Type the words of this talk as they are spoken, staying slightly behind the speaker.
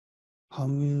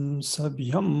Ham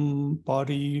sabhyam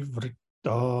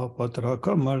parivritta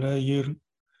patrakamalayir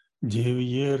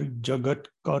devyer jagat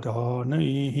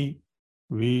karanaihi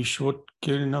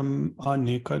vishwatkirnam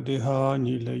anikadeha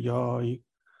nilayai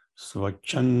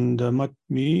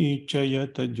swachandamatmi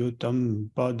chayatajutam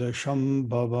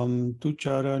padashambhavam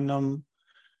tucharanam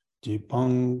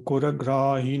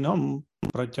dipankuragrahinam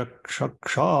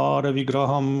pratyakshakshara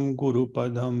vigraham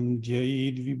gurupadam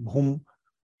dyaidvibhum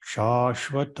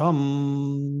Шашватам.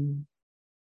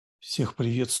 Всех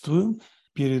приветствую.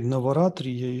 Перед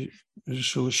Наваратри я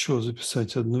решил еще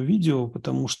записать одно видео,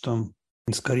 потому что,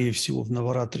 скорее всего, в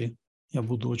Наваратри я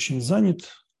буду очень занят,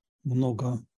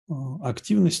 много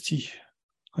активностей.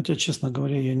 Хотя, честно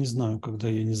говоря, я не знаю, когда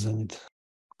я не занят.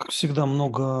 Как всегда,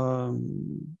 много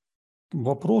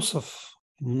вопросов,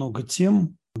 много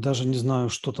тем. Даже не знаю,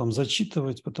 что там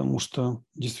зачитывать, потому что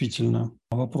действительно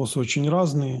вопросы очень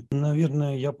разные.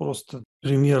 Наверное, я просто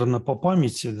примерно по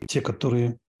памяти, те,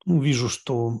 которые вижу,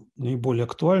 что наиболее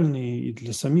актуальны и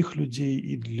для самих людей,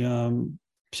 и для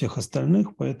всех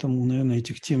остальных, поэтому, наверное,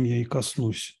 этих тем я и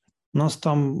коснусь. У нас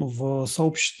там в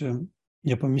сообществе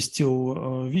я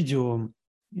поместил видео,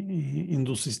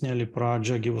 индусы сняли про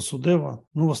Джаги Васудева.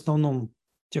 В основном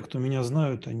те, кто меня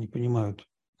знают, они понимают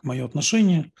мое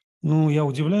отношение. Я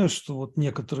удивляюсь, что вот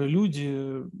некоторые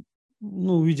люди,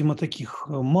 видимо, таких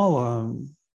мало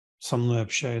со мной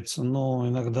общается, но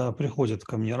иногда приходят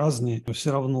ко мне разные, но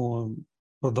все равно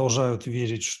продолжают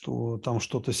верить, что там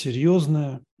что-то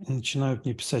серьезное, начинают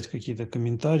мне писать какие-то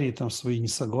комментарии, там свои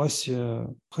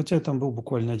несогласия. Хотя там был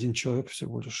буквально один человек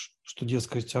всего лишь, что,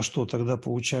 дескать, а что, тогда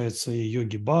получается и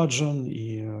Йоги Баджан,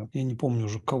 и я не помню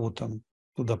уже, кого там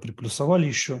туда приплюсовали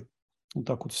еще, вот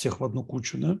так вот всех в одну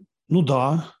кучу, да?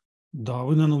 Да,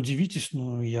 вы, наверное, удивитесь,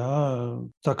 но я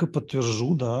так и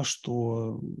подтвержу, да,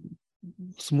 что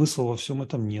смысла во всем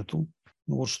этом нету.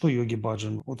 Вот что Йоги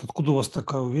Баджан? Вот откуда у вас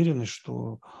такая уверенность,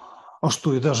 что... А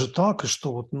что, и даже так, и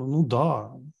что вот,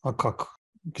 да, а как?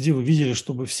 Где вы видели,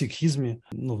 чтобы в сикхизме,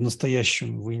 в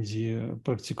настоящем в Индии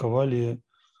практиковали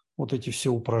вот эти все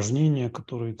упражнения,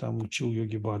 которые там учил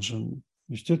Йоги Баджан?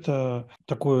 То есть это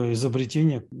такое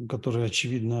изобретение, которое,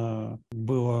 очевидно,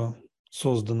 было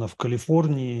создано в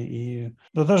Калифорнии. И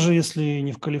да даже если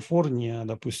не в Калифорнии, а,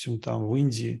 допустим, там в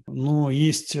Индии, но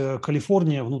есть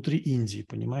Калифорния внутри Индии,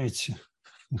 понимаете?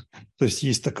 То есть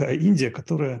есть такая Индия,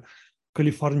 которая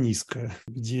калифорнийская,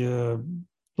 где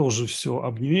тоже все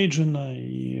обнюэйджено,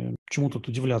 и чему тут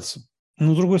удивляться.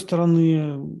 Но, с другой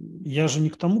стороны, я же не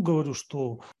к тому говорю,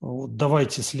 что вот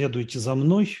давайте следуйте за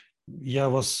мной, я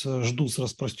вас жду с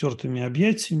распростертыми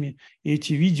объятиями. И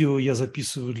эти видео я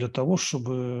записываю для того,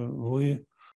 чтобы вы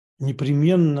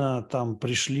непременно там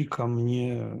пришли ко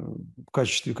мне в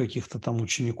качестве каких-то там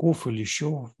учеников или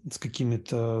еще с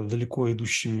какими-то далеко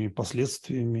идущими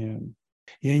последствиями.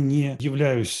 Я не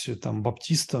являюсь там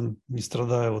баптистом, не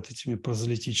страдаю вот этими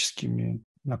прозелитическими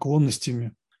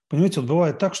наклонностями. Понимаете, вот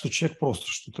бывает так, что человек просто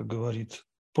что-то говорит.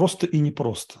 Просто и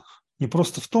непросто.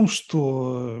 Непросто в том,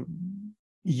 что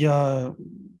я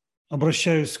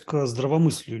обращаюсь к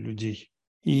здравомыслию людей.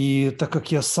 И так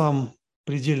как я сам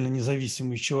предельно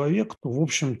независимый человек, то, в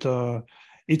общем-то,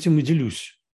 этим и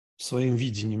делюсь своим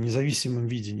видением, независимым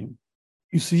видением.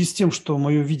 И в связи с тем, что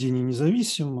мое видение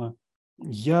независимо,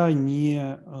 я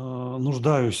не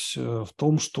нуждаюсь в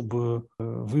том, чтобы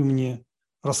вы мне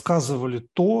рассказывали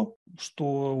то,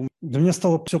 что для меня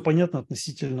стало все понятно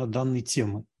относительно данной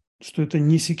темы, что это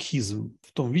не сикхизм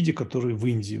в том виде, который в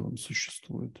Индии он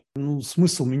существует.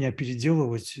 Смысл меня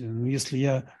переделывать, если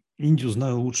я Индию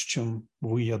знаю лучше, чем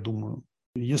вы, я думаю.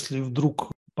 Если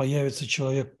вдруг появится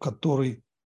человек, который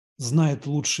знает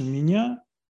лучше меня,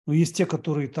 есть те,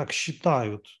 которые так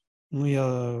считают,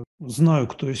 я знаю,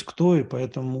 кто есть кто, и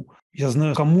поэтому я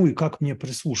знаю, кому и как мне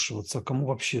прислушиваться, а кому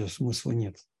вообще смысла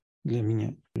нет для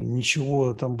меня.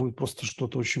 Ничего, там будет просто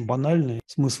что-то очень банальное,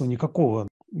 смысла никакого.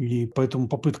 И поэтому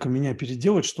попытка меня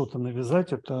переделать, что-то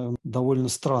навязать, это довольно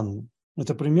странно.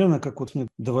 Это примерно как вот мне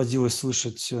доводилось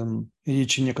слышать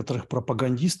речи некоторых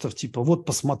пропагандистов, типа вот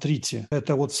посмотрите,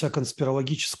 это вот вся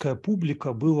конспирологическая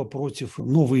публика была против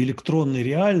новой электронной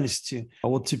реальности, а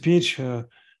вот теперь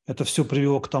это все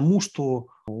привело к тому, что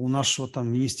у нашего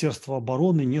там Министерства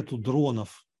обороны нету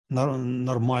дронов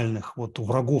нормальных, вот у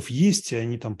врагов есть, и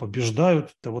они там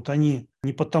побеждают. Это вот они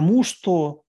не потому,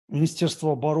 что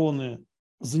Министерство обороны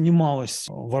занималось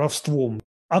воровством,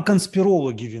 а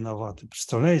конспирологи виноваты,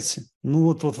 представляете?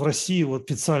 Вот в России вот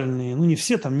специальные, не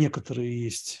все, там некоторые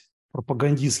есть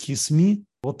пропагандистские СМИ,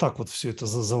 вот так вот все это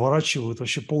заворачивают,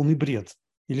 вообще полный бред.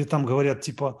 Или там говорят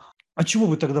типа, а чего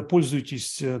вы тогда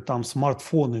пользуетесь там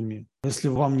смартфонами, если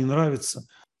вам не нравится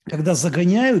когда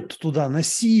загоняют туда,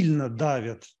 насильно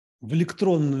давят в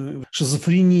электронную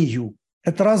шизофрению,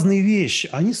 это разные вещи,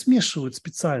 они смешивают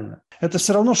специально. Это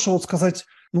все равно, что вот сказать,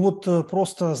 ну вот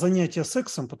просто занятие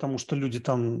сексом, потому что люди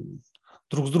там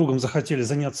друг с другом захотели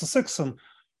заняться сексом,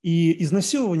 и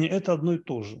изнасилование – это одно и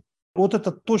то же. Вот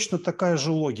это точно такая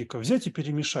же логика. Взять и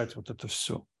перемешать вот это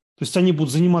все. То есть они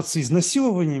будут заниматься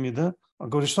изнасилованиями, да, а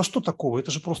говоришь, а что такого?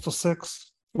 Это же просто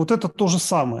секс. Вот это то же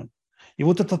самое. И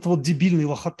вот этот вот дебильный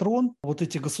лохотрон, вот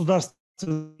эти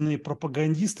государственные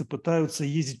пропагандисты пытаются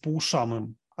ездить по ушам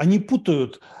им. Они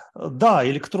путают, да,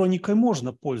 электроникой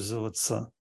можно пользоваться,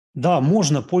 да,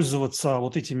 можно пользоваться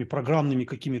вот этими программными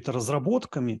какими-то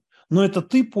разработками, но это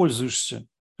ты пользуешься.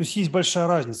 То есть большая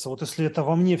разница. Вот если это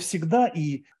во мне всегда,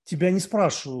 и тебя не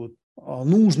спрашивают,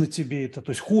 нужно тебе это,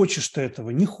 то есть хочешь ты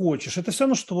этого, не хочешь. Это все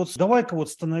равно, что вот давай-ка вот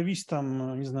становись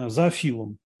там, не знаю,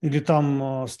 зоофилом. Или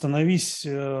там становись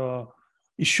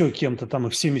еще кем-то, там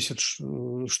их 70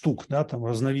 штук, да, там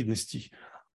разновидностей.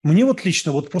 Мне вот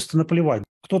лично вот просто наплевать,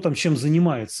 кто там чем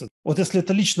занимается. Вот если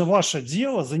это лично ваше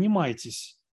дело,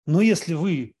 занимайтесь. Но если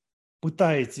вы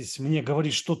пытаетесь мне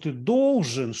говорить, что ты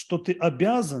должен, что ты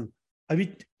обязан, а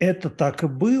ведь это так и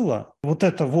было. Вот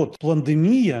это вот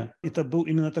пандемия, это был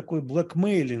именно такой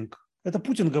блэкмейлинг. Это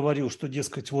Путин говорил, что,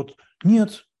 дескать, вот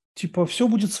нет, типа все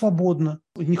будет свободно.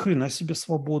 Ни хрена себе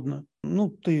свободно. Ну,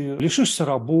 ты лишишься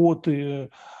работы,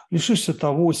 лишишься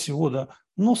того, сего, да.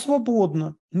 Но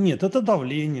свободно. Нет, это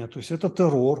давление, то есть это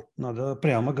террор, надо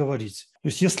прямо говорить. То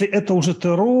есть если это уже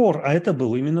террор, а это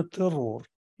был именно террор,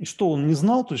 и что он не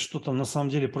знал, то есть что там на самом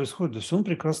деле происходит, да все он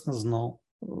прекрасно знал.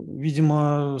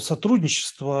 Видимо,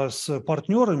 сотрудничество с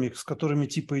партнерами, с которыми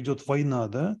типа идет война,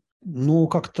 да, но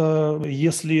как-то,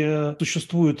 если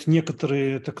существуют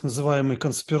некоторые так называемые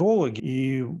конспирологи,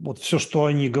 и вот все, что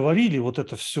они говорили, вот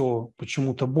это все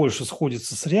почему-то больше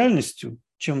сходится с реальностью,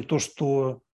 чем то,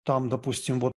 что там,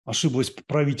 допустим, вот ошиблось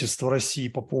правительство России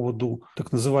по поводу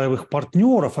так называемых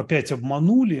партнеров, опять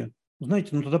обманули. Знаете,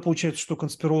 ну тогда получается, что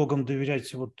конспирологам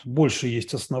доверять вот больше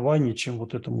есть оснований, чем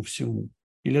вот этому всему.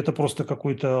 Или это просто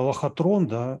какой-то лохотрон,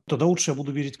 да, тогда лучше я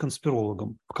буду верить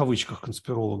конспирологам, в кавычках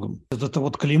конспирологам. Это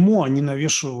вот клеймо они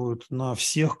навешивают на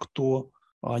всех, кто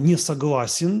не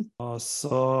согласен с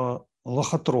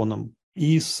лохотроном.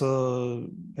 И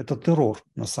это террор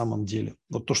на самом деле.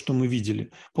 Вот то, что мы видели.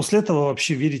 После этого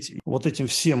вообще верить вот этим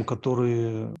всем,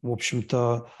 которые, в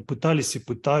общем-то, пытались и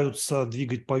пытаются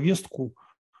двигать повестку,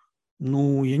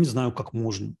 ну, я не знаю, как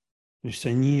можно. То есть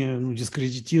они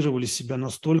дискредитировали себя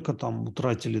настолько, там,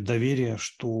 утратили доверие,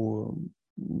 что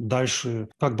дальше,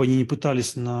 как бы они ни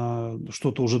пытались на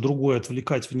что-то уже другое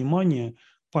отвлекать внимание,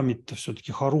 память-то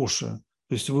все-таки хорошая.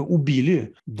 То есть вы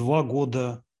убили 2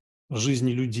 года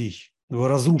жизни людей, вы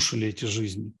разрушили эти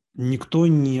жизни. Никто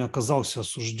не оказался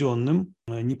осужденным,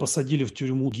 не посадили в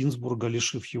тюрьму Гинзбурга,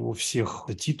 лишив его всех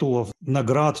титулов,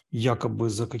 наград, якобы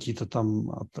за какие-то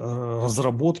там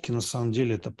разработки. На самом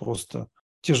деле это просто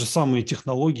те же самые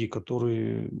технологии,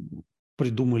 которые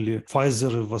придумали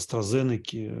Pfizer в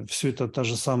AstraZeneca. Все это та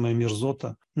же самая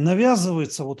мерзота.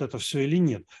 Навязывается вот это все или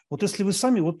нет? Вот если вы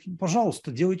сами, вот,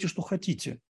 пожалуйста, делайте, что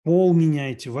хотите. Пол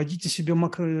меняйте, вводите себе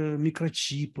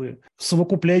микрочипы,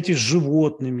 совокупляйтесь с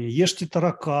животными, ешьте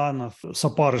тараканов с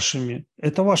опарышами.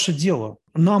 Это ваше дело.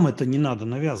 Нам это не надо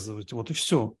навязывать. Вот и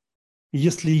все.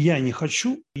 Если я не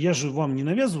хочу, я же вам не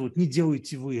навязываю, не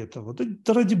делайте вы этого.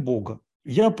 Это ради бога.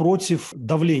 Я против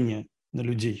давления на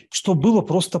людей. Чтобы было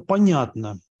просто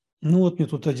понятно. Ну вот мне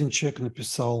тут один человек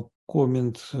написал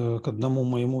коммент к одному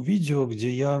моему видео,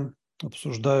 где я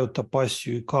обсуждаю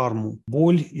тапасию и карму.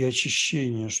 Боль и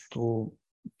очищение, что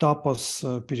тапас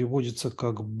переводится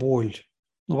как боль.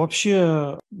 Но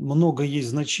вообще много есть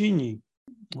значений.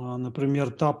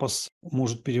 Например, тапас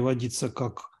может переводиться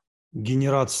как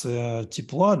генерация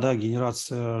тепла, да,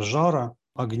 генерация жара,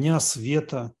 огня,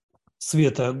 света.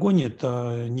 Свет и огонь –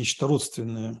 это нечто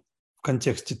родственное в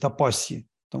контексте тапасии,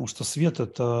 потому что свет –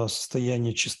 это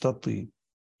состояние чистоты.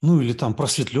 Ну или там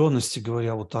просветленности,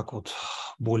 говоря вот так вот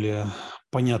более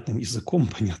понятным языком,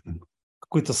 понятным.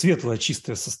 Какое-то светлое,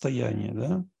 чистое состояние,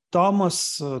 да.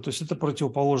 Тамас, то есть это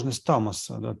противоположность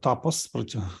тамаса, да, тапас, то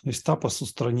есть тапас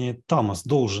устраняет тамас,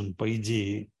 должен, по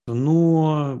идее.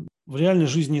 Но в реальной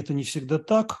жизни это не всегда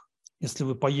так. Если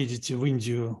вы поедете в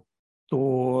Индию,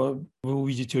 то вы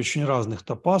увидите очень разных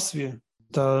тапасви.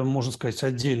 Это, можно сказать,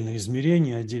 отдельное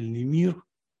измерение, отдельный мир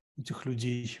этих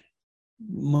людей.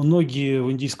 Многие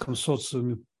в индийском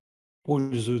социуме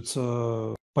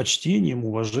пользуются почтением,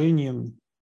 уважением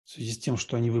в связи с тем,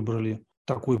 что они выбрали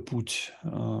такой путь.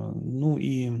 Ну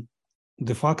и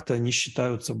де-факто они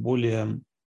считаются более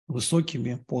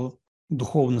высокими по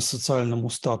духовно-социальному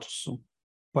статусу.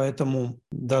 Поэтому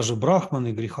даже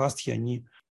брахманы, грехастхи, они,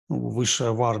 ну,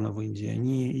 высшая варна в Индии,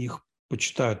 они их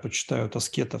почитают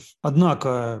аскетов.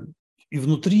 Однако и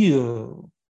внутри вот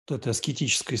этой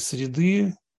аскетической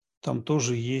среды там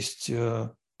тоже есть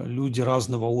люди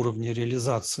разного уровня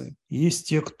реализации. Есть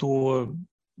те, кто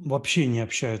вообще не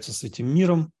общаются с этим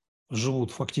миром,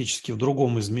 живут фактически в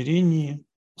другом измерении,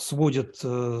 сводят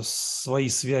свои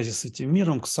связи с этим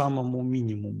миром к самому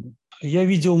минимуму. Я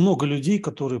видел много людей,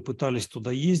 которые пытались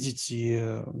туда ездить, и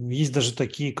есть даже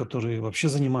такие, которые вообще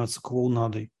занимаются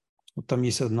клоунадой. Вот там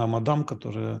есть одна мадам,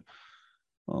 которая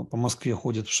по Москве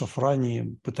ходит в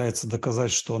шафране, пытается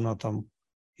доказать, что она там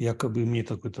якобы имеет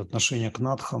какое-то отношение к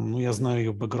надхам. Ну, я знаю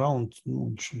ее бэкграунд, ну,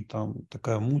 в общем, там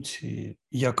такая муть, и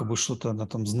якобы что-то она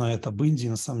там знает об Индии,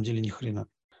 на самом деле ни хрена.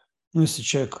 Ну, если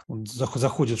человек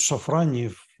заходит в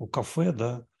шафране, в кафе,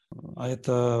 да, а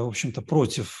это, в общем-то,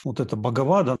 против вот это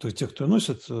Бхагавада, то есть тех, кто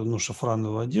носит, ну,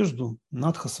 шафрановую одежду,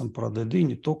 надхасам, прадеды,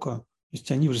 не только. То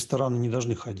есть они в рестораны не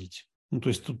должны ходить. Ну, то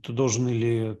есть тут ты должен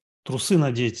или трусы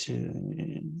надеть,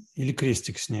 или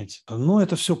крестик снять. Но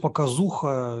это все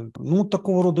показуха. Ну, вот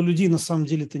такого рода людей на самом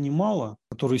деле-то немало,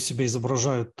 которые себя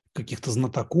изображают каких-то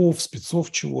знатоков,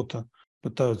 спецов чего-то,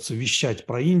 пытаются вещать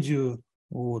про Индию.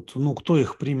 Вот. Ну, кто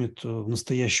их примет в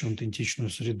настоящую аутентичную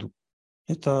среду?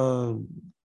 Это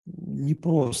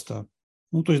непросто.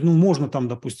 Ну, то есть, ну, можно там,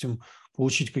 допустим,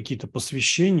 получить какие-то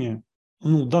посвящения.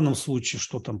 Ну, в данном случае,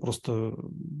 что там просто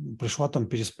пришла там,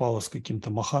 переспала с каким-то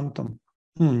махантом,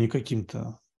 ну, не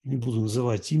каким-то, не буду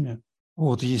называть имя.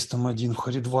 Вот есть там один в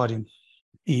Харидваре,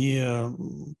 и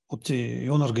вот и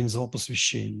он организовал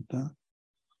посвящение, да.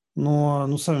 Но,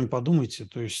 ну, сами подумайте,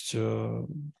 то есть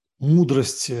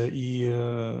мудрость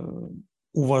и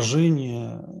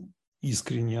уважение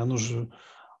искреннее, оно же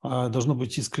должно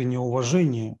быть искреннее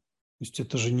уважение, то есть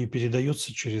это же не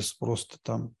передается через просто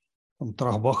там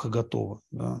трах-бах и готово,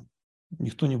 да.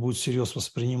 Никто не будет всерьез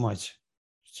воспринимать.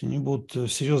 То есть они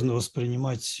будут серьезно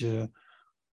воспринимать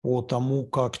по тому,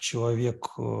 как человек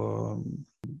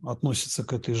относится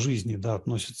к этой жизни, да,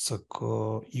 относится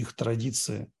к их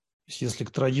традиции. То есть если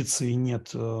к традиции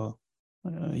нет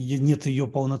ее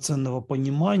полноценного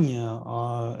понимания,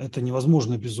 а это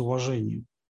невозможно без уважения,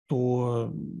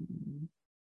 то,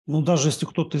 ну, даже если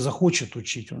кто-то и захочет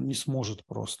учить, он не сможет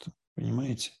просто,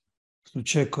 понимаете? У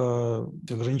человека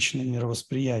ограниченное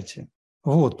мировосприятие.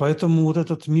 Вот, поэтому вот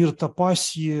этот мир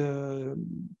тапасии,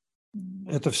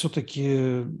 это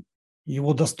все-таки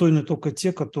его достойны только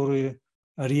те, которые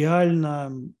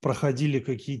реально проходили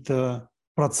какие-то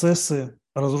процессы,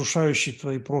 разрушающие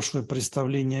твои прошлые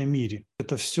представления о мире.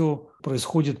 Это все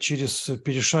происходит через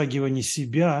перешагивание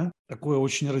себя, такое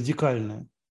очень радикальное.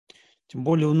 Тем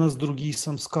более у нас другие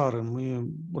самскары. Мы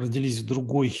родились в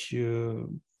другой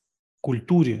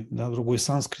культуре, да, другой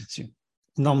санскрите.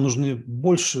 Нам нужны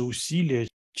большие усилия,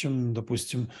 чем,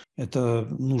 допустим, это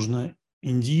нужно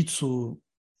индийцу.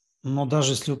 Но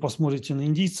даже если вы посмотрите на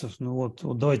индийцев, ну вот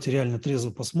давайте реально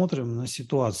трезво посмотрим на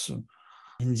ситуацию.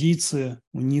 Индийцы,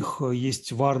 у них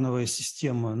есть варновая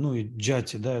система, ну и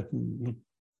джати, да, ну,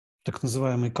 так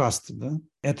называемые касты, да.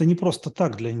 Это не просто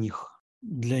так для них.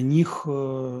 Для них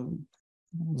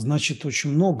значит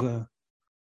очень многое.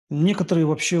 Некоторые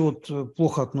вообще вот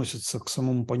плохо относятся к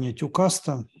самому понятию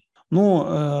каста,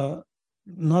 но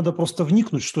надо просто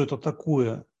вникнуть, что это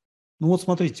такое. Ну вот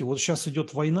смотрите, вот сейчас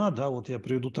идет война, да, вот я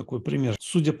приведу такой пример.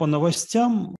 Судя по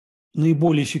новостям,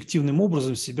 наиболее эффективным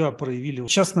образом себя проявили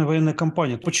частная военная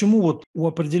компания. Почему вот у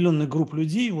определенных групп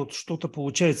людей вот что-то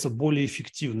получается более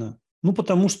эффективно? Ну,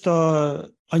 потому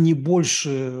что они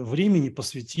больше времени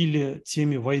посвятили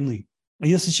теме войны. А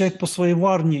если человек по своей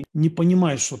варне не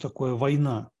понимает, что такое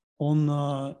война,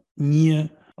 он не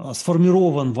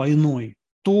сформирован войной,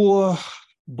 то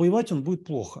воевать он будет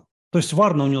плохо. То есть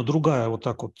варна у него другая, вот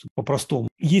так вот по-простому.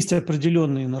 Есть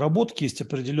определенные наработки, есть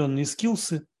определенные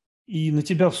скиллсы, и на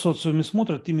тебя в социуме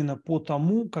смотрят именно по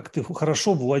тому, как ты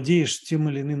хорошо владеешь тем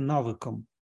или иным навыком.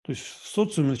 То есть в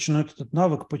социуме начинают этот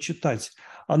навык почитать.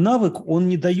 А навык, он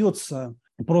не дается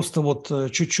просто вот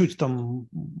чуть-чуть там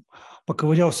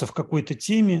поковырялся в какой-то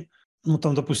теме. Ну,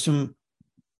 там, допустим,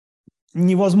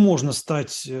 невозможно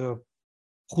стать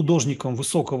художником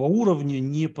высокого уровня,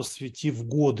 не посвятив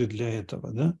годы для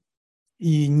этого, да,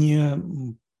 и не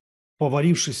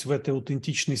поварившись в этой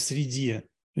аутентичной среде,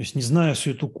 то есть не зная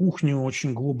всю эту кухню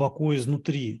очень глубоко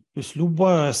изнутри. То есть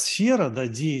любая сфера, да,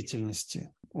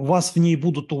 деятельности, вас в ней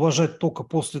будут уважать только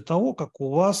после того, как у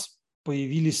вас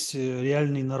появились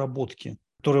реальные наработки,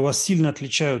 которые вас сильно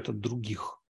отличают от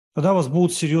других. Тогда вас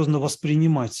будут серьезно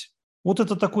воспринимать. Вот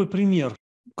это такой пример.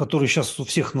 который сейчас у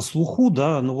всех на слуху,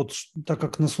 да, но вот так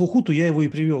как на слуху, то я его и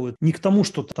привел. Это не к тому,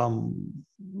 что там,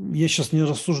 я сейчас не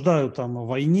рассуждаю там о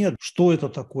войне, что это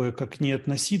такое, как к ней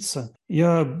относиться.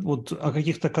 Я вот о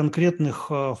каких-то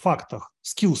конкретных фактах,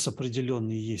 skills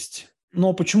определенные есть.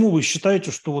 Но почему вы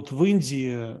считаете, что вот в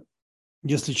Индии,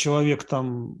 если человек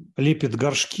там лепит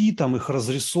горшки, там их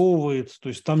разрисовывает, то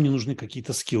есть там не нужны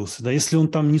какие-то скиллсы. Да? Если он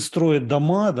там не строит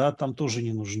дома, да, там тоже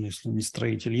не нужны, если он не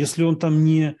строитель. Если он там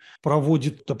не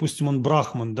проводит, допустим, он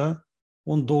брахман, да,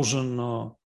 он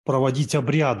должен проводить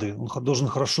обряды, он должен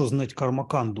хорошо знать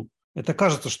кармаканду. Это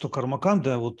кажется, что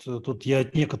кармаканда, вот тут я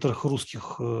от некоторых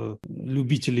русских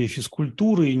любителей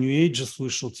физкультуры и нью-эйджа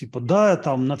слышал, типа, да,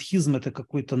 там надхизм – это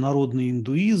какой-то народный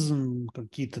индуизм,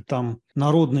 какие-то там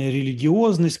народная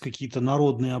религиозность, какие-то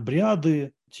народные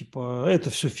обряды, типа, это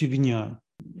все фигня.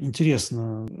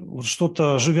 Интересно, вот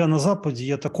что-то, живя на Западе,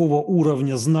 я такого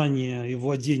уровня знания и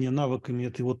владения навыками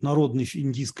этой вот народной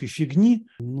индийской фигни,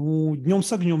 ну, днем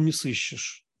с огнем не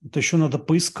сыщешь. Это еще надо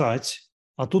поискать.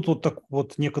 А тут вот так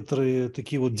вот некоторые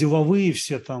такие вот деловые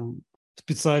все там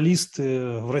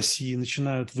специалисты в России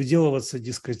начинают выделываться,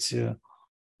 дескать,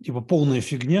 типа полная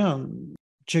фигня.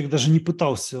 Человек даже не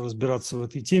пытался разбираться в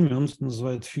этой теме, он это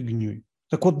называет фигней.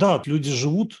 Так вот, да, люди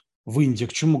живут в Индии.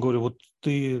 К чему говорю? Вот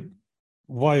ты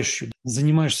вающий,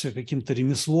 занимаешься каким-то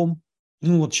ремеслом,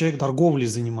 ну вот человек торговлей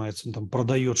занимается, он там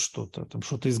продает что-то, там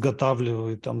что-то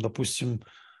изготавливает, там, допустим,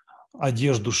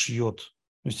 одежду шьет.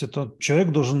 То есть этот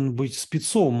человек должен быть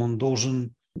спецом, он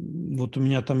должен... Вот у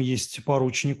меня там есть пара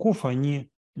учеников, они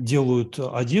делают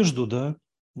одежду, да,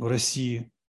 в России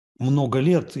много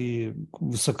лет и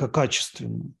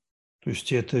высококачественно. То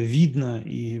есть это видно,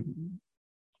 и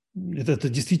это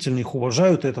действительно их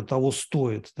уважают, и это того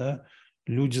стоит, да.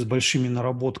 Люди с большими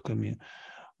наработками.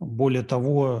 Более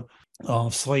того, в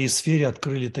своей сфере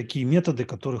открыли такие методы,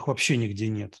 которых вообще нигде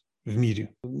нет в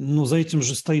мире. Но за этим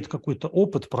же стоит какой-то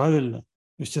опыт, правильно?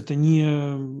 То есть это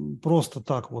не просто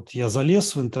так вот я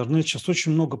залез в интернет. Сейчас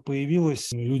очень много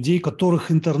появилось людей,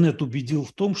 которых интернет убедил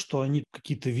в том, что они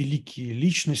какие-то великие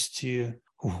личности.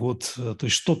 Вот, то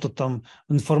есть что-то там,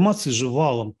 информации же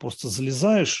валом, просто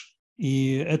залезаешь,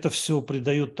 и это все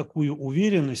придает такую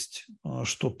уверенность,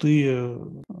 что ты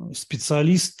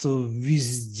специалист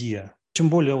везде.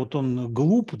 Чем более вот он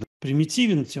глуп,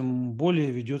 примитивен, тем более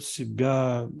ведет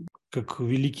себя как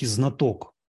великий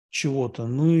знаток чего-то.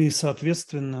 Ну и,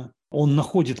 соответственно, он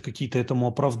находит какие-то этому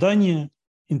оправдания.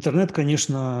 Интернет,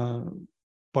 конечно,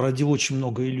 породил очень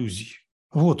много иллюзий.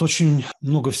 Вот, очень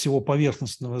много всего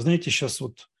поверхностного. Знаете, сейчас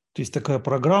вот есть такая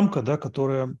программка, да,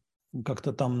 которая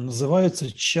как-то там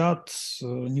называется чат,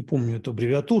 не помню эту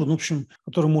аббревиатуру, но, в общем,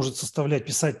 который может составлять,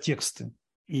 писать тексты.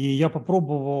 И я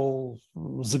попробовал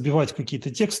забивать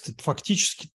какие-то тексты,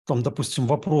 фактически, там, допустим,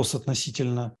 вопрос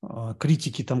относительно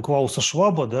критики там Клауса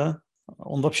Шваба, да,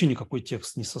 он вообще никакой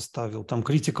текст не составил. Там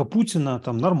критика Путина,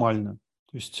 там нормально.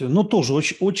 То есть, но тоже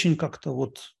очень, очень как-то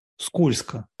вот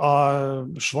скользко. А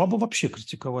Шваба вообще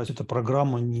критиковать эта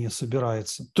программа не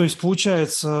собирается. То есть,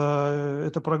 получается,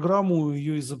 эту программу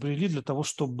ее изобрели для того,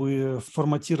 чтобы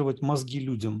форматировать мозги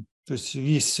людям. То есть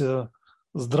весь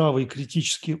здравый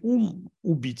критический ум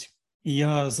убить. И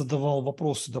я задавал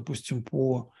вопросы, допустим,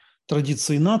 по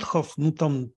традиции надхов, ну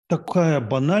там такая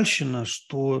банальщина,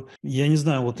 что я не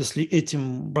знаю, вот если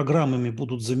этим программами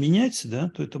будут заменять, да,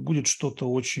 то это будет что-то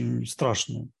очень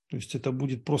страшное. То есть это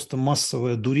будет просто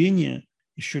массовое дурение.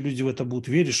 Еще люди в это будут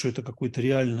верить, что это какое-то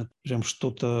реально прям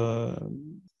что-то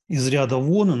из ряда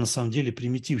вон, а на самом деле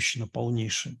примитивщина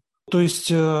полнейшая. То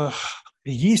есть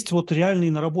есть вот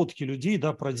реальные наработки людей,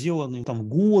 да, проделанные, там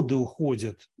годы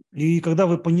уходят. И когда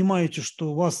вы понимаете,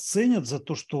 что вас ценят за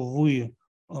то, что вы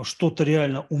что-то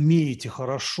реально умеете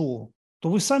хорошо, то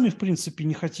вы сами, в принципе,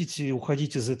 не хотите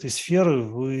уходить из этой сферы,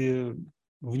 вы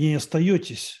в ней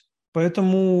остаетесь.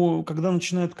 Поэтому, когда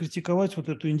начинают критиковать вот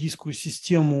эту индийскую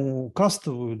систему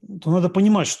кастовую, то надо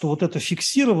понимать, что вот эта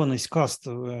фиксированность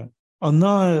кастовая,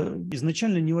 она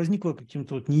изначально не возникла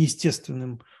каким-то вот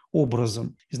неестественным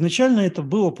образом. Изначально это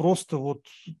было просто вот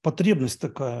потребность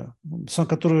такая,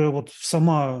 которая вот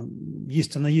сама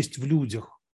есть, она есть в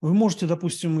людях. Вы можете,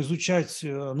 допустим, изучать,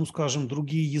 ну, скажем,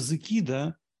 другие языки,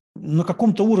 да, на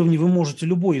каком-то уровне вы можете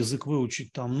любой язык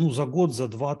выучить там, ну, за год, за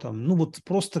два, там, ну, вот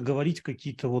просто говорить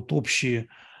какие-то вот общие.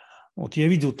 Вот я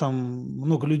видел там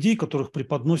много людей, которых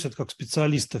преподносят как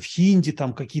специалистов хинди,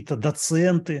 там какие-то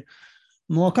доценты.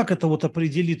 Ну, а как это вот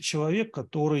определит человек,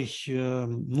 который,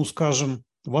 ну, скажем,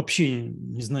 вообще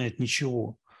не знает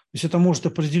ничего? То есть это может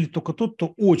определить только тот, кто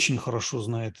очень хорошо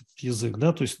знает этот язык,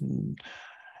 да, то есть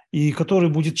и который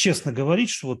будет честно говорить,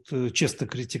 что вот честно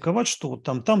критиковать, что вот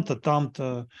там, там-то,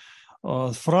 там-то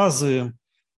фразы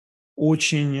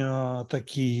очень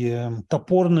такие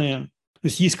топорные. То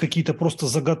есть есть какие-то просто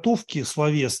заготовки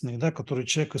словесные, да, которые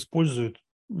человек использует,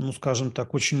 ну, скажем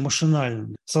так, очень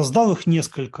машинально. Создал их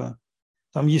несколько,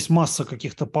 там есть масса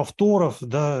каких-то повторов,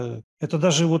 да. Это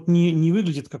даже вот не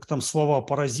выглядит как там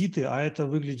слова-паразиты, а это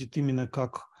выглядит именно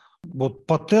как вот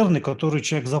паттерны, которые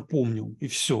человек запомнил, и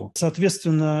все.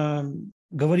 Соответственно,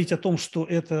 говорить о том, что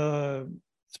это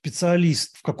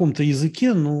специалист в каком-то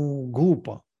языке, ну,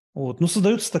 глупо. Вот. Но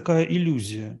создается такая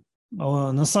иллюзия.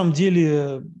 На самом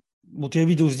деле, вот я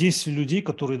видел здесь людей,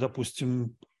 которые,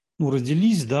 допустим, ну,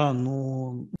 родились, да,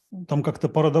 но там как-то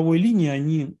по родовой линии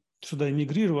они сюда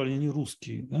эмигрировали, они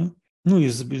русские, да, ну,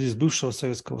 из бывшего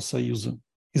Советского Союза,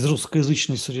 из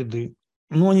русскоязычной среды.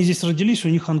 Но они здесь родились, у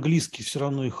них английский все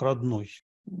равно их родной.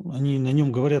 Они на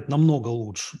нем говорят намного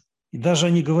лучше. И даже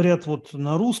они говорят вот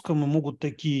на русском и могут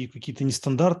такие какие-то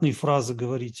нестандартные фразы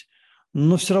говорить,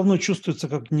 но все равно чувствуется,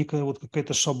 как некая вот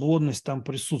какая-то шаблонность там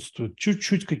присутствует.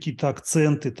 Чуть-чуть какие-то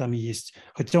акценты там есть.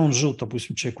 Хотя он жил,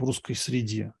 допустим, человек в русской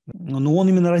среде. Но он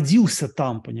именно родился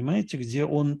там, понимаете, где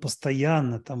он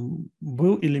постоянно, там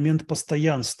был элемент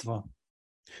постоянства.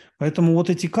 Поэтому вот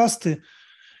эти касты,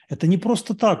 это не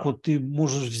просто так. Вот ты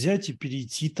можешь взять и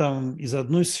перейти там из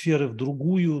одной сферы в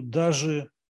другую, даже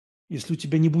если у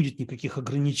тебя не будет никаких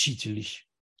ограничителей.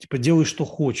 Типа делай, что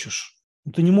хочешь.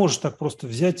 Ну, ты не можешь так просто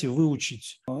взять и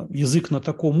выучить язык на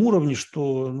таком уровне,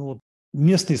 что ну, вот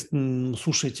местный,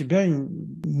 слушая тебя,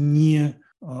 не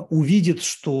увидит,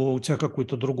 что у тебя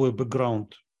какой-то другой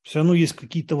бэкграунд. Все равно есть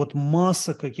какие-то вот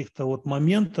масса каких-то вот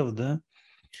моментов, да.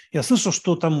 Я слышал,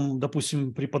 что там,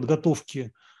 допустим, при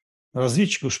подготовке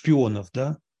разведчиков, шпионов,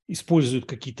 да, используют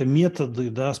какие-то методы,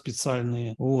 да,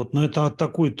 специальные. Вот. Но это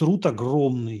такой труд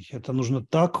огромный. Это нужно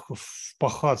так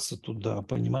впахаться туда,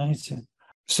 понимаете?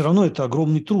 Все равно это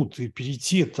огромный труд. И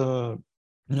перейти это,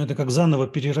 ну, это как заново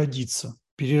переродиться.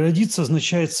 Переродиться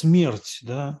означает смерть,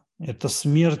 да. Это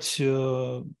смерть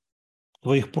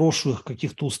твоих прошлых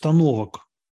каких-то установок.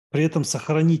 При этом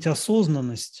сохранить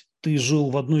осознанность. Ты жил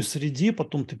в одной среде,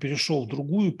 потом ты перешел в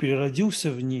другую,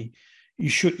 переродился в ней,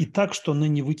 еще и так, что она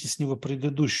не вытеснила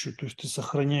предыдущую. То есть ты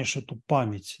сохраняешь эту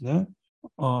память. Да?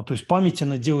 То есть память,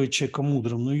 она делает человека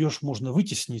мудрым, но ее же можно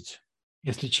вытеснить.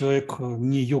 Если человек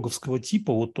не йоговского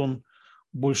типа, вот он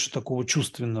больше такого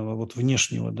чувственного, вот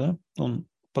внешнего, да, он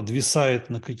подвисает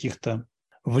на каких-то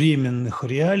временных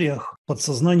реалиях,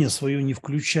 подсознание свое не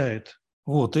включает.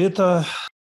 Вот, и это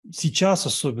сейчас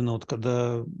особенно, вот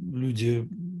когда люди,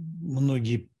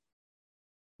 многие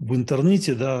в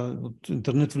интернете, да, вот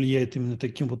интернет влияет именно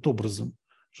таким вот образом,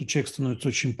 что человек становится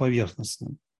очень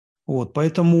поверхностным. Вот,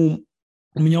 поэтому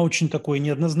у меня очень такое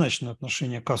неоднозначное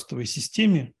отношение к кастовой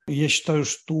системе. Я считаю,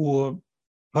 что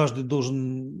каждый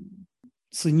должен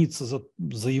цениться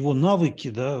за его навыки,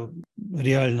 да,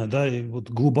 реально, да, и вот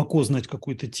глубоко знать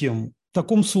какую-то тему. В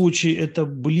таком случае это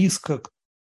близко к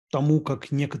тому,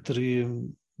 как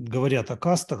некоторые говорят о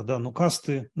кастах, да, но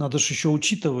касты надо же еще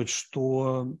учитывать,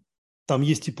 что там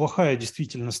есть и плохая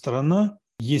действительно сторона,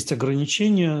 есть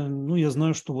ограничения. Ну, я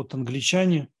знаю, что вот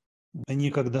англичане,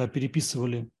 они когда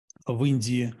переписывали в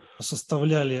Индии,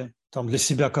 составляли там для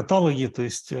себя каталоги, то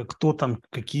есть кто там,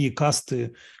 какие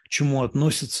касты к чему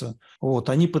относятся. Вот,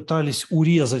 они пытались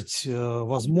урезать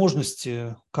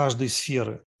возможности каждой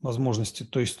сферы, возможности.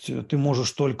 То есть ты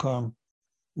можешь только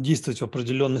действовать в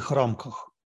определенных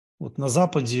рамках. Вот на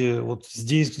Западе, вот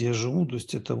здесь, где я живу, то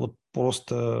есть это вот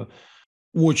просто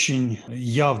очень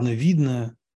явно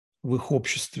видно в их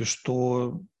обществе,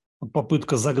 что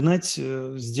попытка загнать,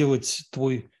 сделать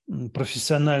твой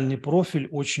профессиональный профиль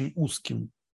очень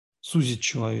узким, сузить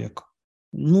человека.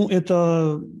 Ну,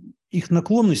 это их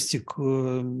наклонности к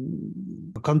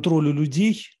контролю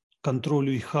людей,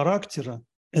 контролю их характера,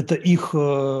 это их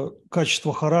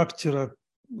качество характера,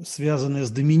 связанное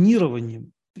с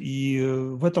доминированием. И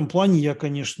в этом плане я,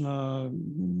 конечно,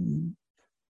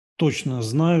 точно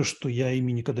знаю, что я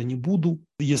ими никогда не буду.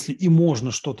 Если и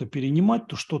можно что-то перенимать,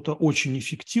 то что-то очень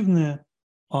эффективное,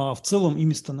 а в целом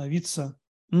ими становиться,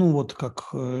 ну вот как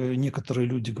некоторые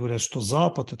люди говорят, что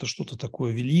Запад – это что-то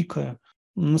такое великое.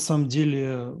 На самом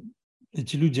деле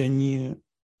эти люди, они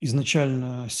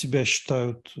изначально себя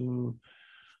считают, ну,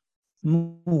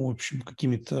 в общем,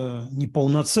 какими-то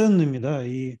неполноценными, да,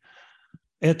 и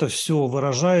это все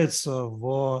выражается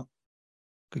в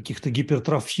каких-то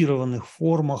гипертрофированных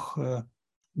формах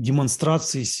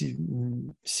демонстрации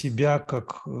себя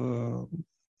как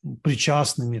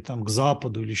причастными там, к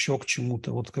Западу или еще к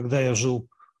чему-то. Вот когда я жил,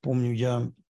 помню,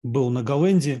 я был на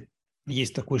Голландии,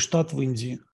 есть такой штат в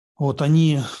Индии, вот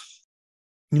они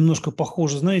немножко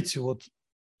похожи, знаете, вот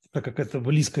так как это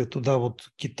близко туда вот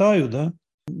к Китаю, да,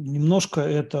 Немножко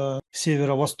это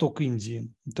северо-восток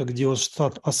Индии. Это где вот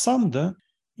штат Ассам, да,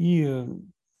 и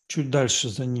чуть дальше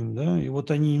за ним, да. И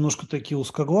вот они немножко такие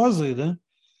узкоглазые, да,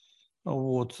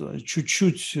 вот,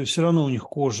 чуть-чуть все равно у них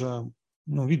кожа,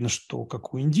 ну, видно, что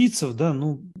как у индийцев, да,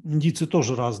 ну, индийцы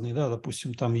тоже разные, да,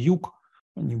 допустим, там юг,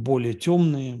 они более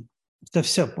темные. Это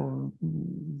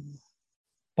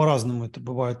по-разному это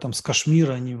бывает. Там с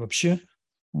Кашмира они вообще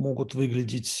могут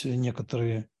выглядеть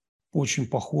некоторые очень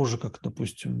похожи, как,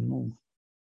 допустим, ну,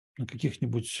 на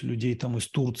каких-нибудь людей там из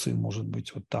Турции, может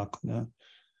быть, вот так, да,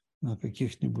 на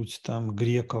каких-нибудь там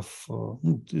греков,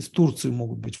 ну, из Турции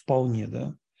могут быть вполне,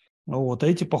 да. Вот, а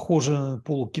эти похожи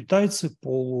полукитайцы,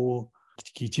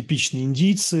 такие типичные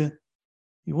индийцы.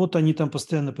 И вот они там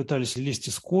постоянно пытались лезть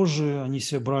из кожи, они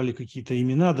себе брали какие-то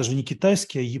имена, даже не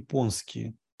китайские, а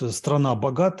японские. Это страна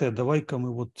богатая, давай-ка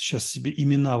мы вот сейчас себе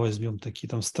имена возьмем такие.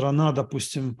 Там страна,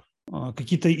 допустим,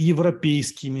 какие-то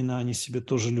европейские имена они себе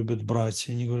тоже любят брать.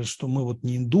 Они говорят, что мы вот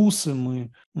не индусы,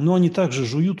 мы... Но они также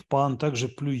жуют пан, также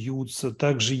плюются,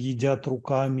 также едят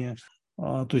руками,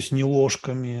 то есть не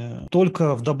ложками.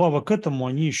 Только вдобавок к этому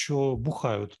они еще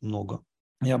бухают много.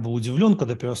 Я был удивлен,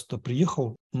 когда первый раз туда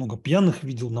приехал, много пьяных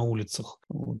видел на улицах.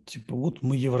 Вот, типа, вот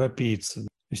мы европейцы.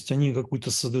 То есть они какую-то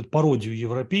создают пародию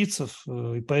европейцев,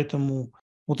 и поэтому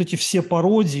вот эти все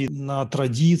пародии на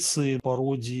традиции,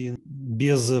 пародии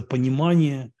без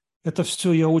понимания, это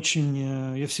все я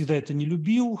всегда это не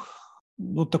любил.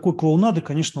 Вот такой клоунады,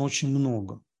 конечно, очень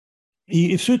много.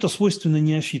 И все это свойственно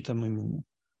неофитам именно.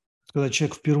 Когда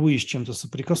человек впервые с чем-то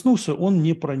соприкоснулся, он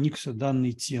не проникся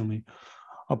данной темой.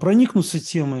 А проникнуться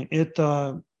темой –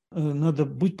 это надо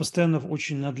быть постоянно в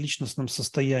очень надличностном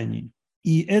состоянии.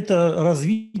 И это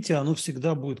развитие, оно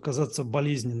всегда будет казаться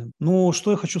болезненным. Но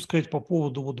что я хочу сказать по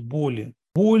поводу вот боли.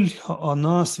 Боль,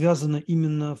 она связана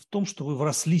именно в том, что вы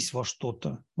врослись во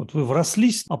что-то. Вот вы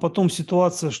врослись, а потом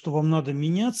ситуация, что вам надо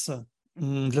меняться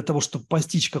для того, чтобы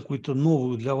постичь какую-то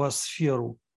новую для вас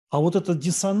сферу. А вот этот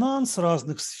диссонанс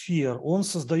разных сфер, он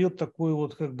создает такой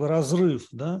вот как бы разрыв,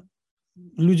 да.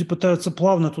 Люди пытаются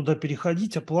плавно туда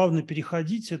переходить, а плавно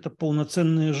переходить – это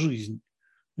полноценная жизнь.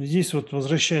 Здесь вот,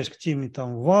 возвращаясь к теме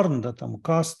там варн, да, там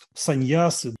каст,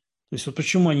 саньясы, то есть вот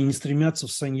почему они не стремятся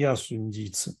в саньясу,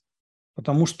 индийцы?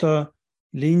 Потому что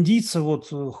для индийца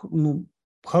вот, ну,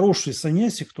 хороший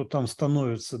саньяси, кто там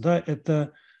становится, да,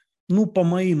 это, ну, по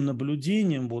моим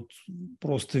наблюдениям, вот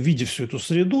просто видя всю эту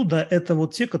среду, да, это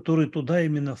вот те, которые туда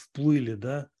именно вплыли,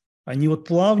 да, они вот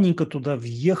плавненько туда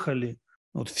въехали.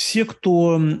 Вот все,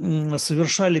 кто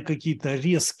совершали какие-то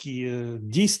резкие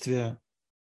действия,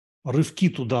 рывки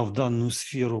туда, в данную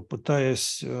сферу,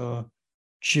 пытаясь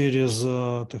через,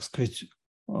 так сказать,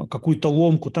 какую-то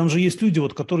ломку. Там же есть люди,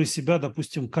 вот, которые себя,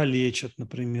 допустим, калечат,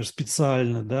 например,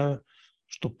 специально, да,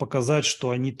 чтобы показать, что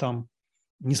они там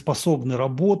не способны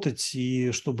работать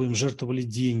и чтобы им жертвовали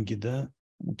деньги, да.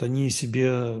 Вот они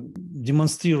себе,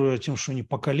 демонстрируя тем, что они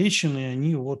покалечены,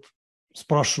 они вот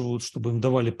спрашивают, чтобы им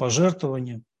давали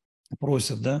пожертвования,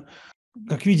 просят, да.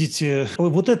 Как видите,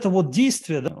 вот это вот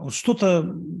действие, да, вот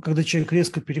что-то, когда человек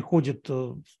резко переходит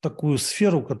в такую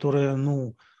сферу, которая,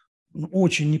 ну,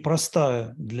 очень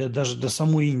непростая даже для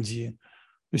самой Индии.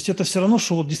 То есть это все равно,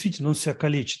 что вот действительно он себя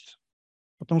калечит,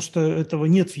 потому что этого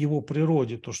нет в его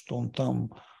природе, то, что он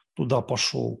там туда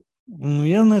пошел.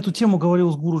 Я на эту тему говорил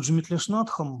с гуру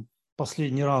Джимитлешнатхом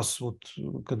последний раз, вот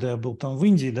когда я был там в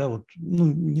Индии, да, вот, ну,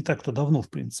 не так-то давно, в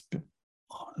принципе.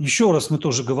 Еще раз мы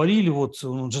тоже говорили, вот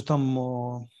он же там,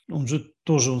 он же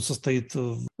тоже он состоит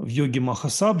в йоге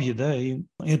Махасабхи, да, и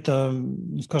это,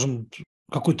 ну, скажем,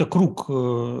 какой-то круг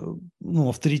ну,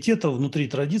 авторитетов внутри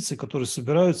традиции, которые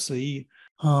собираются и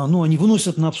ну, они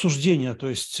выносят на обсуждение, то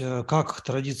есть как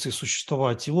традиции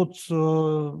существовать. И вот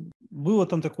было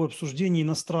там такое обсуждение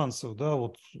иностранцев, да,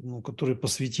 вот, ну, которые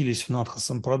посвятились в Надха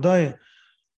Сампрадае.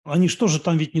 Они что же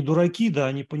там ведь не дураки, да,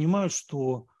 они понимают,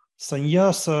 что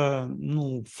саньяса,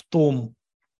 ну, в том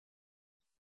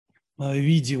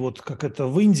виде, вот как это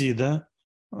в Индии, да,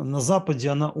 на Западе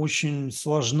она очень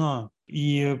сложна.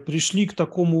 И пришли к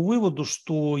такому выводу,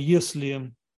 что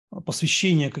если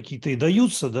посвящения какие-то и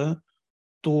даются, да,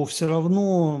 то все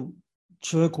равно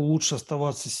человеку лучше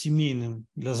оставаться семейным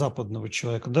для западного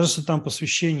человека. Даже если там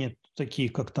посвящения такие,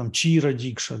 как там чира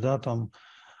дикша, да, там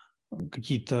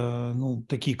какие-то, ну,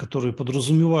 такие, которые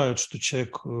подразумевают, что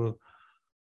человек,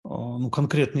 ну,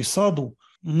 конкретный саду.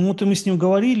 Ну, вот и мы с ним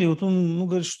говорили, вот он, ну,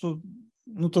 говорит, что,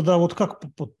 ну, тогда вот как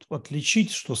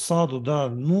отличить, что саду, да,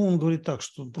 ну, он говорит так,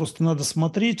 что просто надо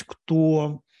смотреть,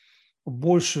 кто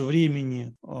больше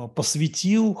времени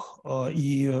посвятил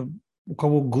и у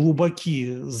кого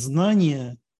глубокие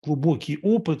знания, глубокий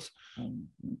опыт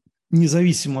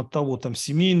независимо от того, там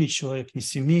семейный человек, не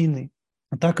семейный,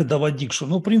 так и до вадикшу.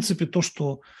 Ну, в принципе, то,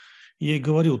 что я и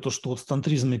говорил, то, что вот в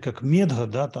тантризме как медга,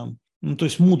 да, там, ну, то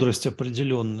есть мудрость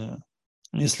определенная.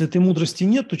 Если этой мудрости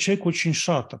нет, то человек очень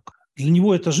шаток. Для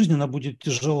него эта жизнь, она будет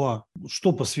тяжела.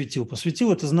 Что посвятил?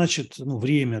 Посвятил – это значит, ну,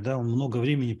 время, да, он много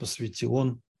времени посвятил.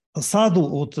 Он саду,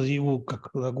 вот его,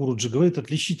 как Гуруджи говорит,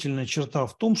 отличительная черта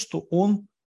в том, что он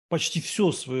почти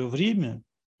все свое время,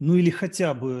 ну, или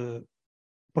хотя бы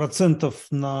процентов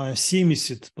на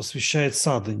 70 посвящает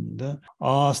садхане, да,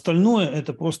 а остальное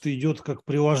это просто идет как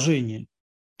приложение.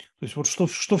 То есть вот что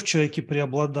в человеке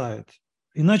преобладает.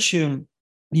 Иначе,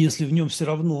 если в нем все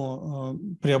равно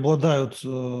преобладают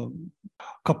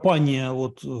копания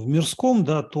вот в мирском,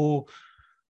 да, то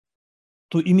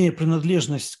имея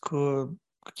принадлежность к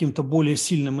каким-то более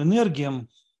сильным энергиям,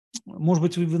 может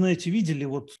быть, вы, знаете, видели,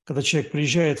 вот, когда человек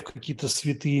приезжает в какие-то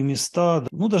святые места, да,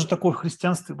 ну, даже такое в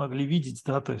христианстве могли видеть,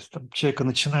 да, то есть там человека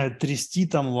начинает трясти,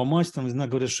 там, ломать, там, иногда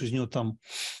говорят, что из него там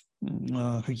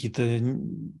какие-то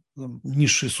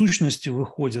низшие сущности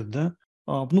выходят, да,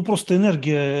 ну, просто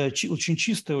энергия очень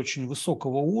чистая, очень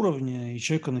высокого уровня, и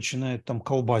человека начинает там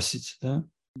колбасить, да,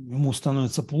 ему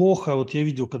становится плохо. Вот я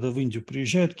видел, когда в Индию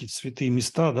приезжают какие-то святые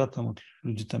места, да, там вот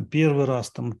люди там первый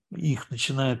раз, там их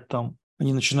начинает там,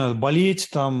 они начинают болеть,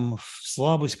 там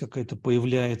слабость какая-то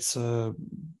появляется,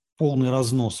 полный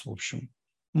разнос, в общем.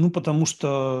 Ну, потому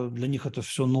что для них это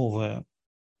все новое,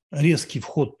 резкий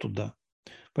вход туда.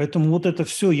 Поэтому вот это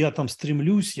все, я там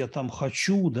стремлюсь, я там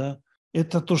хочу, да,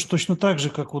 это тоже точно так же,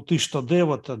 как вот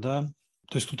Ишта-девата, да.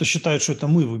 То есть кто-то считает, что это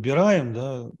мы выбираем,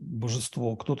 да,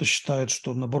 божество, кто-то считает,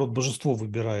 что, наоборот, божество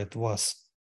выбирает вас.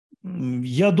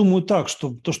 Я думаю так,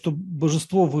 что то, что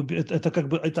божество выбирает, это как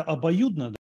бы это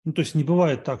обоюдно, да? Ну, то есть не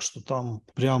бывает так, что там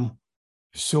прям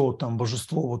все, там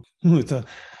божество, вот, ну, это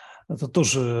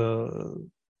тоже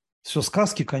все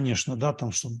сказки, конечно, да,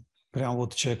 там, что прям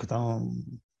вот человек там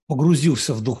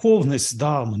погрузился в духовность,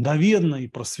 да, мгновенно и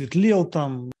просветлел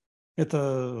там.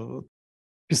 Это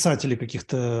писатели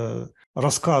каких-то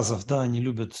рассказов, да, они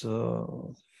любят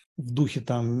в духе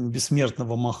там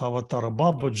бессмертного Махаватара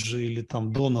Бабаджи или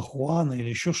там Дона Хуана или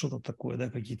еще что-то такое, да,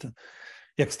 какие-то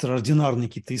экстраординарные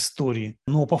какие-то истории.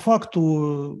 Но по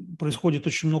факту происходит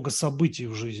очень много событий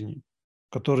в жизни,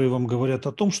 которые вам говорят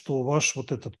о том, что ваш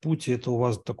вот этот путь, и это у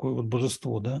вас такое вот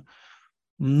божество, да.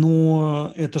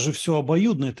 Но это же все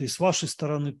обоюдно, это и с вашей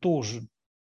стороны тоже.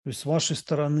 То есть с вашей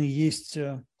стороны есть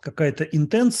какая-то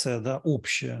интенция, да,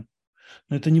 общая,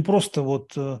 но это не просто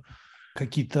вот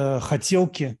какие-то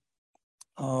хотелки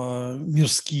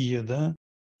мирские, да,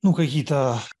 ну,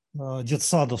 какие-то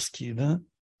детсадовские, да,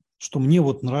 что мне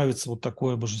вот нравится вот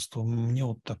такое божество, мне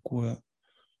вот такое.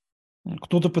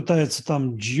 Кто-то пытается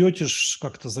там джйотиш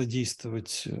как-то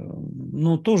задействовать,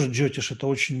 но тоже джйотиш – это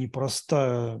очень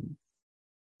непростая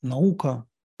наука.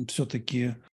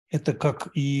 Все-таки это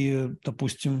как и,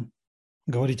 допустим,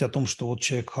 говорить о том, что вот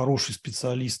человек хороший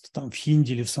специалист там в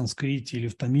хинди или в санскрите или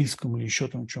в тамильском или еще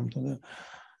там чем-то, да,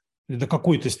 и до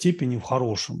какой-то степени в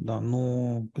хорошем, да,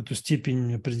 но эту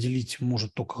степень определить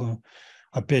может только,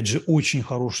 опять же, очень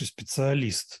хороший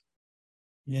специалист.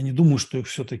 Я не думаю, что их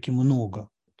все-таки много.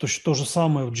 То же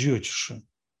самое в джйотише. То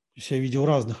есть я видел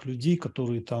разных людей,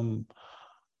 которые там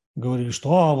говорили,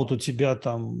 что вот у тебя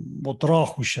там, вот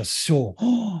раху сейчас, все,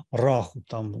 раху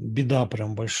там, беда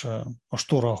прям большая. А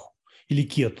что раху? Или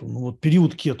кету? Ну вот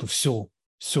период кету, все,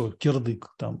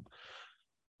 кирдык там.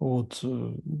 Вот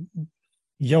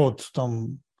я вот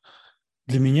там,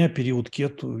 для меня период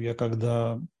кету, я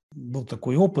когда был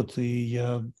такой опыт, и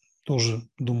я тоже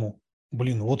думал,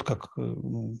 блин, вот как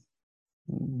ну,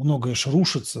 многое ж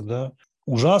рушится, да,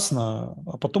 ужасно.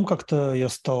 А потом как-то я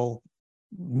стал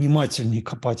внимательнее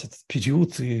копать этот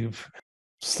период, и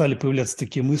стали появляться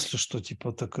такие мысли, что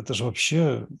типа, так это же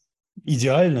вообще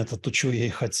идеально, это то, чего я и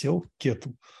хотел,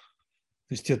 кету.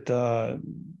 То есть это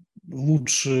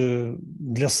лучше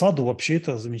для саду, вообще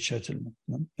это замечательно.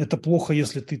 Да? Это плохо,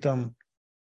 если ты там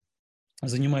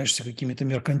занимаешься какими-то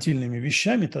меркантильными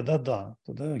вещами, тогда да,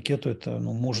 тогда кету это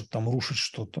ну, может там рушить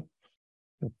что-то.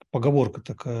 Поговорка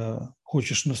такая,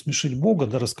 хочешь насмешить Бога,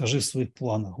 да расскажи о своих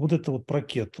планах. Вот это вот про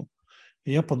кету.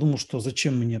 И я подумал, что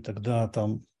зачем мне тогда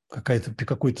там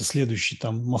какой-то следующий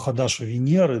там Махадаша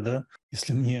Венеры, да,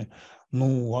 если мне,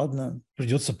 ну ладно,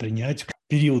 придется принять.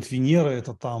 Период Венеры –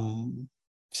 это там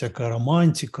всякая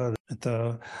романтика,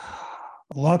 это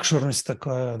лакшерность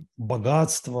такая,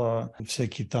 богатство,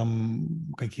 всякие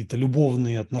там какие-то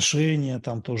любовные отношения,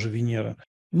 там тоже Венера.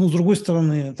 Ну, с другой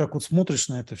стороны, так вот смотришь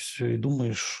на это все и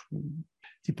думаешь,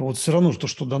 типа вот все равно то,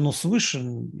 что дано свыше,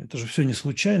 это же все не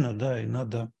случайно, да, и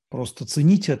надо просто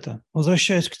ценить это.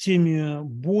 Возвращаясь к теме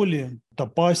боли,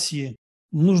 тапасии,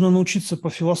 нужно научиться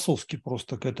по-философски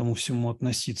просто к этому всему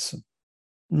относиться.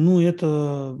 Ну,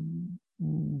 это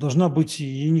должна быть,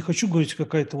 я не хочу говорить,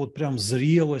 какая-то вот прям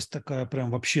зрелость такая, прям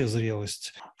вообще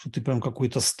зрелость, что ты прям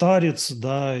какой-то старец,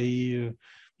 да, и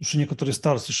потому что некоторые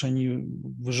старцы, ж они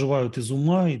выживают из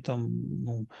ума, и там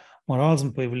ну,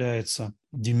 маразм появляется,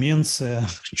 деменция,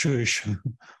 что еще?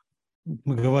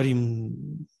 Мы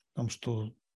говорим, там,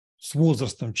 что с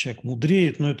возрастом человек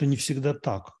мудреет, но это не всегда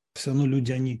так. Все равно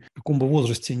люди, они в каком бы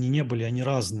возрасте они не были, они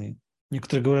разные.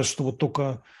 Некоторые говорят, что вот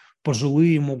только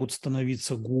пожилые могут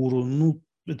становиться гуру. Ну,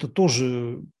 это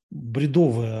тоже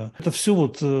бредовое. Это все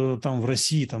вот там в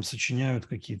России там сочиняют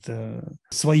какие-то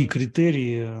свои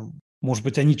критерии. Может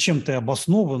быть, они чем-то и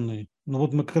обоснованы. Но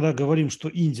вот мы когда говорим, что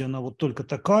Индия, она вот только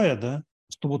такая, да,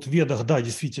 что вот в Ведах, да,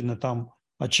 действительно, там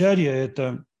Ачарья –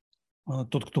 это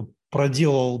тот, кто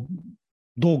проделал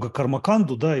долго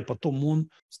кармаканду, да, и потом он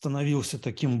становился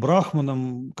таким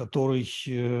брахманом, который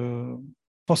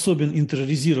способен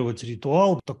интериоризировать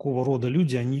ритуал. Такого рода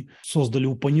люди, они создали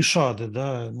упанишады,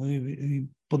 да, ну, и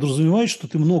подразумевает, что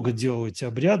ты много делал эти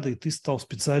обряды, и ты стал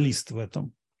специалист в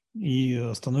этом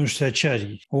и становишься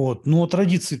ачарьей. Вот. Но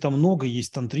традиций там много,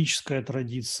 есть тантрическая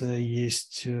традиция,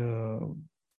 есть в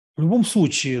любом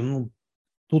случае, ну,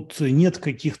 тут нет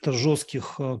каких-то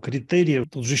жестких критериев.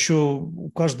 Тут же еще у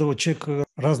каждого человека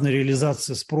разная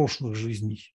реализация с прошлых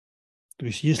жизней. То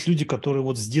есть люди, которые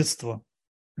вот с детства,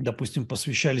 допустим,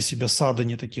 посвящали себя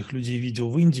садхане, таких людей видел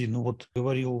в Индии. Ну вот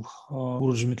говорил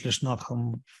Гуруджи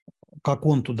Митлешнатхам, как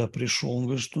он туда пришел. Он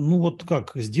говорит, что ну вот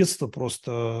как, с детства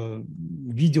просто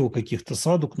видел каких-то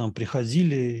саду, к нам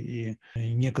приходили,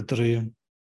 и некоторые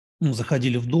ну,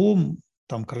 заходили в дом,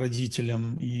 там к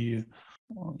родителям, и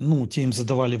ну, те им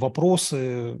задавали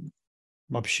вопросы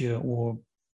вообще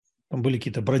там были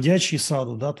какие-то бродячие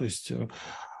саду, да, то есть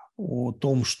о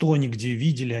том, что они где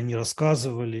видели, они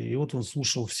рассказывали, и вот он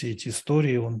слушал все эти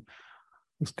истории, он,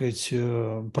 так сказать,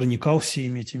 проникал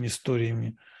всеми этими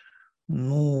историями.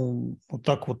 Ну, вот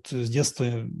так вот с детства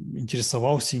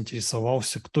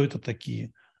интересовался, кто это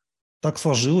такие. Так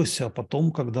сложилось, а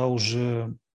потом, когда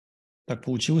уже так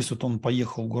получилось, вот он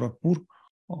поехал в Горакпур,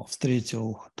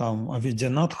 встретил там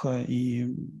Авидьянатха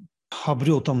и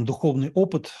обрел там духовный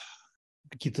опыт,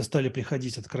 какие-то стали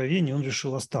приходить откровения, он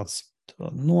решил остаться.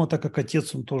 Ну, а так как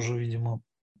отец, он тоже, видимо,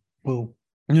 был...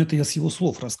 Ну, это я с его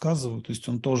слов рассказываю, то есть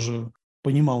он тоже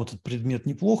понимал этот предмет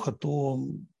неплохо, то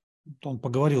он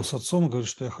поговорил с отцом и говорит,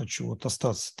 что я хочу вот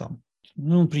остаться там.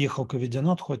 Ну, он приехал к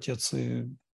Авидьянатху, отец, и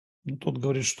ну, тот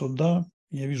говорит, что да,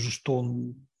 я вижу, что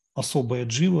он особая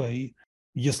джива, и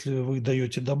если вы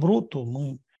даете добро, то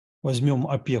мы возьмем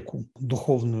опеку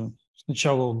духовную.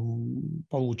 Сначала он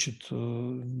получит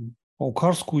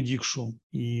аукхарскую дикшу,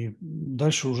 и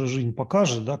дальше уже жизнь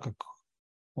покажет, да, как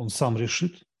он сам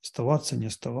решит, оставаться, не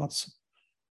оставаться.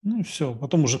 Ну и все.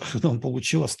 Потом уже, когда он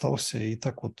получил, остался, и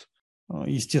так вот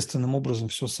естественным образом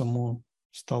все само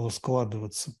стало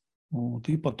складываться. Вот.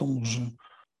 И потом уже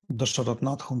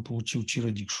Дашаратнатха он получил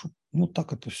Чирадикшу. Ну,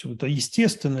 так это все. Это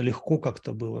естественно, легко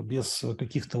как-то было, без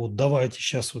каких-то вот давайте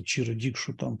сейчас вот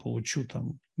Чирадикшу там получу,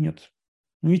 там нет.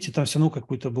 Ну, видите, там все равно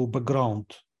какой-то был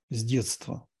бэкграунд с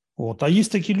детства. Вот. А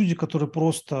есть такие люди, которые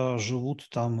просто живут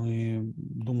там и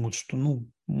думают, что, ну,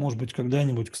 может быть,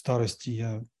 когда-нибудь к старости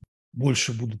я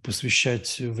больше буду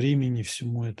посвящать времени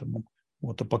всему этому.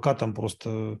 Вот. А пока там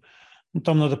просто... Ну,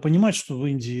 там надо понимать, что в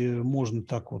Индии можно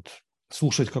так вот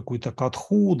слушать какую-то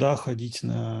катху, да, ходить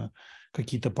на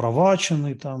какие-то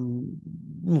правачаны там,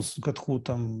 ну, с катху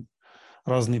там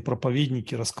разные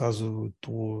проповедники рассказывают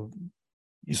о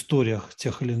историях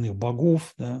тех или иных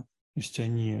богов, да, то есть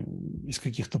они из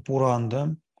каких-то пуран,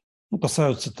 да, ну,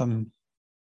 касаются там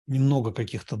немного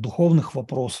каких-то духовных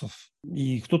вопросов,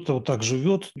 и кто-то вот так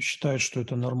живет, считает, что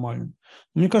это нормально.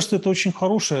 Мне кажется, это очень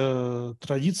хорошая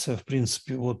традиция, в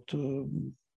принципе, вот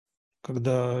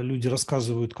когда люди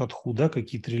рассказывают катху, да,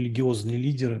 какие-то религиозные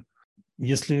лидеры,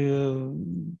 если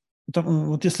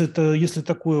вот если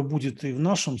такое будет и в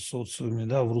нашем социуме,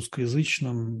 да, в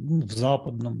русскоязычном, ну, в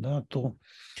западном, да, то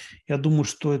я думаю,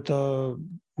 что это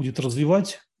будет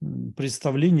развивать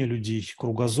представление людей,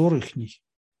 кругозор их. И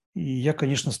я,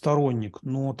 конечно, сторонник,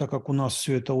 но так как у нас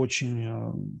все это очень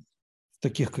в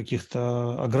таких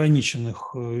каких-то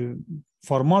ограниченных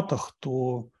форматах,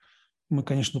 то мы,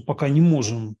 конечно, пока не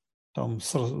можем там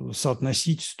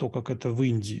соотносить то, как это в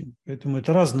Индии. Поэтому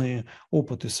это разные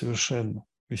опыты совершенно.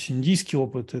 То есть индийский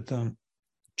опыт – это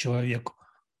человек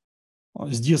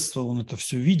с детства, он это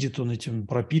все видит, он этим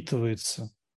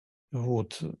пропитывается.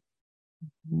 Вот.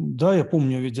 Да, я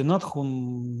помню Вединатх,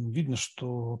 он видно,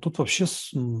 что тут вообще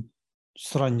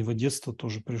с раннего детства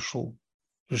тоже пришел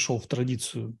в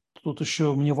традицию. Тут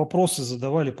еще мне вопросы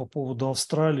задавали по поводу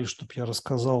Австралии, чтобы я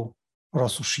рассказал,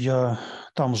 раз уж я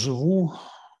там живу.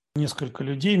 Несколько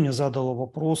людей мне задало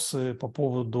вопросы по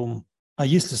поводу, а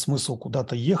есть ли смысл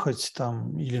куда-то ехать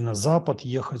там или на Запад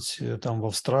ехать, там в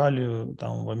Австралию,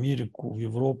 там в Америку, в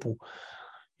Европу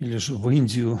или же в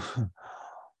Индию.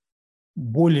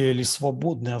 Более ли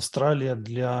свободная Австралия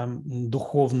для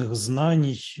духовных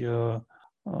знаний,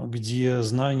 где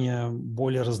знания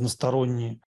более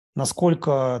разносторонние?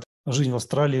 Насколько жизнь в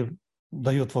Австралии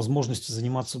дает возможности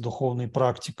заниматься духовной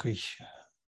практикой?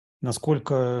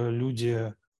 Насколько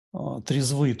люди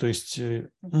трезвы? То есть,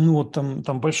 ну вот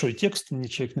там большой текст мне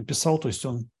человек написал, то есть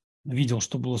он видел,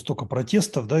 что было столько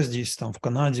протестов, да, здесь, там, в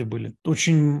Канаде были.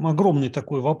 Очень огромный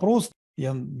такой вопрос.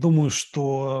 Я думаю,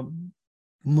 что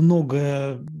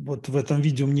многое вот в этом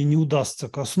видео мне не удастся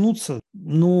коснуться,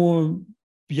 но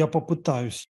я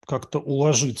попытаюсь как-то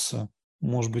уложиться,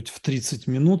 может быть, в 30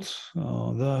 минут,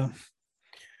 да,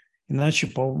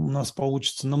 иначе у нас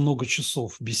получится на много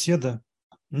часов беседа.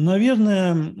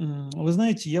 Наверное, вы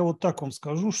знаете, я вот так вам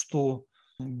скажу, что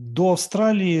до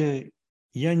Австралии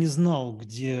я не знал,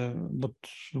 где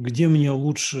мне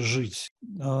лучше жить.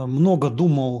 Много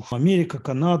думал: Америка,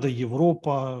 Канада,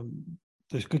 Европа,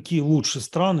 то есть какие лучше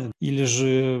страны, или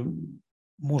же,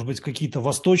 может быть, какие-то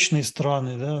восточные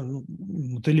страны, да,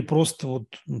 вот, или просто вот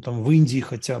там в Индии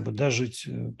хотя бы, да, жить.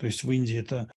 То есть в Индии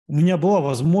это... У меня была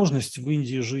возможность в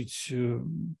Индии жить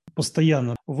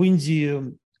постоянно. В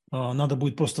Индии надо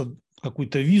будет просто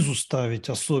какую-то визу ставить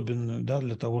особенную, да,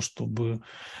 для того, чтобы...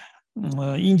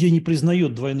 Индия не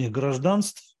признает двойных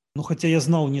гражданств, но хотя я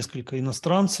знал несколько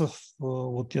иностранцев,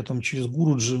 вот я там через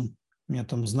Гуруджи, я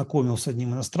там знакомил с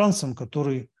одним иностранцем,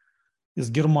 который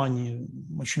из Германии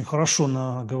очень хорошо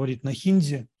говорит на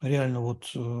хинди, реально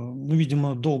вот, ну,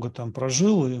 видимо, долго там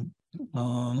прожил и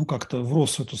ну, как-то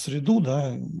врос в эту среду,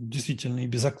 да, действительно, и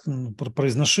без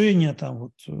произношения там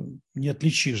вот не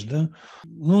отличишь, да.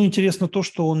 Ну, интересно то,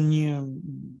 что он не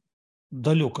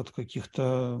далек от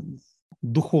каких-то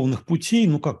духовных путей,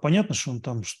 ну, как, понятно, что он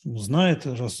там знает,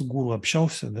 раз с гуру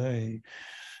общался, да, и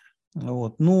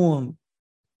вот, но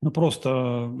ну,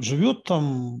 просто живет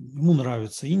там, ему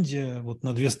нравится Индия, вот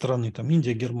на две стороны, там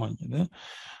Индия, Германия, да,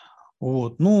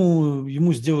 вот, ну,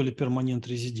 ему сделали перманент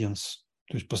резиденс,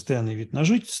 то есть постоянный вид на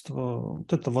жительство,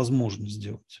 вот это возможно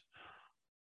сделать.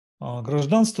 А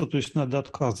гражданство, то есть надо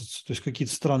отказываться, то есть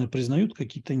какие-то страны признают,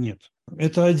 какие-то нет.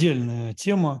 Это отдельная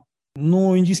тема,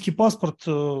 но индийский паспорт,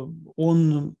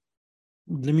 он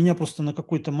для меня просто на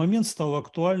какой-то момент стало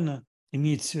актуально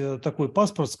иметь такой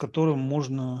паспорт, с которым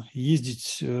можно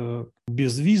ездить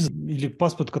без виз, или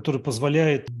паспорт, который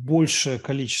позволяет большее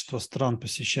количество стран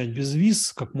посещать без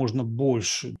виз, как можно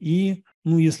больше. И,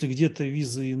 ну, если где-то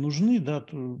визы и нужны, да,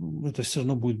 то это все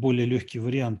равно будет более легкий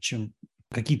вариант, чем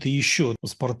какие-то еще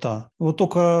паспорта. Вот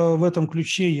только в этом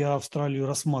ключе я Австралию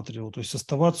рассматривал. То есть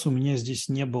оставаться у меня здесь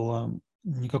не было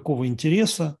никакого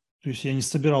интереса. То есть я не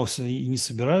собирался и не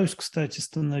собираюсь, кстати,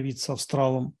 становиться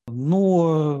австралом.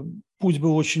 Но путь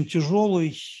был очень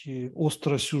тяжелый,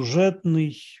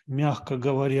 остросюжетный, мягко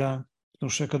говоря. Потому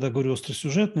что я когда говорю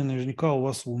остросюжетный, наверняка у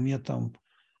вас в уме там у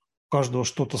каждого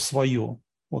что-то свое.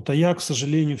 Вот, а я, к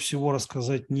сожалению, всего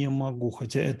рассказать не могу,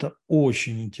 хотя это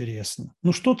очень интересно.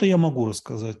 Ну, что-то я могу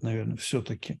рассказать, наверное,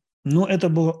 все-таки. Но это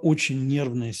была очень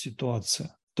нервная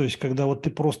ситуация. То есть, когда вот ты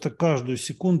просто каждую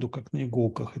секунду, как на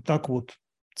иголках, и так вот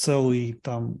целые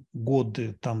там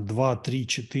годы, там 2, 3,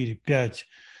 4, 5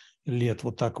 лет,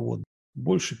 вот так вот,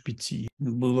 больше 5.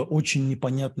 Была очень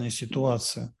непонятная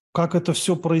ситуация. Как это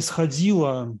все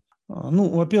происходило? Ну,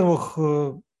 во-первых,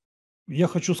 я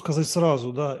хочу сказать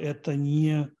сразу, да, это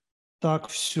не так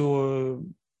все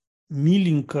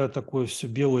миленькое, такое все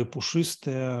белое,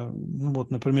 пушистое. Ну, вот,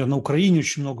 например, на Украине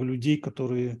очень много людей,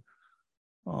 которые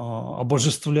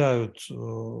обожествляют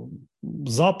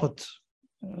Запад.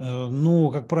 Ну,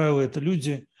 как правило, это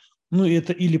люди, ну,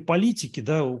 это или политики,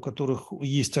 да, у которых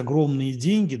есть огромные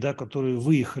деньги, да, которые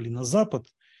выехали на Запад,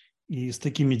 и с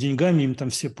такими деньгами им там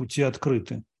все пути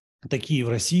открыты. Такие в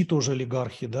России тоже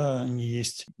олигархи, да, они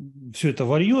есть. Все это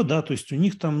варье, да, то есть у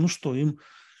них там, ну что,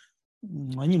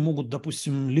 они могут,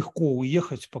 допустим, легко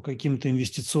уехать по каким-то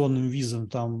инвестиционным визам,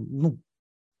 там, ну,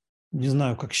 не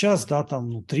знаю, как сейчас, да,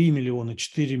 там, ну, 3 миллиона,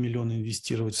 4 миллиона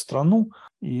инвестировать в страну,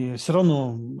 и все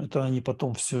равно это они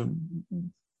потом все,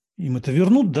 им это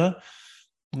вернут, да,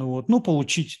 вот, ну,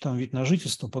 получить там вид на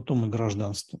жительство, потом и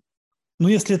гражданство. Но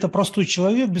если это простой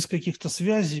человек, без каких-то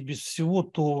связей, без всего,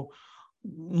 то,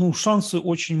 ну, шансы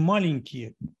очень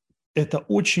маленькие. Это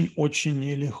очень-очень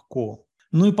нелегко.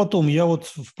 Ну и потом, я вот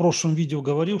в прошлом видео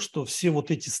говорил, что все вот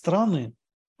эти страны,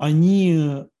 они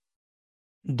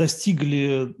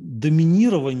достигли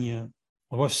доминирования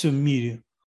во всем мире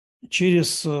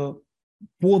через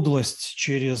подлость,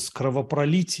 через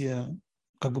кровопролитие,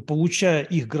 как бы получая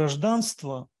их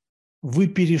гражданство, вы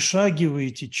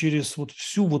перешагиваете через вот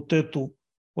всю вот эту,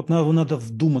 вот надо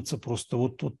вдуматься просто,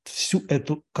 вот всю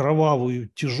эту кровавую,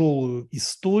 тяжелую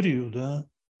историю, да.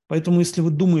 Поэтому если вы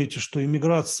думаете, что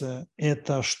иммиграция –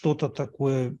 это что-то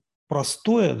такое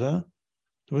простое, да,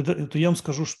 то я вам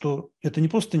скажу, что это не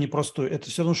просто непростое, это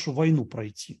все равно, что войну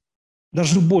пройти.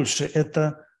 Даже больше,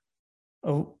 это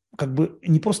как бы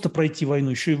не просто пройти войну,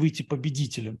 еще и выйти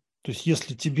победителем. То есть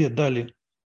если тебе дали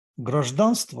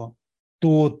гражданство,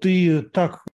 то ты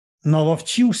так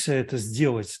наловчился это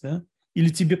сделать, да? Или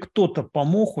тебе кто-то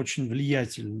помог очень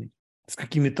влиятельный, с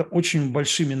какими-то очень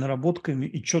большими наработками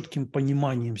и четким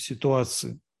пониманием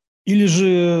ситуации. Или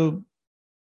же,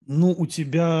 ну, у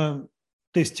тебя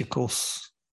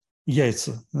testicles,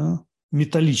 яйца, да,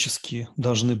 металлические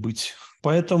должны быть.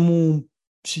 Поэтому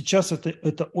сейчас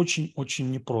это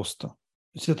очень-очень непросто. То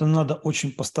есть это надо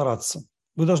очень постараться.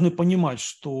 Вы должны понимать,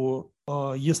 что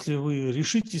если вы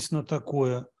решитесь на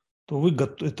такое, то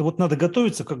это вот надо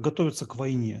готовиться, как готовиться к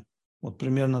войне. Вот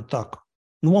примерно так.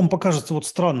 Ну, вам покажется вот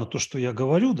странно то, что я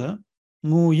говорю, да?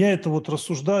 Но я это вот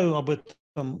рассуждаю об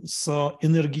этом с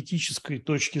энергетической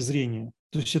точки зрения.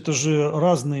 То есть это же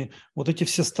разные, вот эти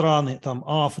все страны, там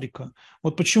Африка.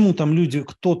 Вот почему там люди,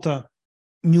 кто-то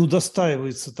не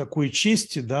удостаивается такой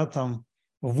чести, да, там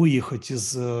выехать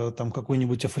из там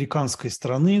какой-нибудь африканской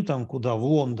страны, там куда, в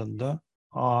Лондон, да,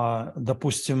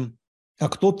 допустим, а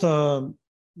кто-то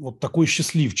вот такой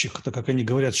счастливчик, это как они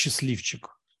говорят,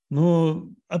 счастливчик. Но,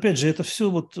 опять же, это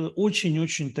все вот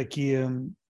очень-очень такие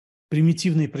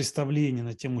примитивные представления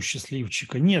на тему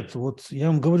счастливчика. Нет, вот я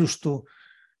вам говорю, что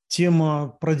тема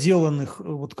проделанных,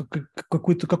 вот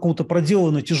какого-то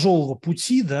проделанного тяжелого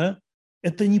пути, да,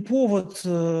 это не повод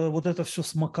вот это все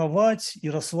смаковать и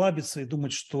расслабиться и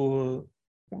думать, что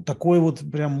такой вот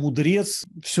прям мудрец,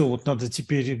 все, вот надо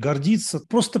теперь гордиться.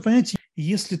 Просто, понимаете,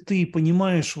 если ты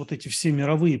понимаешь вот эти все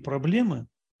мировые проблемы,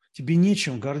 тебе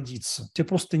нечем гордиться. Тебе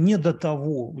просто не до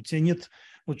того. У тебя нет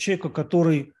вот человека,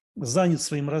 который занят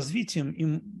своим развитием,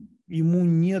 ему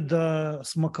не до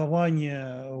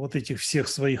смакования вот этих всех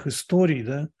своих историй,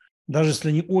 да, даже если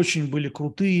они очень были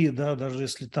крутые, да, даже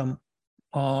если там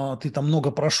ты там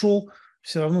много прошел,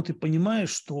 все равно ты понимаешь,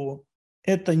 что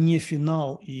это не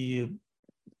финал, и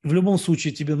в любом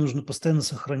случае тебе нужно постоянно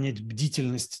сохранять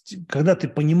бдительность. Когда ты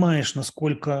понимаешь,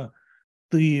 насколько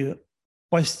ты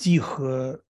постиг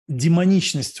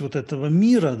демоничность вот этого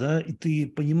мира, да, и ты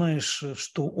понимаешь,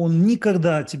 что он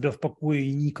никогда тебя в покое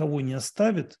и никого не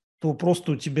оставит, то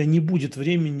просто у тебя не будет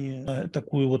времени на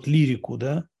такую вот лирику,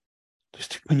 да. То есть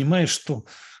ты понимаешь, что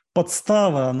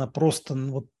подстава, она просто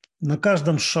вот на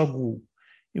каждом шагу.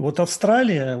 И вот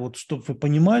Австралия, вот чтобы вы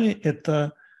понимали,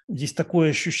 это здесь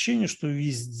такое ощущение, что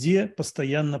везде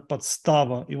постоянно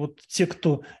подстава. И вот те,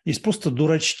 кто есть просто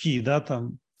дурачки, да,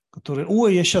 там, которые,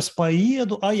 ой, я сейчас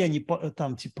поеду, а я не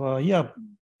там, типа, я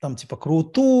там, типа,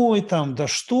 крутой, там, да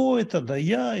что это, да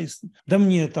я, да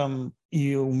мне там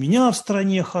и у меня в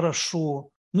стране хорошо.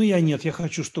 Ну, я нет, я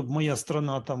хочу, чтобы моя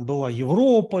страна там была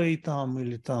Европой, там,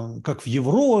 или там, как в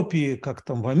Европе, как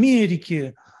там в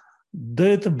Америке. Да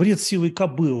это бред сивой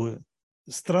кобылы.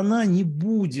 Страна не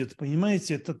будет,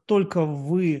 понимаете, это только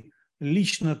вы,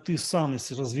 лично ты сам,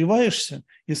 если развиваешься,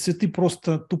 если ты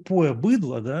просто тупое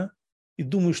быдло, да, и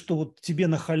думаешь, что вот тебе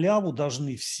на халяву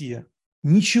должны все,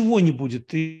 ничего не будет,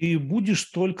 ты будешь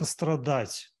только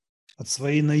страдать от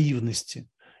своей наивности.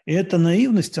 И эта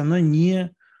наивность, она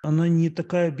не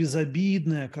такая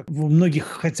безобидная, как многих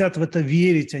хотят в это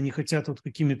верить, они хотят вот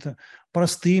какими-то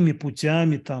простыми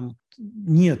путями там.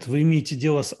 Нет, вы имеете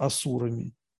дело с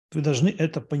асурами. Вы должны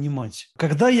это понимать.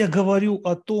 Когда я говорю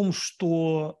о том,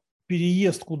 что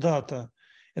переезд куда-то,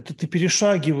 это ты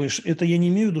перешагиваешь, это я не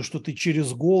имею в виду, что ты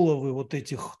через головы вот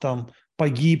этих там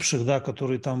погибших, да,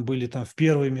 которые там были там в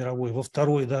Первой мировой, во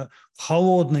Второй, да, в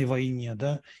холодной войне,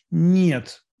 да.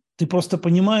 Нет, ты просто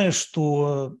понимаешь,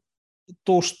 что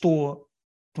то, что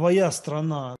твоя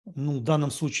страна, ну, в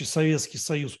данном случае Советский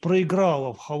Союз,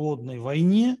 проиграла в холодной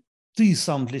войне, ты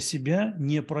сам для себя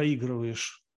не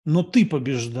проигрываешь, но ты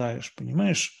побеждаешь,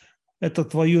 понимаешь? Это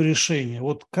твое решение.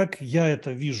 Вот как я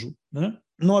это вижу. Да?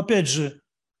 Но опять же,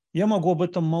 я могу об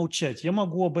этом молчать, я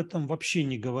могу об этом вообще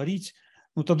не говорить.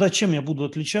 Ну тогда чем я буду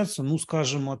отличаться? Ну,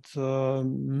 скажем, от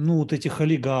ну, вот этих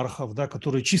олигархов, да,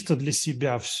 которые чисто для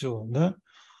себя все, да?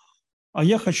 А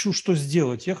я хочу что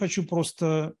сделать? Я хочу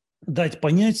просто дать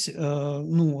понять,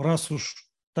 ну, раз уж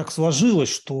так сложилось,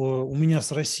 что у меня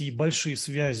с Россией большие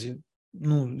связи,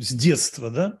 с детства,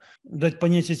 да, дать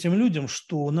понять этим людям,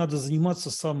 что надо заниматься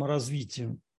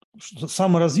саморазвитием. Что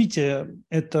саморазвитие –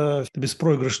 это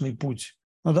беспроигрышный путь.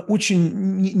 Надо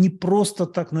очень не просто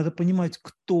так, надо понимать,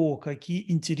 кто,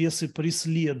 какие интересы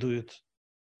преследует,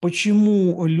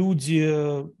 почему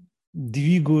люди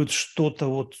двигают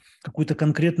что-то, какую-то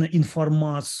конкретную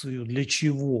информацию, для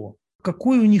чего,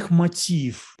 какой у них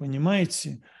мотив,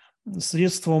 понимаете?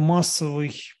 Средства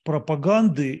массовой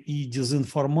пропаганды и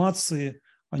дезинформации,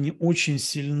 они очень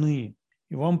сильны.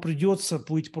 И вам придется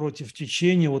плыть против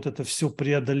течения, это все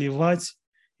преодолевать.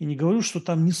 И не говорю, что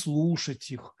там не слушать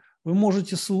их. Вы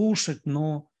можете слушать,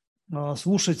 но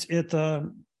слушать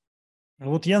это...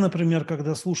 Я, например,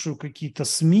 когда слушаю какие-то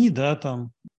СМИ, да,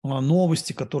 там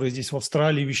новости, которые здесь в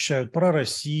Австралии вещают про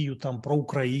Россию, там, про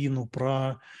Украину,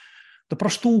 да про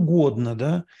что угодно,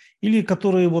 да, или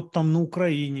которые там на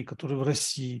Украине, которые в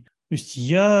России. То есть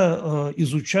я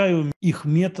изучаю их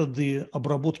методы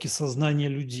обработки сознания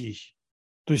людей.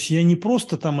 То есть я не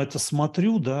просто там это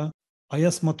смотрю, да, а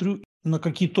я смотрю, на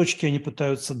какие точки они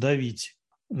пытаются давить,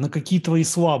 на какие твои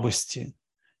слабости.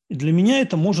 И для меня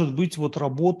это может быть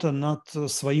работа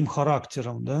над своим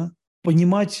характером, да,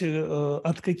 понимать,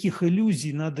 от каких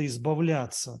иллюзий надо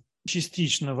избавляться.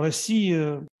 Частично в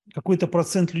России какой-то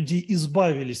процент людей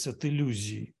избавились от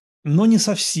иллюзий, но не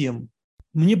совсем.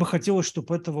 Мне бы хотелось,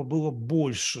 чтобы этого было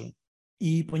больше.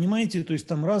 И понимаете, то есть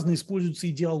там разные используются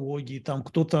идеологии, там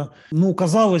кто-то,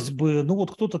 казалось бы,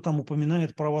 кто-то там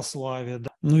упоминает православие, да.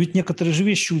 Но ведь некоторые же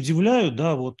вещи удивляют,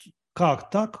 да, как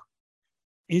так?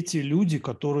 Эти люди,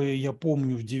 которые, я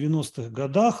помню, в 90-х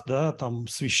годах, да, там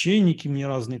священники мне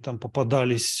разные там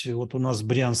попадались, у нас в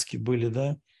Брянске были,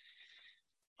 да,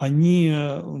 они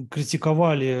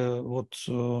критиковали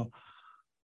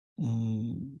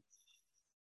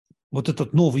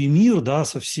этот новый мир, да,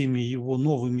 со всеми его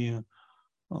новыми,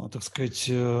 так сказать,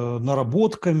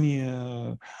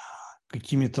 наработками,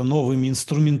 какими-то новыми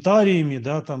инструментариями,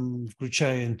 да, там,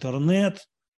 включая интернет.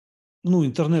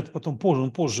 Интернет потом позже,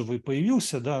 он позже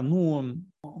появился, да,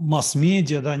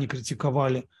 масс-медиа, да, они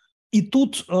критиковали. И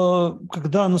тут,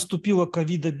 когда наступила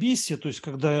ковидобесие, то есть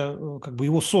когда как бы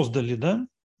его создали, да,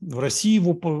 в России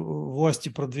его власти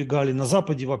продвигали, на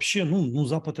Западе вообще,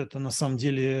 Запад это на самом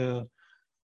деле,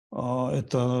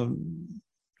 это,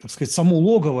 так сказать, само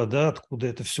логово, да, откуда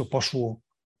это все пошло.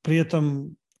 При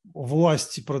этом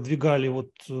власти продвигали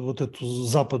эту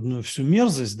западную всю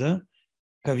мерзость, да,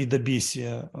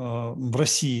 ковидобесия в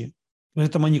России. При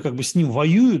этом они как бы с ним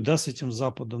воюют, да, с этим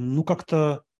Западом.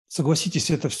 Как-то, согласитесь,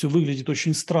 это все выглядит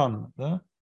очень странно, да.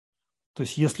 То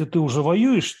есть если ты уже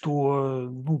воюешь,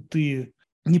 то ты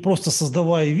не просто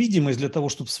создавая видимость для того,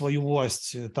 чтобы свою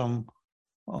власть,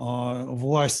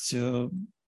 власть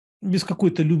без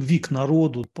какой-то любви к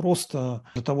народу, просто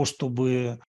для того,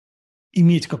 чтобы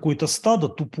иметь какое-то стадо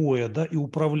тупое, да, и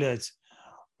управлять,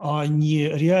 а не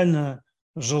реально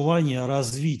желание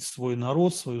развить свой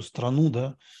народ, свою страну,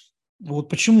 да.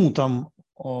 Почему там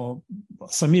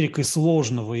с Америкой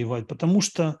сложно воевать? Потому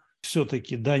что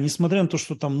все-таки, да, несмотря на то,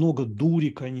 что там много дури,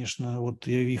 конечно,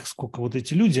 их сколько,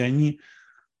 эти люди, они,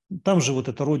 там же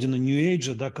эта родина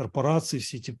Нью-Эйджа, да, корпорации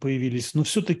все эти появились, но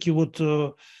все-таки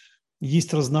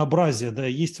есть разнообразие, да,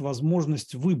 есть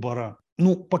возможность выбора.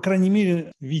 По крайней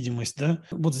мере, видимость, да.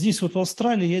 Здесь в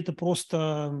Австралии я это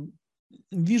просто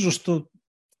вижу, что,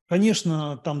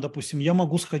 конечно, там, допустим, я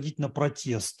могу сходить на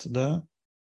протест, да,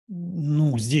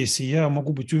 здесь, и я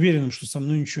могу быть уверенным, что со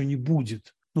мной ничего не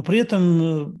будет. Но при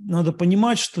этом надо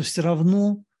понимать, что все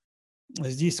равно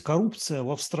здесь коррупция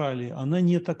в Австралии, она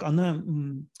не так,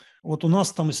 у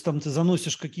нас там, если там ты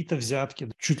заносишь какие-то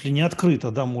взятки, чуть ли не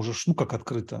открыто, да, можешь, как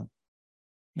открыто.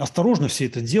 Осторожно все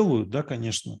это делают, да,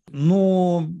 конечно.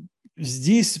 Но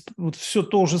здесь все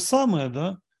то же самое,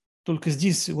 да, только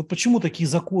здесь, почему такие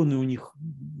законы у них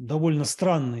довольно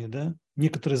странные, да?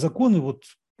 Некоторые законы,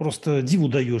 просто диву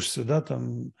даешься, да,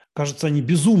 там, кажется, они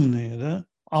безумные, да?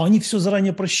 А они все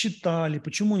заранее просчитали.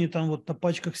 Почему они там на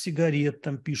пачках сигарет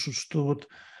там пишут, что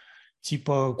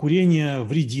типа курение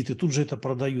вредит, и тут же это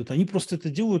продают. Они просто это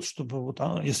делают, чтобы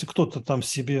если кто-то там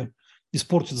себе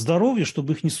испортит здоровье,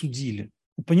 чтобы их не судили.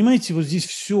 Понимаете, здесь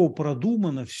все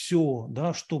продумано, все,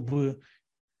 да, чтобы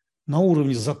на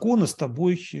уровне закона с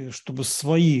тобой, чтобы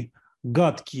свои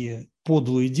гадкие,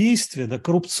 подлые действия, да,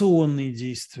 коррупционные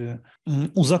действия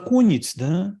узаконить,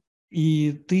 да,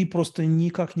 и ты просто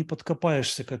никак не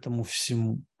подкопаешься к этому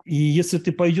всему. И если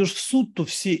ты пойдешь в суд, то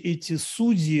все эти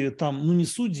судьи, там, не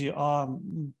судьи, а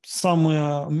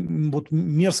самая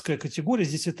мерзкая категория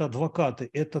здесь это адвокаты.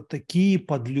 Это такие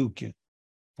подлюки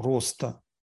просто.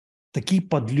 Такие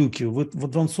подлюки.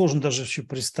 Вам сложно даже еще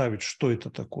представить, что это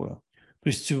такое. То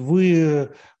есть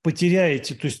вы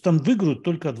потеряете, то есть там выиграют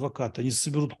только адвокаты, они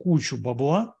соберут кучу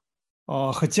бабла.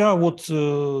 Хотя вот,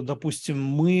 допустим,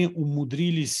 мы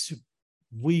умудрились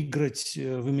выиграть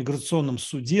в иммиграционном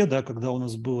суде, да, когда у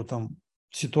нас была там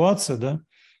ситуация, да,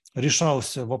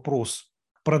 решался вопрос,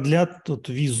 продлят тут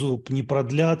визу, не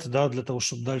продлят, да, для того,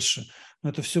 чтобы дальше. Но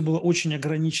это все было очень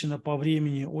ограничено по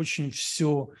времени, очень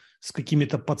все с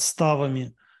какими-то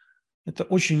подставами. Это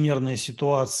очень нервная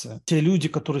ситуация. Те люди,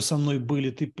 которые со мной были,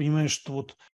 ты понимаешь, что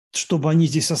вот чтобы они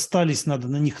здесь остались, надо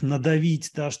на них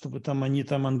надавить, да, чтобы там они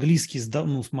там английский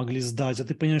смогли сдать. А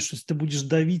ты понимаешь, что если ты будешь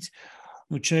давить,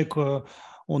 ну, человек,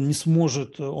 он не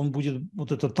сможет, он будет,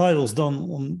 вот этот IELTS, да,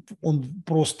 он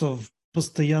просто в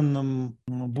постоянном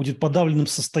будет подавленном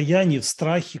состоянии, в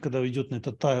страхе, когда идет на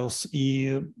этот IELTS,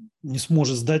 и не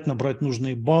сможет сдать, набрать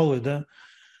нужные баллы, да.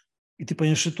 И ты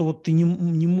понимаешь, что вот ты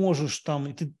не можешь там,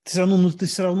 и ты все равно, ну, ты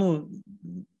все равно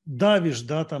давишь,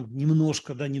 да, там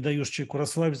немножко, да, не даешь человеку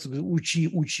расслабиться, учи,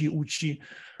 учи, учи.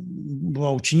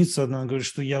 Была ученица одна, говорит,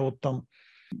 что я вот там,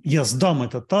 я сдам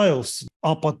этот IELTS,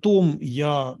 а потом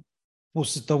я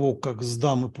после того, как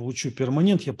сдам и получу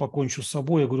перманент, я покончу с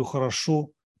собой. Я говорю, хорошо,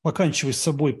 поканчивай с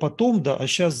собой потом, да, а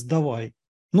сейчас сдавай.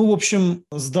 Ну, в общем,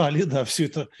 сдали, да, все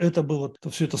это было,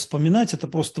 все это вспоминать, это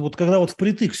просто вот когда вот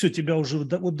впритык, все, тебя уже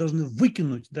вот должны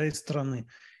выкинуть, да, из страны,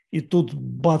 и тут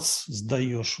бац,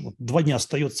 сдаешь. Вот 2 дня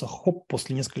остается, хоп,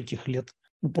 после нескольких лет.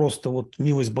 Ну, просто вот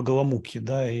милость Богомолки,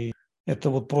 да, и это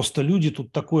вот просто люди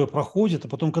тут такое проходят, а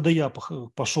потом, когда я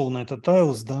пошел на этот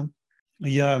IELTS, да,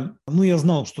 я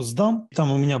знал, что сдам.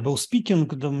 Там у меня был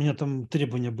спикинг, когда у меня там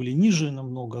требования были ниже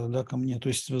намного, да, ко мне. То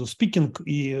есть спикинг,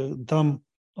 и там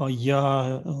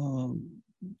я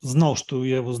знал, что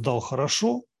я его сдал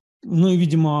хорошо. Ну и,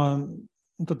 видимо,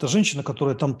 вот эта женщина,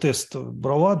 которая там тест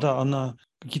брала, да, она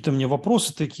какие-то мне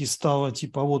вопросы такие стала,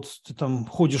 типа, вот ты там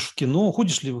ходишь в кино,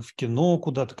 ходишь ли вы в кино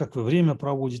куда-то, как вы время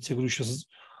проводите? Я говорю, сейчас...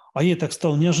 А я так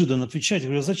стал неожиданно отвечать. Я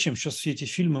говорю, а зачем? Сейчас все эти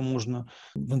фильмы можно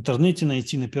в интернете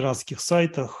найти, на пиратских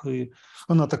сайтах. И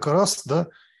она такая раз, да,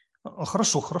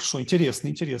 хорошо, хорошо, интересно,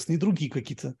 интересно. И другие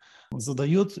какие-то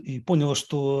задает. И поняла,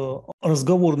 что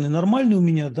разговорный нормальный у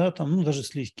меня, да, там, ну, даже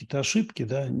если есть какие-то ошибки,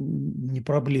 да, не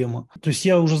проблема. То есть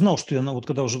я уже знал, что вот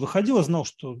когда уже выходила, знал,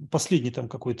 что последний там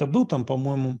какой-то был, там,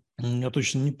 по-моему, я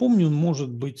точно не помню,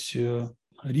 может быть,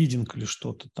 ридинг или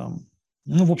что-то там.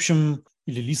 Ну, в общем,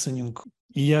 или лисенинг.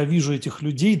 И я вижу этих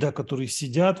людей, да, которые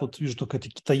сидят, вот вижу только эта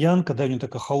китаянка, да, у нее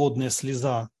такая холодная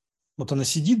слеза. Вот она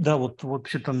сидит, да, вот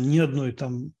вообще там ни одной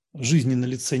там жизни на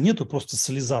лице нету, просто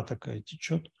слеза такая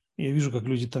течет. И я вижу, как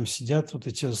люди там сидят, вот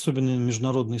эти особенно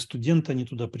международные студенты, они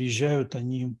туда приезжают,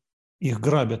 они их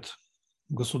грабят,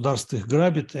 государство их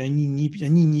грабит, и они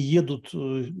не едут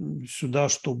сюда,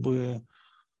 чтобы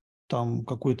там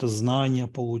какое-то знание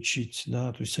получить,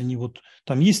 да, то есть они вот,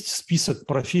 там есть список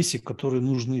профессий, которые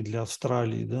нужны для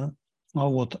Австралии, да, а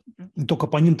вот только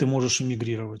по ним ты можешь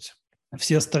эмигрировать.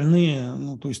 Все остальные,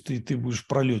 ну, то есть ты будешь в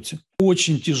пролете.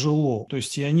 Очень тяжело. То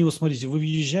есть, и они, вот смотрите, вы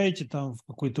въезжаете там в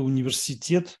какой-то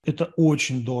университет, это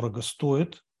очень дорого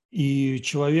стоит, и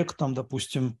человек там,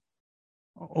 допустим,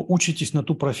 учитесь на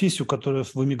ту профессию, которая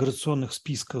в иммиграционных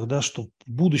списках, да, чтобы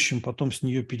в будущем потом с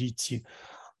нее перейти.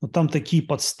 Но там такие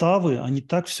подставы, они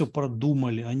так все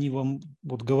продумали, они вам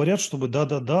вот говорят, чтобы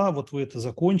да-да-да, вот вы это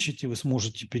закончите, вы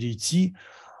сможете перейти.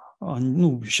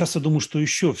 Ну, сейчас я думаю, что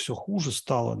еще все хуже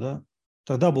стало, да.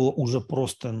 Тогда было уже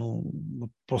просто, ну, вот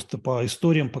просто по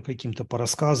историям, по каким-то, по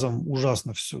рассказам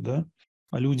ужасно все, да.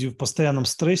 А люди в постоянном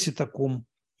стрессе таком,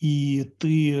 и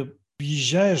ты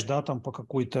въезжаешь, да, там по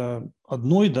какой-то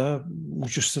одной, да,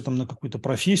 учишься там на какую-то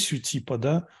профессию типа,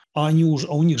 да, а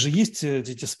у них же есть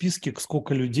эти списки,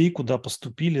 сколько людей куда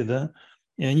поступили, да,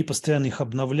 и они постоянно их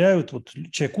обновляют. Вот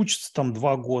человек учится там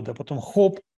 2 года, а потом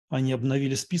хоп, они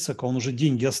обновили список, а он уже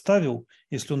деньги оставил.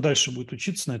 Если он дальше будет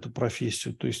учиться на эту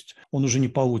профессию, то есть он уже не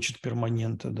получит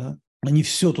перманента, да. Они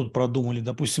все тут продумали.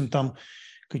 Допустим, там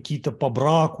какие-то по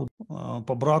браку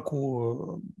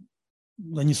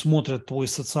они смотрят твой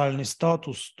социальный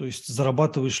статус, то есть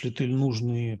зарабатываешь ли ты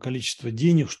нужное количество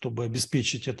денег, чтобы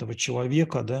обеспечить этого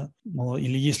человека, да,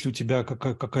 или есть ли у тебя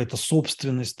какая-то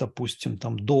собственность, допустим,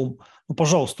 там дом. Ну,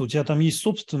 пожалуйста, у тебя там есть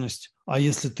собственность, а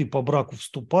если ты по браку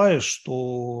вступаешь,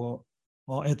 то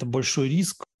это большой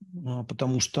риск,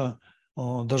 потому что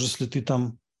даже если ты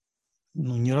там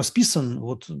не расписан,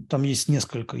 вот там есть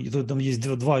несколько, там есть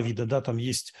два вида, да, там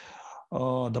есть,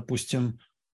 допустим,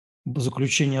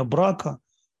 заключения брака,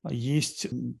 есть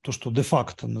то, что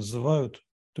де-факто называют.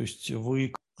 То есть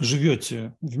вы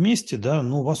живете вместе, да,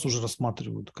 но вас уже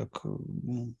рассматривают как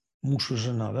муж и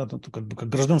жена, да, это как бы как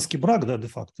гражданский брак, да,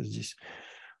 де-факто здесь.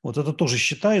 Вот это тоже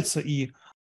считается, и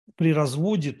при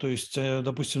разводе, то есть,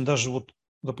 допустим, даже вот,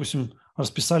 допустим,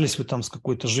 расписались вы там с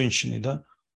какой-то женщиной, да,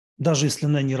 даже если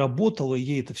она не работала,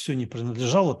 ей это все не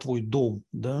принадлежало, твой дом,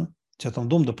 да, у тебя там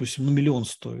дом, допустим, ну, 1 000 000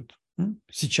 стоит,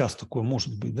 сейчас такое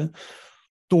может быть, да,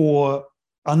 то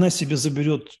она себе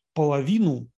заберет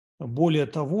половину. Более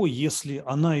того, если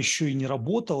она еще и не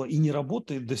работала, и не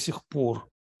работает до сих пор,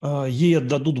 ей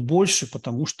отдадут больше,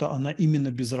 потому что она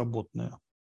именно безработная.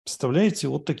 Представляете,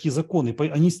 вот такие законы.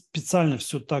 Они специально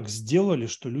все так сделали,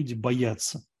 что люди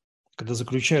боятся, когда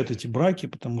заключают эти браки,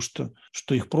 потому что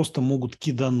их просто могут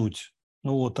кидануть.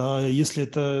 Вот. А если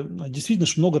это действительно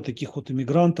ж много таких вот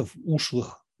иммигрантов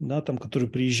ушлых, да, там,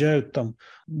 которые приезжают там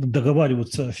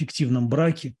договариваться о фиктивном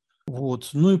браке. Вот.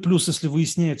 Ну и плюс, если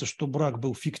выясняется, что брак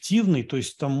был фиктивный, то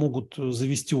есть там могут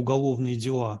завести уголовные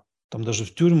дела, там даже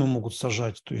в тюрьмы могут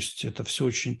сажать, то есть это все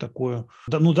очень такое.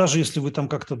 Да, ну даже если вы там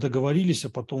как-то договорились, а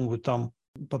потом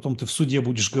ты в суде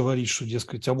будешь говорить, что,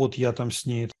 дескать, а вот я там с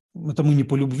ней, это мы не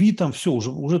по любви, там все,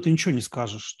 уже ты ничего не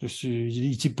скажешь. То есть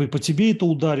и типа, и по тебе это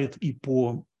ударит,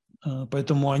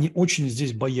 поэтому они очень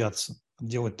здесь боятся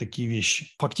делать такие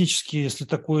вещи. Фактически, если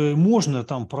такое можно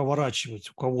там проворачивать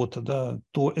у кого-то, да,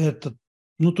 то это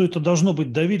должно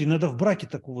быть доверие. Иногда в браке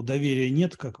такого доверия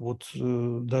нет, как вот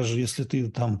даже если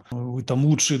вы там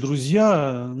лучшие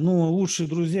друзья, ну, лучшие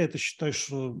друзья, это считай,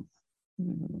 что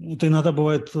это иногда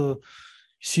бывает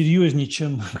серьезнее,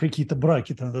 чем какие-то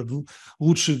браки.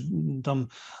 Лучше там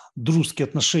дружеские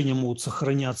отношения могут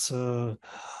сохраняться.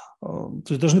 То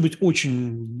есть должны быть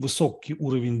очень высокий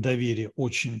уровень доверия,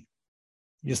 очень.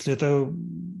 Если это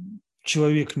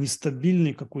человек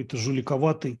нестабильный, какой-то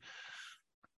жуликоватый,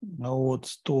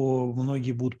 то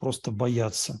многие будут просто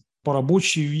бояться. По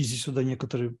рабочей визе сюда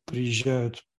некоторые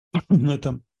приезжают.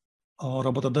 Это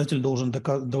работодатель должен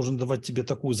давать тебе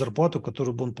такую зарплату,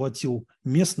 которую бы он платил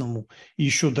местному, и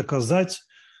еще доказать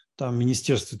там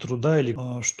Министерстве труда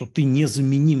что ты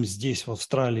незаменим здесь, в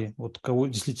Австралии,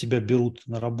 если тебя берут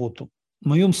на работу. В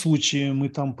моем случае мы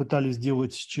там пытались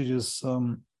сделать через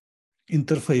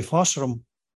интерфейс Ашрам.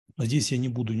 Здесь я не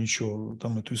буду ничего,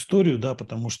 эту историю, да,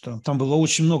 потому что там было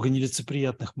очень много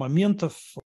нелицеприятных моментов.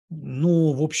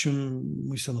 Ну, в общем,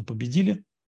 мы все равно победили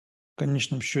в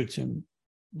конечном счете.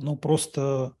 Но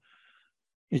просто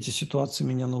эти ситуации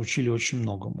меня научили очень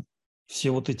многому.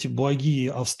 Все вот эти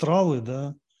благие австралы,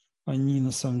 да, они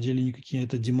на самом деле никакие,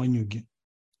 это демонюги.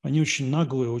 Они очень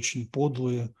наглые, очень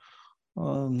подлые,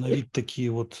 на вид такие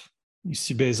вот из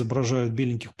себя изображают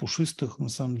беленьких пушистых, на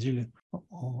самом деле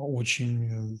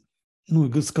очень,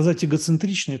 сказать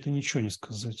эгоцентрично, это ничего не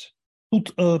сказать.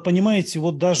 Тут, понимаете,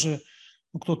 вот даже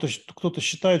кто-то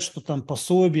считает, что там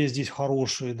пособия здесь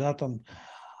хорошие, да, там,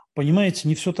 понимаете,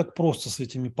 не все так просто с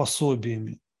этими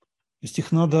пособиями. То есть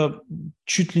их надо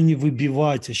чуть ли не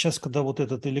выбивать. А сейчас, когда вот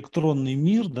этот электронный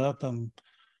мир, да, там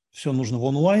все нужно в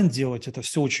онлайн делать, это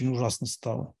все очень ужасно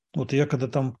стало. Вот я когда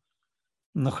там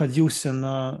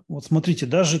находился вот смотрите,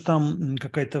 даже там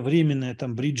какая-то временная,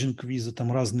 там бриджинг виза,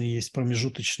 там разные есть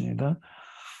промежуточные, да,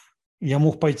 я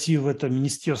мог пойти в это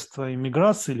Министерство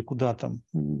иммиграции или куда там,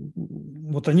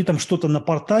 вот они там что-то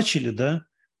напортачили, да,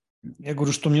 я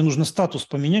говорю, что мне нужно статус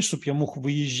поменять, чтобы я мог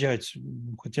выезжать,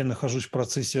 хотя я нахожусь в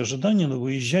процессе ожидания, но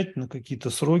выезжать на какие-то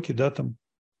сроки, да, там,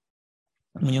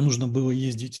 мне нужно было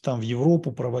ездить там в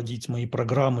Европу, проводить мои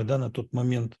программы, да, на тот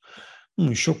момент,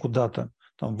 еще куда-то,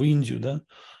 там, в Индию, да.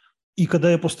 И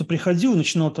когда я просто приходил,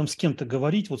 начинал там с кем-то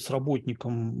говорить, вот с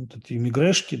работником вот этой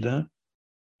иммигрэшки, да,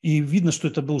 и видно, что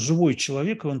это был живой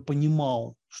человек, и он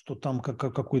понимал, что там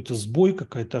какой-то сбой,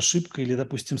 какая-то ошибка, или,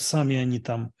 допустим, сами они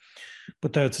там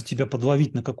пытаются тебя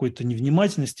подловить на какой-то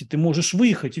невнимательности, ты можешь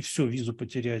выехать и все, визу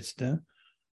потерять, да,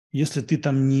 если ты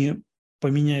там не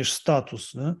поменяешь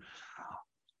статус, да,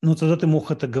 ну, тогда ты мог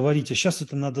это говорить, а сейчас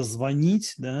это надо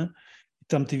звонить, да, и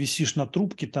там ты висишь на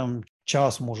трубке, там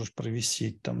час можешь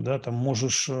провисеть, там, да, там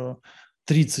можешь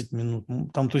 30 минут,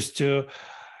 там, то есть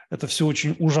это все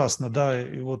очень ужасно, да,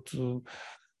 и вот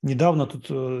недавно тут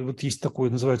вот есть такой,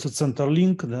 называется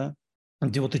Центрлинк, да,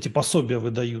 где вот эти пособия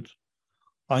выдают.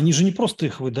 А они же не просто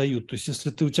их выдают. То есть, если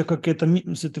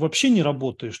ты вообще не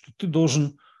работаешь, то ты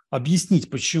должен объяснить,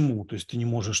 почему. То есть, ты не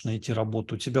можешь найти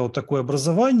работу. У тебя вот такое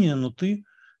образование, но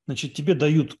тебе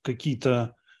дают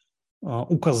какие-то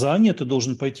указания, ты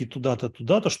должен пойти туда-то,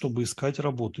 туда-то, чтобы искать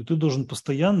работу. И ты должен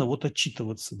постоянно вот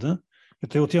отчитываться, да.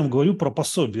 Это вот я вам говорю про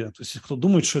пособие. То есть, кто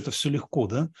думает, что это все легко,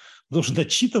 да, должен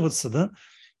отчитываться, да,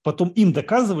 потом им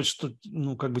доказывать, что,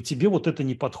 тебе вот это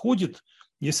не подходит.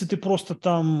 Если ты просто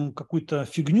там какую-то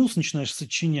фигню начинаешь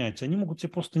сочинять, они могут тебе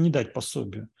просто не дать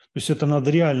пособие. То есть это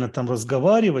надо реально там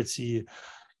разговаривать,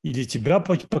 или тебя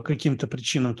по каким-то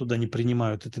причинам туда не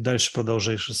принимают, и ты дальше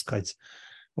продолжаешь искать.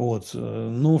 Вот.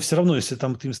 Но все равно, если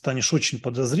там ты им станешь очень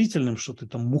подозрительным, что ты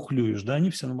там мухлюешь, да, они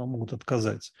все равно могут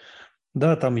отказать.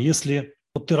 Да, там, если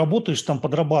вот ты работаешь, там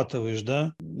подрабатываешь,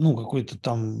 да, ну, какой-то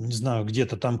там, не знаю,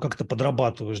 где-то там как-то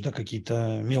подрабатываешь, да,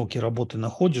 какие-то мелкие работы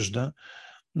находишь, да,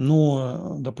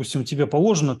 но, допустим, тебе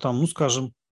положено там, ну,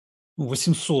 скажем,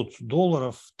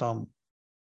 $800 там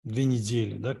 2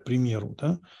 недели, да, к примеру,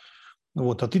 да,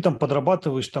 вот, а ты там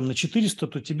подрабатываешь там на 400,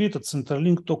 то тебе этот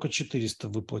Централинк только 400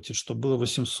 выплатит, чтобы было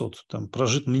 800, там,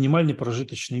 минимальный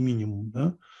прожиточный минимум,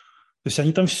 да. То есть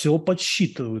они там все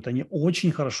подсчитывают, они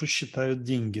очень хорошо считают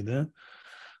деньги, да.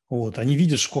 Вот, они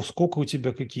видят, сколько у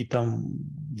тебя какие там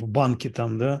в банке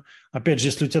там, да. Опять же,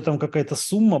 если у тебя там какая-то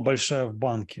сумма большая в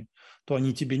банке, то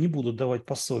они тебе не будут давать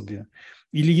пособие.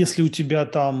 Или если у тебя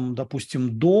там,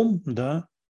 допустим, дом, да,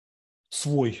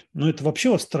 свой, но это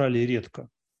вообще в Австралии редко,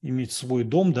 иметь свой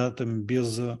дом, да, там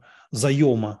без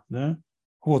заема, да.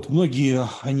 Вот, многие,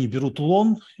 они берут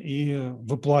лон и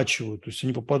выплачивают, то есть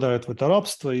они попадают в это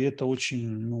рабство, и это очень,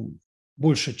 ну,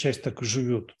 большая часть так и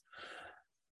живет.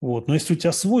 Вот. Но если у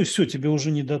тебя свой, все, тебе уже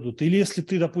не дадут. Или если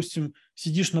ты, допустим,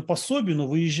 сидишь на пособии, но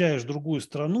выезжаешь в другую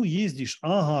страну, ездишь,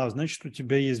 ага, значит, у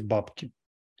тебя есть бабки.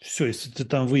 Все, если ты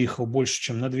там выехал больше,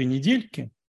 чем на 2 недельки,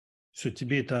 все,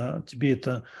 тебе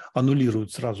это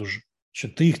аннулируют сразу же.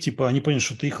 Значит, ты их, типа, они понимают,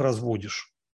 что ты их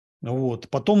разводишь. Вот.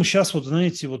 Потом сейчас, вот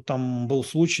знаете, вот там был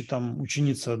случай, там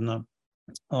ученица одна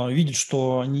видит,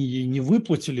 что они ей не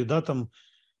выплатили, да, там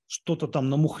что-то там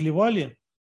намухлевали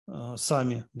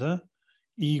сами, да,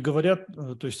 и говорят,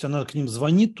 то есть она к ним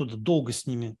звонит туда, долго с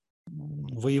ними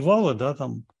воевала, да,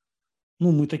 там,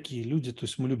 ну, мы такие люди, то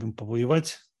есть мы любим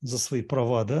повоевать за свои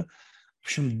права, да. В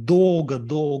общем,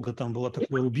 долго-долго там была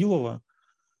такое Рубилова,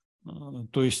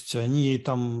 то есть они ей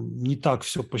там не так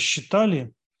все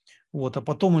посчитали, вот, а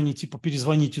потом они типа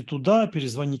перезвоните туда,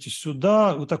 перезвоните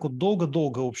сюда, вот так вот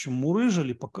долго-долго, в общем,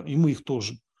 мурыжили, пока, и мы их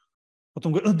тоже.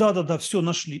 Потом говорят, да-да-да, все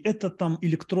нашли. Это там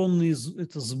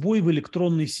это сбой в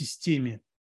электронной системе.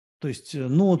 То есть,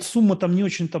 ну вот сумма там не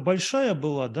очень-то большая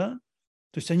была, да,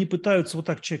 то есть они пытаются вот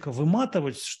так человека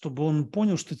выматывать, чтобы он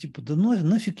понял, что типа, да ну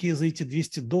нафиг я за эти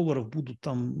 $200 буду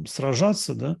там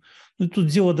сражаться, да. Ну и тут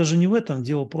дело даже не в этом,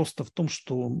 дело просто в том,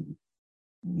 что,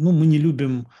 ну, мы не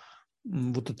любим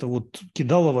вот это вот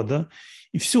кидалово, да,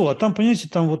 и все. А там, понимаете,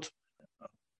 там вот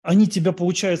они тебя,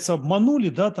 получается, обманули,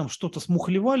 да, там что-то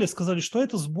смухлевали, сказали, что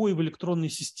это сбой в электронной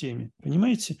системе.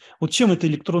 Понимаете? Вот чем эта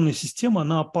электронная система,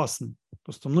 она опасна.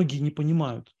 Просто многие не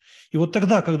понимают. И вот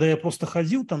тогда, когда я просто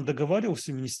ходил, там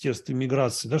договаривался в Министерстве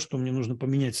иммиграции, да, что мне нужно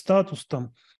поменять статус,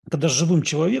 там, когда с живым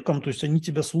человеком, то есть они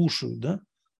тебя слушают, да.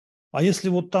 А если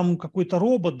вот там какой-то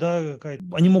робот, да,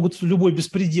 они могут любой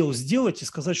беспредел сделать и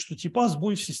сказать, что типа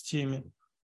сбой в системе.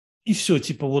 И все,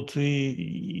 типа вот,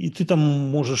 и ты там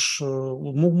можешь,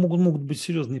 могут быть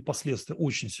серьезные последствия,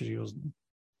 очень серьезные.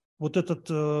 Вот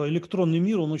этот электронный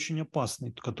мир, он очень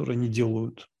опасный, который они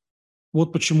делают.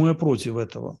 Вот почему я против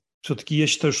этого. Все-таки я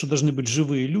считаю, что должны быть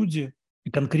живые люди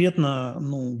и конкретно,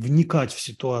 ну, вникать в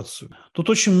ситуацию. Тут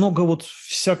очень много вот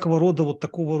всякого рода вот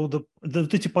такого рода, да,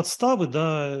 вот эти подставы,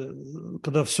 да,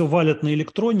 когда все валят на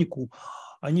электронику,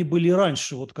 они были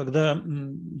раньше, вот когда,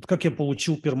 как я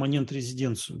получил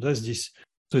перманент-резиденцию, да, здесь.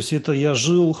 То есть это я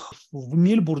жил в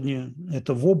Мельбурне,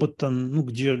 это в Оботтон, ну,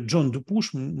 где Джон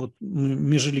Дюпуш, вот мы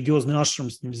межрелигиозный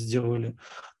ашрам с ним сделали.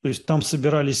 То есть там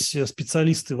собирались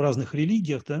специалисты в разных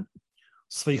религиях, да,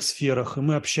 в своих сферах, и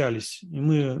мы общались. И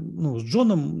мы, ну, с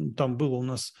Джоном, там было у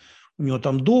нас, у него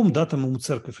там дом, да, там ему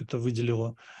церковь это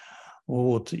выделила.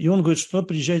 Вот. И он говорит, что ну,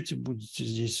 приезжайте, будете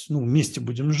здесь, ну, вместе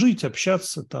будем жить,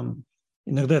 общаться, там.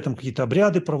 Иногда я там какие-то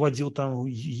обряды проводил, там,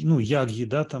 ну, ягьи,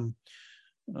 да, там,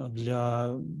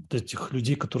 для этих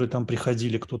людей, которые там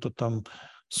приходили, кто-то там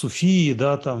суфии,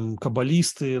 да, там,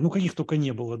 каббалисты, ну, каких только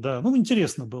не было, да. Ну,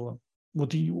 интересно было.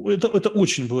 Вот это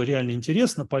очень было реально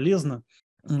интересно, полезно.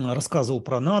 Рассказывал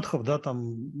про надхов, да,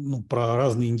 там, ну, про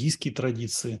разные индийские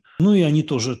традиции. Ну, и они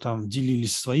тоже там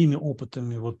делились своими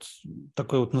опытами. Вот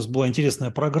такая вот у нас была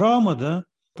интересная программа, да.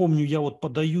 Помню, я вот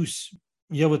подаюсь,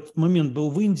 я в этот момент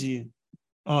был в Индии,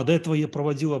 до этого я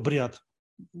проводил обряд.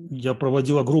 Я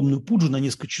проводил огромную пуджу на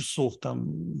несколько часов,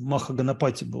 там Маха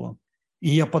Ганапати была. И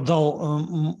я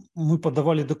мы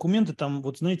подавали документы, там,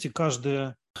 вот знаете,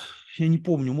 каждое, я не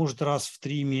помню, может, раз в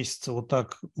 3 месяца вот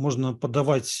так можно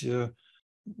подавать,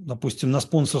 допустим, на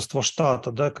спонсорство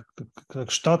штата, да, как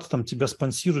штат там тебя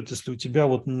спонсирует, если у тебя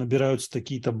вот набираются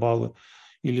такие-то баллы,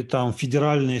 или там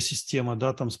федеральная система,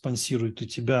 да, там спонсирует, и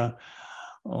тебе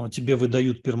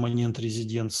выдают перманент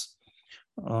резиденс.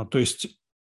 То есть,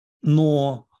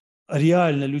 но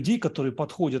реально людей, которые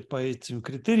подходят по этим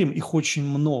критериям, их очень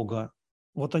много.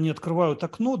 Вот они открывают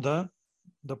окно, да,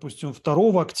 допустим,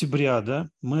 2 октября, да,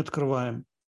 мы открываем,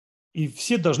 и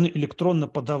все должны электронно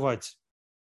подавать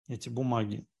эти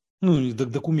бумаги. Ну, и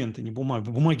документы, не бумаги.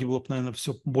 Бумаги было бы, наверное,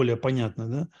 все более понятно,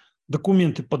 да?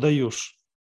 Документы подаешь,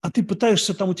 а ты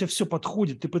пытаешься, там у тебя все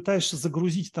подходит, ты пытаешься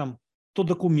загрузить там, то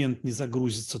документ не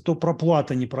загрузится, то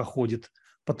проплата не проходит.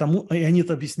 И они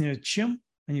это объясняют чем?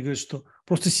 Они говорят, что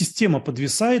просто система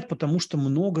подвисает, потому что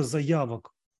много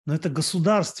заявок. Но это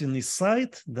государственный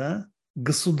сайт, да,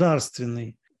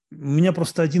 государственный. У меня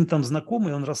просто один там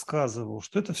знакомый, он рассказывал,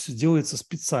 что это все делается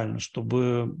специально,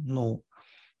 чтобы, ну,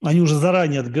 они уже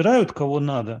заранее отбирают, кого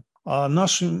надо, а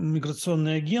наш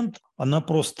миграционный агент, она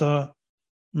просто,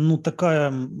 ну,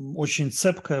 такая очень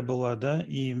цепкая была, да,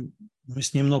 и мы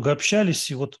с ней много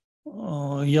общались, и вот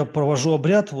я провожу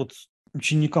обряд, вот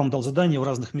ученикам дал задание в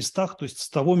разных местах, то есть с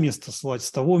того места слать,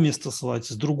 с того места слать,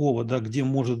 с другого, да, где,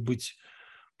 может быть,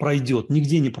 пройдет,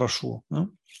 нигде не прошло, да,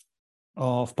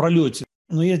 в пролете.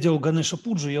 Но я делал Ганеша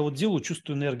Пуджи, я вот делаю,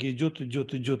 чувствую, энергия идет,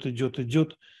 идет, идет, идет,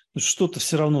 идет. Что-то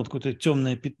все равно, какое-то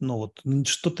темное пятно, вот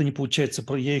что-то не получается.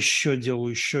 Я еще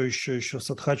делаю, еще,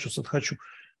 садхачу, садхачу.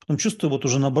 Потом чувствую, вот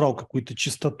уже набрал какую-то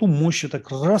чистоту, мощь, и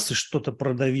так раз, и что-то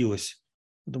продавилось.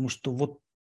 Потому что вот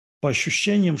по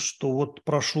ощущениям, что вот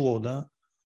прошло, да.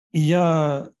 И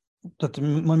вот этот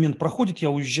момент проходит, я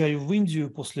уезжаю в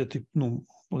Индию после этой, ну,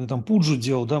 я там пуджу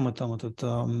делал, да, мы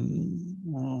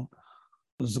там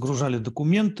загружали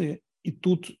документы, и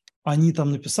тут они там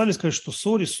написали, сказали, что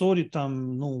сори,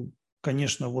 там, ну,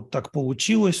 конечно, вот так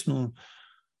получилось, ну,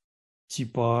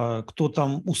 типа, кто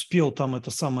там успел там это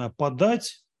самое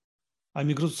подать, а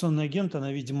миграционный агент,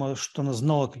 она, видимо, что она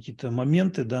знала какие-то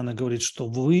моменты, да, она говорит, что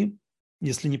вы,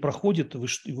 если не проходит,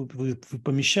 вы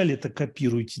помещали это,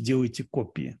 копируете, делаете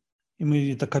копии. И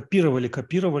мы это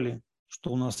копировали,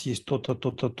 что у нас есть то-то,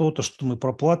 то-то, то-то, что мы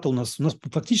проплата, у нас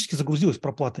фактически загрузилась,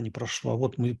 проплата не прошла.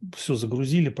 Вот мы все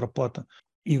загрузили, проплата.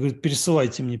 И говорит,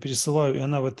 пересылайте мне, пересылаю. И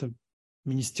она в это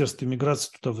Министерство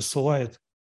иммиграции туда высылает,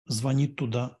 звонит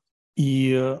туда.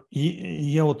 И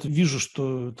я вот вижу,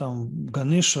 что там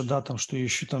Ганеша, да, там, что я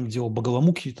еще там делал,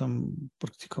 Багаламукхи там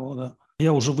практиковал, да.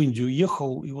 Я уже в Индию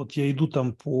ехал, и вот я иду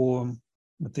там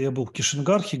это я был в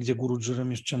Кишингархе, где гуру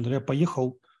Рамеш Чандра, я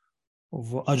поехал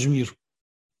в Аджмир,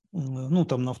 ну,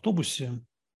 там на автобусе,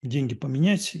 деньги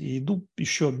поменять, и иду,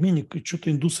 еще обменник, и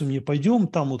что-то индусы мне, пойдем,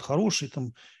 там вот хороший,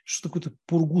 там, что-то какую-то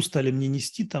пургу стали мне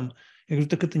нести там. Я говорю,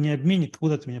 так это не обменник,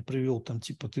 куда ты меня привел там,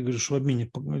 типа, ты говоришь, в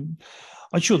обменник.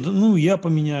 А что, ну, я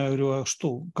поменяю, говорю, а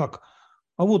что, как?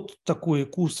 А вот такой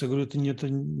курс, я говорю, это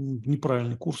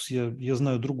неправильный курс, я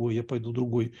знаю другой, я пойду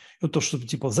другой. И вот то, что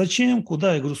типа, зачем,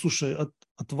 куда? Я говорю, слушай,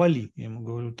 отвали, я ему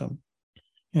говорю там.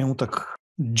 Я ему так,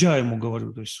 ему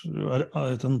говорю, то есть,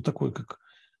 это ну, такое, как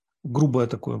грубое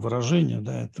такое выражение,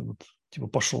 да, это вот, типа,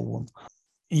 пошел вон.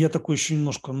 И я такой еще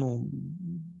немножко, ну,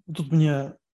 тут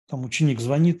мне там ученик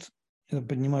звонит, я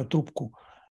поднимаю трубку,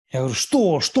 я говорю,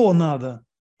 что надо?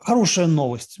 Хорошая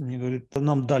новость, мне говорит,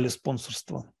 нам дали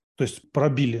спонсорство, то есть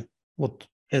пробили. Вот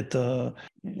это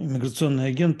миграционный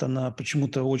агент, она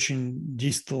почему-то очень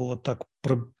действовала так,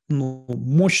 ну,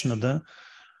 мощно, да,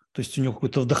 то есть у нее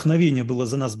какое-то вдохновение было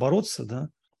за нас бороться, да,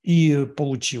 и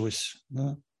получилось,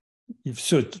 да. И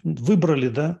все, выбрали,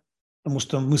 да, потому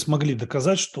что мы смогли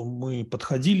доказать, что мы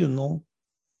подходили, но,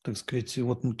 так сказать,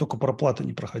 вот только проплата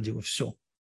не проходила, все.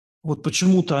 Вот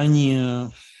почему-то они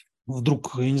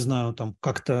вдруг, я не знаю, там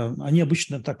как-то, они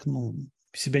обычно так, ну,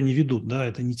 себя не ведут, да,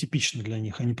 это нетипично для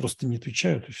них, они просто не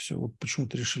отвечают, и все, вот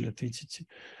почему-то решили ответить,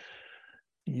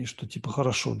 и что типа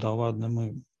хорошо, да, ладно,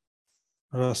 мы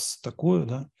раз такое,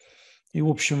 да, и, в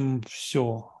общем,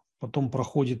 все, потом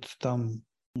проходит там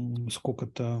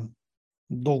сколько-то,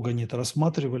 долго они это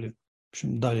рассматривали, в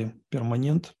общем, дали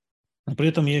перманент. При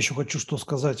этом я еще хочу что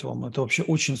сказать вам. Это вообще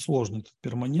очень сложный этот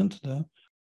перманент, да.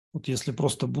 Вот если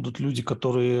просто будут люди,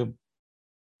 которые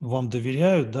вам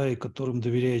доверяют, да, и которым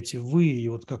доверяете вы, и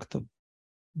вот как-то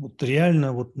вот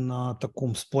реально вот на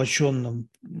таком сплоченном,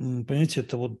 понимаете,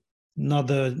 это вот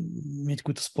надо иметь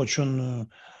какую-то сплоченную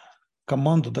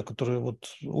команду, да, которая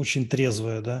вот очень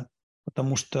трезвая, да,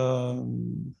 потому что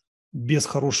без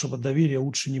хорошего доверия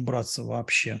лучше не браться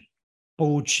вообще.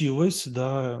 Получилось,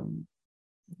 да.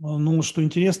 Ну, что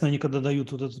интересно, они когда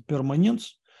дают вот этот перманент,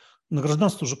 на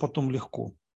гражданство уже потом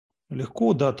легко.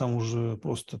 Легко, да, там уже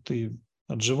просто ты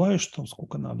отживаешь там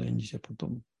сколько надо, они тебе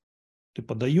потом, ты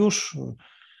подаешь.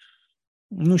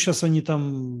 Ну, сейчас они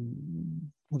там,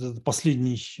 вот этот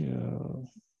последний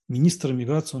министр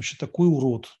иммиграции, он вообще такой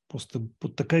урод, просто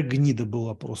вот такая гнида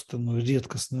была просто, ну,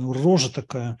 редкостная, ну, рожа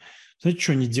такая. Знаете,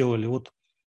 что они делали? Вот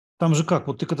там же как,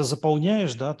 вот ты когда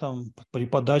заполняешь, да, там при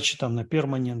подаче там на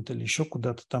перманент или еще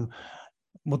куда-то там,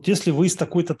 Вот если вы из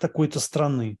такой-то, такой-то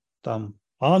страны, там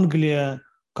Англия,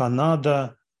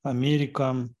 Канада,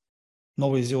 Америка,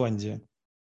 Новая Зеландия,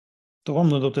 то вам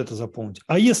надо вот это запомнить.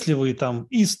 А если вы там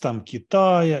из там,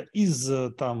 Китая, из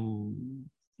там,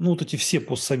 ну вот эти все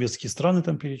постсоветские страны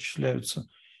там перечисляются,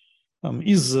 там,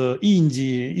 из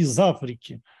Индии, из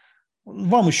Африки,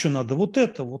 вам еще надо вот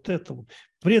это, вот это. Вот.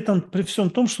 При этом, при всем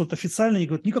том, что вот официально они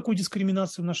говорят, никакой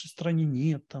дискриминации в нашей стране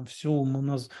нет, там все у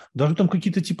нас, даже там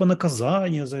какие-то типа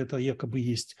наказания за это якобы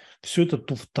есть. Все это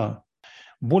туфта.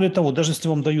 Более того, даже если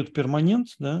вам дают перманент,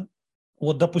 да,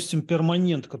 вот, допустим,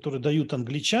 перманент, который дают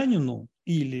англичанину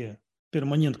или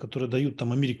перманент, который дают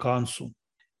там американцу,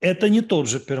 это не тот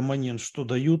же перманент, что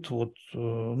дают вот,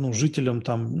 ну, жителям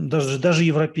там, даже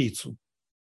европейцу,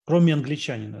 кроме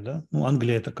англичанина, да. Ну,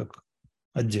 Англия это как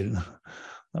отдельно.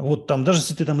 Вот там, даже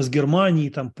если ты там из Германии,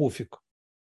 там пофиг.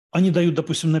 Они дают,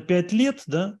 допустим, на 5 лет,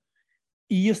 да,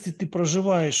 и если ты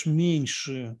проживаешь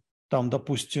меньше, там,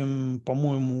 допустим,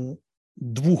 по-моему,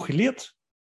 2 лет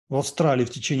в Австралии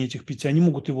в течение этих 5, они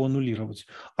могут его аннулировать.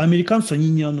 А американцы они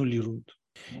не аннулируют.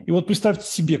 И вот представьте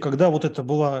себе, когда вот это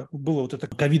было вот это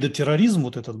ковидотерроризм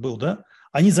вот этот был, да,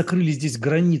 они закрыли здесь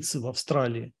границы в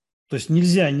Австралии. То есть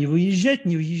нельзя ни выезжать,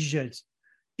 ни въезжать.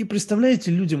 И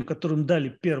представляете, людям, которым дали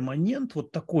перманент,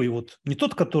 вот такой вот, не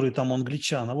тот, который там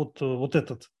англичан, а вот, вот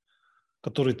этот,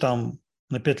 который там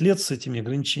на 5 лет с этими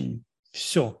ограничениями.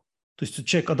 Все. То есть у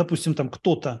человека, допустим, там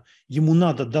кто-то, ему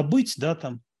надо добыть, да,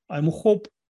 там, а ему хоп,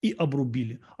 и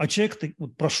обрубили. А человек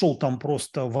вот прошел там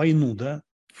просто войну, да,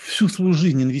 всю свою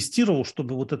жизнь инвестировал,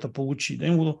 чтобы вот это получить. Да,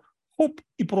 ему хоп,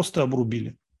 и просто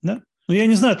обрубили, да. Ну, я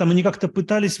не знаю, там они как-то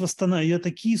пытались восстановить. Я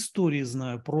такие истории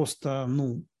знаю, просто,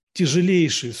 ну,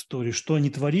 тяжелейшие истории, что они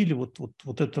творили вот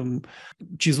это,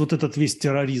 через вот этот весь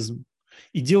терроризм.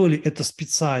 И делали это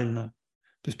специально.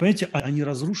 То есть, понимаете, они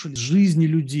разрушили жизни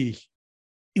людей.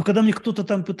 И когда мне кто-то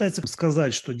там пытается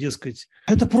сказать, что, дескать,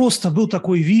 это просто был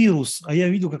такой вирус, а я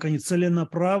видел, как они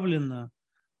целенаправленно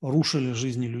рушили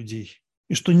жизни людей.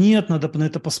 И что нет, надо на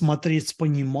это посмотреть с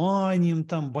пониманием,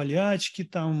 там, болячки,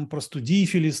 там,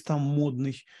 простудифилис, там,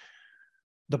 модный.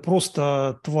 Да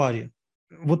просто твари.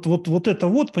 Вот это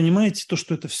вот, понимаете, то,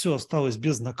 что это все осталось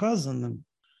безнаказанным,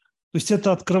 то есть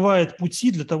это открывает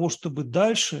пути для того, чтобы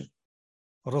дальше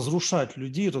разрушать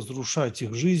людей, разрушать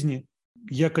их жизни.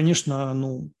 Я, конечно,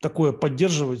 ну, такое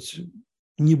поддерживать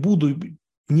не буду.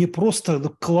 Не просто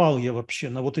клал я вообще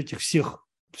на вот этих всех,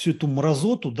 всю эту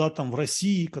мразоту, да, там в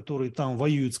России, которые там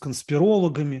воюют с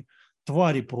конспирологами,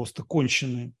 твари просто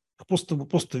конченые. Их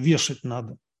просто вешать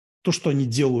надо. То, что они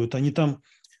делают. Они там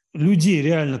людей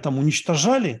реально там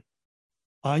уничтожали,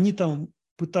 а они там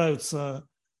пытаются...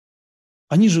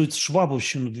 Они же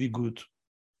швабовщину двигают.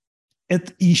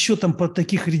 Это, и еще там по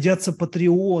таких рядятся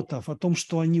патриотов, о том,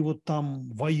 что они вот там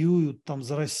воюют там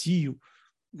за Россию.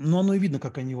 Но оно и видно,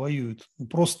 как они воюют.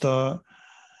 Просто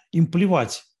им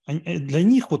плевать. Для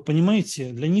них, вот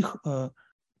понимаете, для них,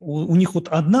 у них вот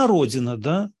одна родина,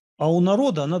 да, а у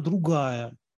народа она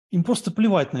другая. Им просто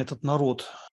плевать на этот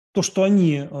народ. То, что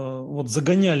они вот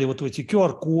загоняли вот в эти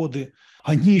QR-коды,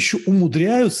 они еще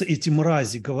умудряются, эти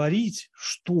мрази, говорить,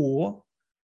 что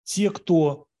те,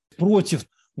 кто против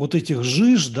вот этих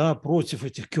жиж, да, против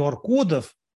этих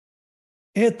QR-кодов,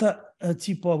 это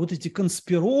типа вот эти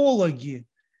конспирологи,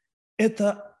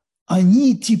 это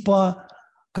они типа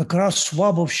как раз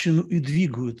швабовщину и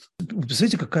двигают.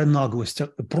 Представляете, какая наглость?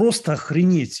 Просто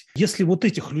охренеть. Если вот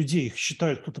этих людей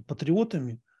считают кто-то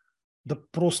патриотами, да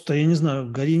просто, я не знаю,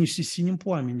 гори все синим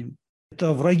пламенем.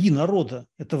 Это враги народа,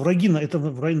 это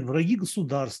враги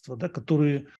государства, да,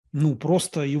 которые ну,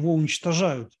 просто его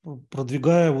уничтожают,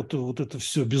 продвигая вот это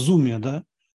все безумие, да.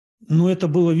 Но это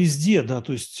было везде, да,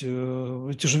 то есть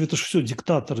это же все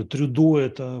диктаторы, Трюдо,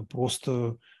 это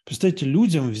просто, представьте,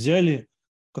 людям взяли,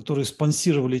 которые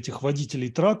спонсировали этих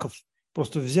водителей траков,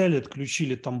 просто взяли,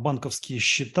 отключили там банковские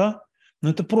счета, но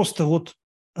это просто вот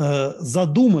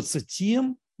задуматься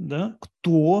тем, да,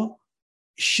 кто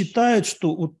считает,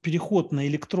 что вот переход на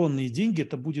электронные деньги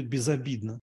это будет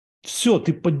безобидно. Все,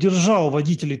 ты поддержал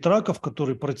водителей траков,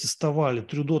 которые протестовали.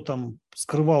 Трюдо там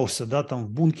скрывался, да, там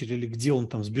в бункере или где он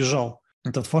там сбежал,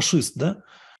 этот фашист, да.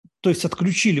 То есть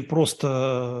отключили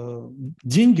просто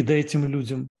деньги, да, этим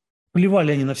людям.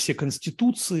 Плевали они на все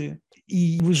конституции.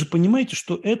 И вы же понимаете,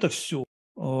 что это все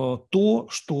то,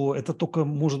 что это только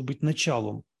может быть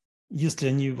началом. Если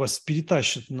они вас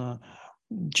перетащат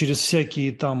через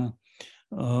всякие там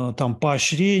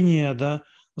поощрения, да.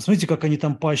 Посмотрите, как они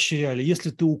там поощряли. Если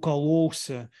ты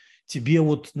укололся,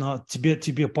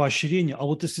 тебе поощрение, а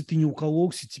вот если ты не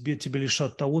укололся, тебя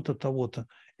лишат того-то, того-то.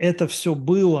 Это все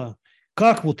было.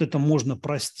 Как вот это можно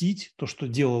простить, то, что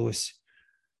делалось?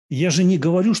 Я же не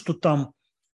говорю, что там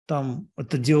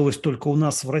это делалось только у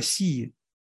нас в России.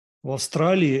 В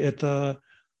Австралии это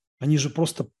они же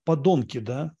просто подонки,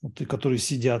 да, вот, которые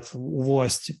сидят у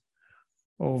власти.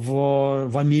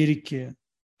 В Америке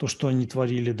то, что они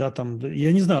творили, да, там,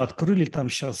 я не знаю, открыли там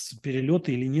сейчас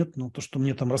перелеты или нет, но то, что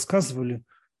мне там рассказывали,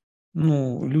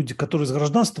 ну, люди, которые с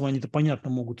гражданством, они-то,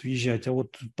 понятно, могут въезжать, а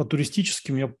вот по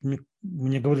туристическим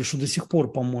мне говорили, что до сих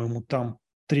пор, по-моему, там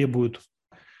требуют,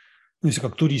 ну, если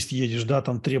как турист едешь, да,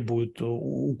 там требуют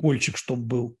укольчик, чтобы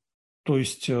был. То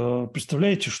есть,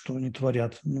 представляете, что они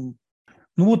творят? Ну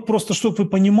вот просто, чтобы вы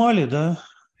понимали, да,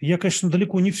 я, конечно,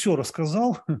 далеко не все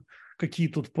рассказал, какие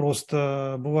тут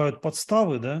просто бывают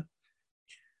подставы, да.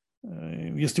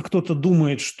 Если кто-то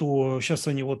думает, что сейчас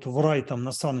они вот в рай там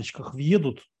на саночках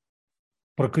въедут,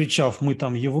 прокричав «мы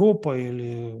там Европа»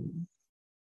 или…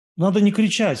 Надо не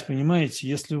кричать, понимаете,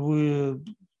 если вы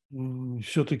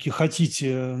все-таки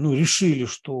хотите, ну, решили,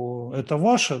 что это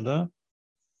ваше, да,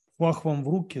 флаг вам в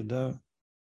руки, да,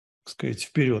 так сказать,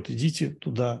 вперед, идите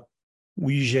туда,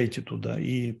 уезжайте туда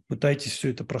и пытайтесь все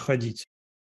это проходить.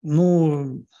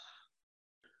 Ну,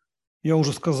 я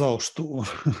уже сказал, что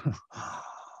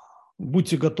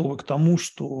будьте готовы к тому,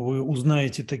 что вы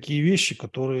узнаете такие вещи,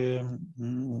 которые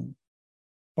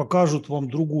покажут вам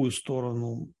другую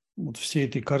сторону вот всей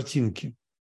этой картинки.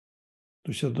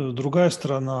 То есть это другая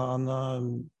сторона, она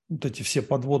вот эти все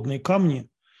подводные камни.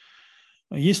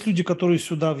 Есть люди, которые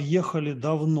сюда въехали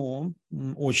давно,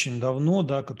 очень давно,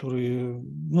 да, которые,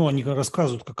 ну, они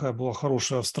рассказывают, какая была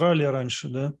хорошая Австралия раньше,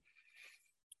 да,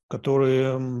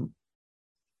 которые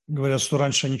говорят, что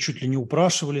раньше они чуть ли не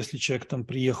упрашивали, если человек там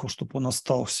приехал, чтобы он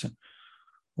остался.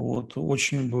 Вот,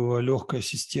 очень была легкая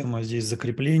система здесь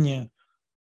закрепления.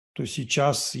 То есть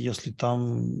сейчас, если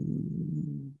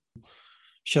там…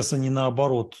 Сейчас они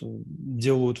наоборот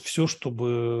делают все,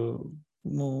 чтобы…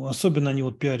 Ну, особенно они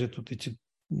вот пиарят вот эти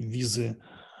визы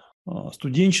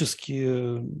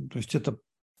студенческие. То есть это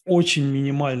очень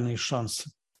минимальные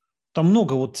шансы. Там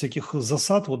много вот всяких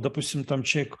засад. Вот, допустим, там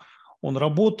человек, он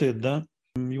работает, да,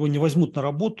 его не возьмут на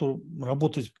работу,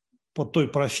 работать по той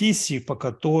профессии,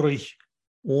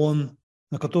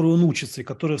 на которую он учится, и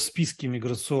которая в списке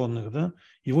миграционных, да,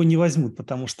 его не возьмут,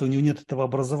 потому что у него нет этого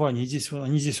образования. И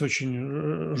они здесь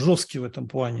очень жесткие в этом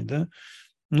плане, да.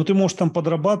 Но ты можешь там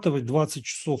подрабатывать 20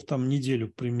 часов там, в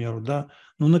неделю, к примеру, да,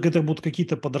 но это будут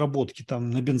какие-то подработки там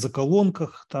на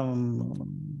бензоколонках,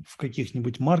 там в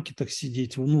каких-нибудь маркетах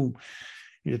сидеть, ну,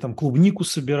 или там клубнику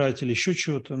собирать, или еще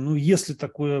чего-то. Ну, если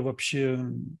такое вообще…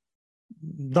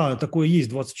 Да, такое есть,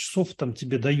 20 часов там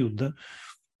тебе дают, да.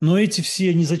 Но эти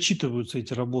все не зачитываются,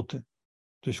 эти работы.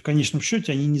 То есть в конечном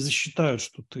счете они не засчитают,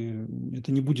 что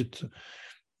это не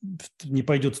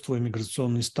пойдет в твой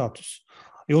миграционный статус.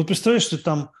 И вот представляешь, ты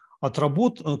там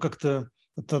как-то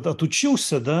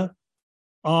отучился, да,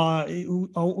 а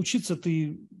учиться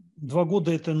ты 2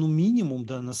 года это, ну, минимум,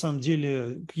 да, на самом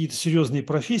деле какие-то серьезные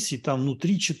профессии там, ну,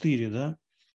 3-4, да.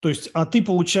 То есть, а ты,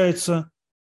 получается,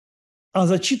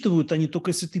 зачитывают они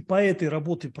только если ты по этой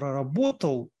работе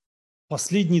проработал,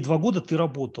 последние 2 года ты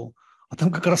работал. А там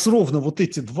как раз ровно вот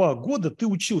эти 2 года ты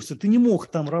учился, ты не мог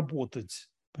там работать.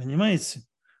 Понимаете?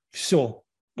 Все.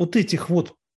 Вот этих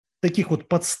вот таких вот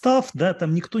подстав, да,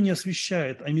 там никто не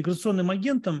освещает. А миграционным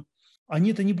агентам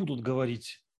они это не будут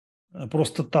говорить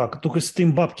просто так. Только если ты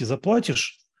им бабки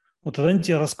заплатишь, вот тогда они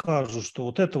тебе расскажут, что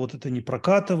вот это не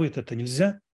прокатывает, это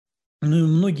нельзя. Ну и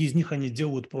многие из них они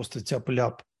делают просто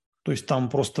тяп-ляп. То есть там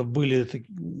просто были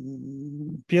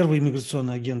первый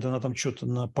иммиграционный агент, она там что-то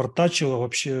напортачила,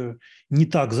 вообще не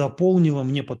так заполнила.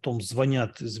 Мне потом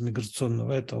звонят из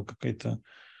миграционного этого, какая-то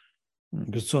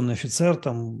миграционный офицер,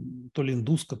 там то ли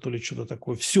индуска, то ли что-то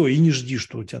такое. Все, и не жди,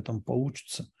 что у тебя там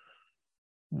получится.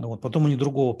 Вот. Потом они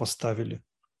другого поставили.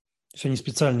 То есть они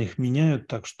специально их меняют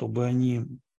так, чтобы они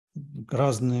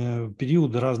разные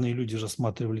периоды, разные люди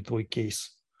рассматривали твой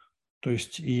кейс. То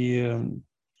есть и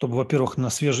чтобы, во-первых,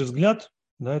 на свежий взгляд,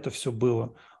 да, это все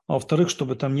было, а во-вторых,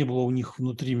 чтобы там не было у них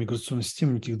внутри миграционной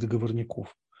системы никаких договорников.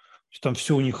 То есть там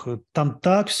все у них, там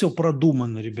так все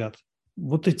продумано, ребят.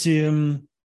 Вот эти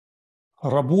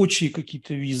рабочие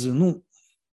какие-то визы, ну,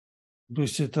 то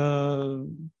есть это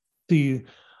ты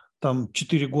там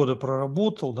 4 года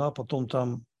проработал, да, потом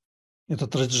там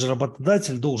этот же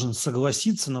работодатель должен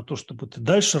согласиться на то, чтобы ты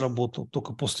дальше работал,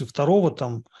 только после второго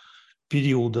там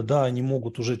периода, да, они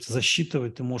могут уже это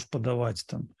засчитывать, ты можешь подавать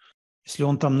там. Если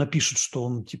он там напишет, что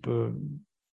он, типа,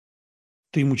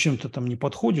 ты ему чем-то там не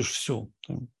подходишь, все,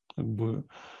 как бы,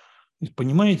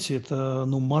 понимаете, это,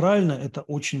 ну, морально, это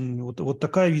очень, вот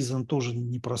такая виза, она тоже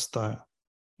непростая.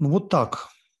 Ну, вот так.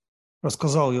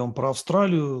 Рассказал я вам про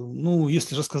Австралию. Ну,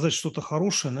 если рассказать что-то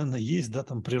хорошее, наверное, есть, да,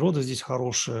 там природа здесь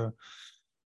хорошая.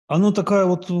 Оно такая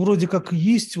вот вроде как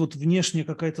есть вот внешняя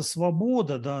какая-то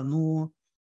свобода, да, но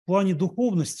в плане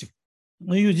духовности,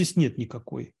 ну, ее здесь нет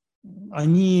никакой.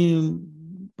 Они,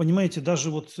 понимаете, даже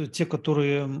вот те,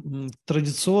 которые в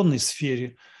традиционной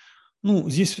сфере, ну,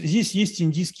 здесь есть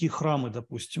индийские храмы,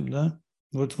 допустим, да.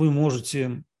 Вот вы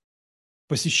можете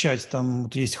посещать, там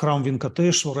вот есть храм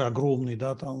Венкатешвары огромный,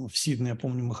 да, там в Сидней, я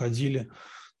помню, мы ходили.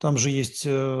 Там же есть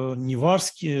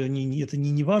неварский, это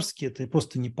не неварский, это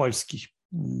просто непальский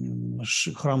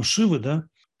храм Шивы, да,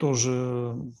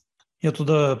 тоже. Я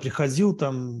туда приходил,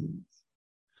 там,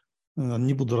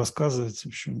 не буду рассказывать, в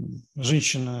общем,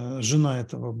 женщина, жена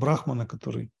этого брахмана,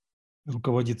 который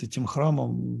руководит этим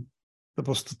храмом, это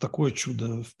просто такое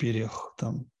чудо в перьях.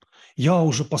 Там. Я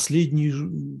уже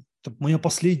моя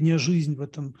последняя жизнь в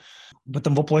этом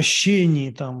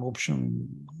воплощении, там, в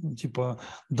общем, ну, типа,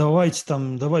 давайте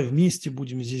там, давай вместе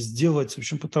будем здесь делать. В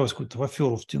общем, пыталась какую-то в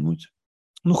аферу втянуть.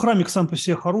 Ну, храмик сам по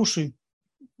себе хороший.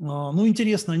 Ну,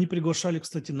 интересно, они приглашали,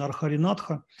 кстати, на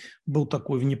Архаринатха. Был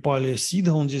такой в Непале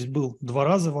Сидха, он здесь был 2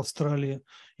 раза в Австралии,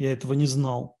 я этого не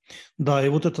знал. Да, и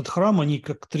вот этот храм они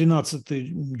как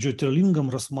 13-й джотирлингам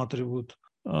рассматривают.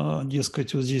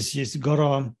 Дескать, вот здесь есть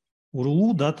гора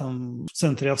Урлу, да, там в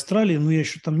центре Австралии, но я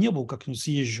еще там не был, как-нибудь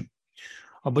съезжу.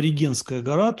 Аборигенская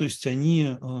гора, то есть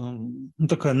они, ну,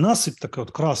 такая насыпь, такая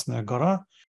вот красная гора.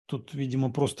 Тут,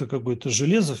 видимо, просто какое-то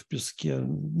железо в песке,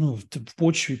 ну, в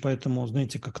почве, поэтому,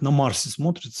 знаете, как на Марсе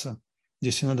смотрится.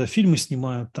 Здесь иногда фильмы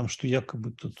снимают, там, что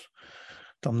якобы тут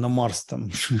там на Марс там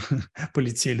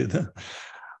полетели, да.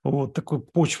 Вот такой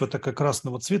почва такая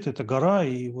красного цвета, это гора,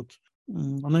 и вот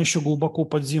она еще глубоко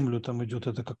под землю там идет,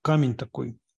 это как камень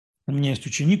такой. У меня есть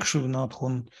ученик Шивнатх,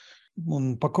 он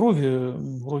по крови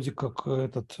вроде как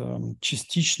этот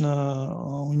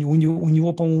частично, у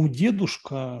него, по-моему,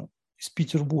 дедушка из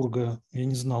Петербурга, я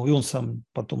не знал, и он сам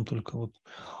потом только вот.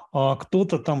 А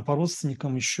кто-то там по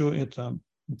родственникам еще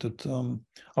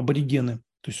аборигены,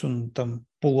 то есть он там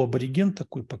полуабориген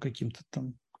такой по каким-то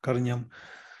там корням.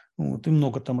 Вот, и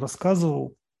много там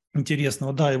рассказывал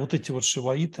интересного. Да, и вот эти вот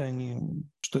шиваиты, они,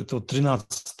 что это вот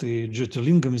 13-й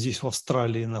джотирлингам здесь в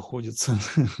Австралии находится.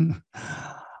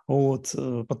 Вот.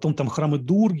 Потом там храмы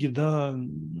Дурги, да,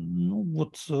 ну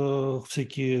вот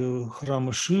всякие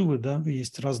храмы Шивы, да,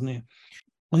 есть разные.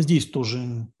 А здесь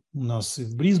тоже у нас и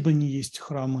в Брисбене есть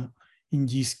храмы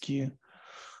индийские.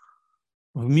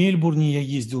 В Мельбурне я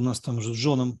ездил, у нас там же с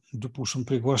Джоном Дюпушем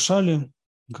приглашали,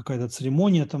 какая-то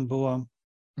церемония там была,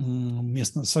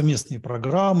 совместные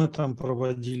программы там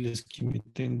проводили с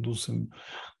какими-то индусами.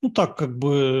 Ну, так как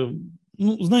бы,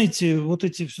 ну, знаете, вот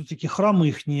эти все-таки храмы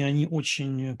их, они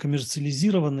очень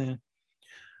коммерциализированные.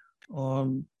 А,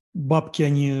 Бабки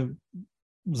они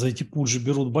за эти пуджи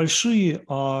берут большие,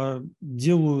 а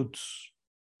делают...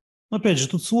 Ну, опять же,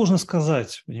 тут сложно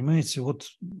сказать, понимаете, вот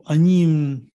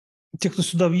они... Те, кто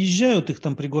сюда въезжают, их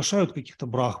там приглашают, каких-то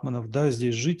брахманов, да,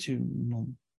 здесь жить,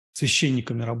 ну,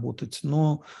 священниками работать,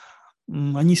 но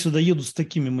они сюда едут с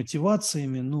такими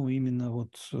мотивациями, ну, именно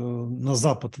вот на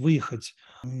Запад выехать.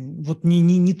 Вот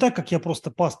не так, как я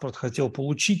просто паспорт хотел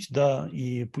получить, да,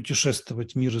 и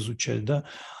путешествовать, мир изучать, да,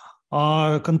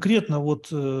 а конкретно вот,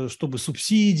 чтобы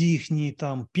субсидии их,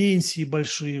 там, пенсии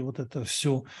большие, вот это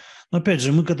все. Но опять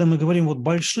же, когда мы говорим вот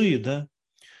большие, да,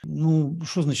 ну,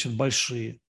 что значит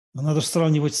большие? Надо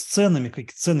сравнивать с ценами,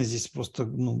 какие цены здесь просто,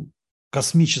 ну,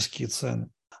 космические цены.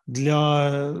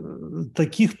 Для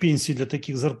таких пенсий, для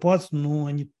таких зарплат, ну,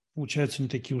 они получаются не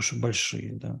такие уж и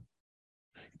большие, да.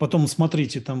 Потом,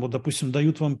 смотрите, там вот, допустим,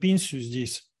 дают вам пенсию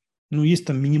здесь, ну, есть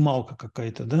там минималка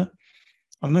какая-то, да,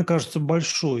 она кажется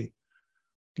большой.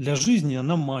 Для жизни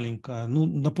она маленькая. Ну,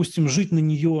 допустим, жить на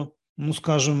нее, ну,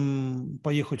 скажем,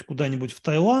 поехать куда-нибудь в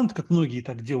Таиланд, как многие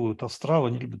так делают, Австралия,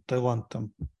 они любят Таиланд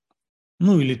там,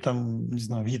 ну, или там, не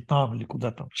знаю, Вьетнам или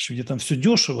куда-то, где там все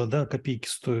дешево, да, копейки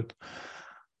стоят.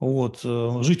 Вот,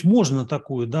 жить можно на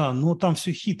такую, да, но там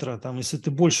все хитро, там, если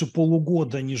ты больше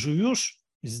полугода не живешь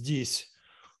здесь,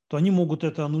 то они могут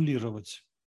это аннулировать,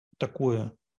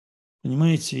 такое,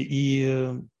 понимаете, и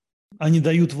они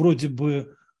дают вроде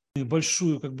бы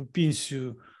большую как бы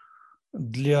пенсию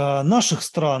для наших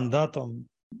стран, да, там,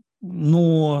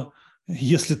 но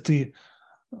если ты,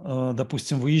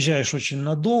 допустим, выезжаешь очень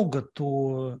надолго,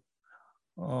 то,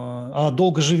 а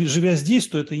долго живя здесь,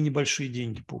 то это и небольшие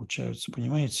деньги получаются,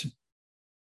 понимаете?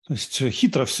 То есть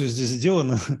хитро все здесь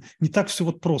сделано, не так все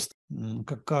вот просто,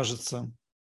 как кажется.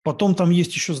 Потом там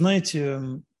есть еще, знаете,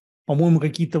 по-моему,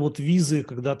 какие-то вот визы,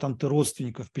 когда там ты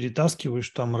родственников перетаскиваешь,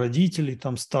 там родителей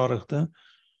там старых, да,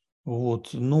 Вот.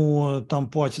 Но там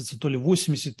платится то ли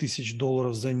 80 тысяч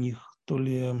долларов за них, то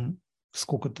ли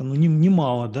сколько-то, ну,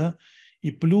 немало, да.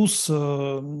 И плюс,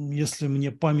 если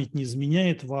мне память не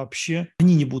изменяет, вообще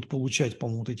они не будут получать,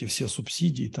 по-моему, вот эти все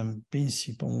субсидии, там,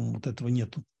 пенсии, по-моему, вот этого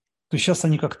нету. То есть сейчас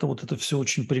они как-то вот это все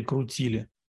очень прикрутили.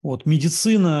 Вот,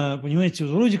 медицина, понимаете,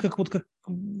 вроде как вот как,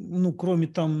 ну, кроме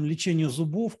там лечения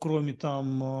зубов, кроме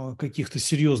там каких-то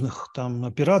серьезных там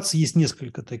операций, есть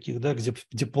несколько таких, да,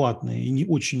 где платные и не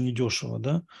очень недешево,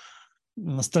 да.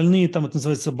 Остальные там, это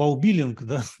называется баубиллинг,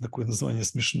 да, такое название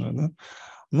смешное, да.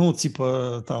 Ну, вот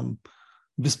типа там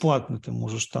бесплатно ты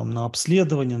можешь там на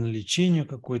обследование, на лечение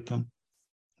какое-то,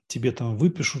 тебе там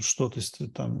выпишут что-то, если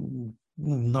там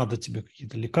ну, надо тебе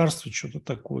какие-то лекарства, что-то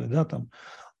такое, да, там.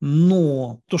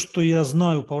 Но то, что я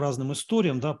знаю по разным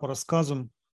историям, да, по рассказам,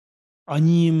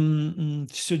 они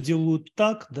все делают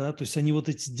так, да, то есть они вот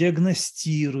эти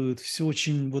диагностируют, все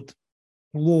очень вот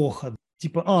плохо.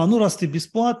 Типа, ну раз ты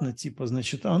бесплатно, типа,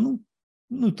 значит,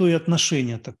 ну, то и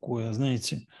отношение такое,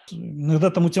 знаете. Иногда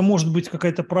там у тебя может быть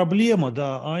какая-то проблема,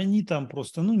 да, а они там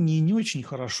просто, ну, не очень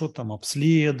хорошо там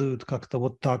обследуют как-то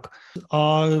вот так.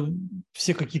 А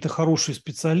все какие-то хорошие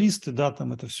специалисты, да,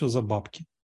 там это все за бабки.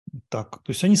 Так,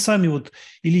 то есть они сами вот,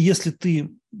 или если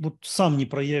ты вот сам не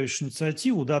проявишь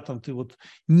инициативу, да, там ты вот,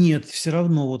 нет, все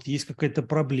равно вот есть какая-то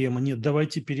проблема, нет,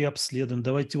 давайте переобследуем,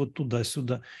 давайте вот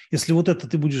туда-сюда. Если вот это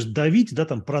ты будешь давить, да,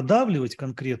 там продавливать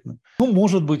конкретно, ну,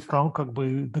 может быть, там как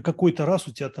бы на какой-то раз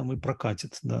у тебя там и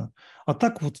прокатит, да. А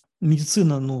так вот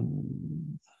медицина, ну,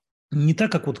 не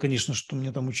так, как вот, конечно, что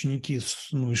мне там ученики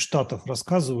ну, из Штатов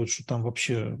рассказывают, что там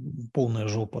вообще полная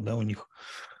жопа, да, у них.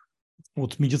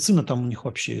 Вот медицина там у них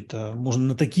вообще это можно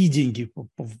на такие деньги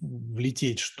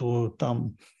влететь, что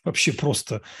там вообще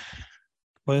просто.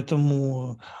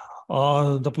 Поэтому,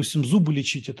 допустим, зубы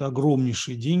лечить – это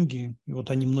огромнейшие деньги. И вот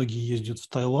они многие ездят в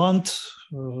Таиланд.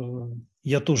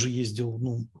 Я тоже ездил,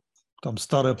 ну, там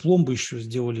старая пломба еще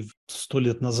сделали 100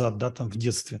 лет назад, да, там в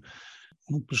детстве.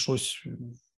 Ну, пришлось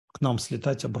к нам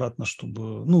слетать обратно,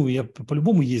 чтобы... Ну, я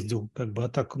по-любому ездил, как бы, а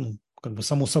так, ну, как бы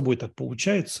само собой так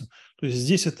получается. То есть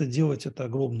здесь это делать – это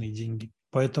огромные деньги.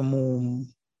 Поэтому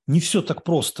не все так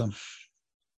просто.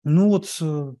 Ну, вот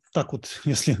так вот,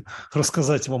 если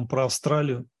рассказать вам про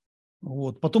Австралию.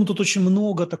 Вот. Потом тут очень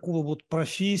много такого вот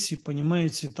профессий,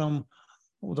 понимаете, там,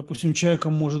 вот, допустим,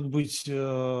 человеком может быть...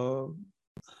 у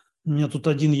меня тут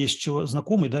один есть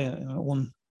знакомый, да,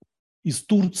 он из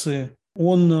Турции.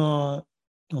 Он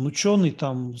ученый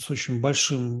там с очень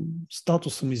большим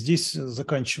статусом, и здесь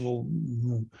заканчивал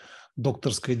ну,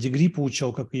 докторское дегри,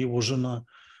 получал, как и его жена.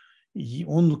 И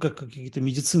он как какие-то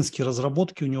медицинские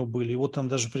разработки у него были, его там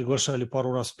даже приглашали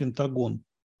пару раз в Пентагон.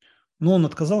 Но он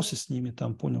отказался с ними,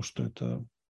 там понял, что это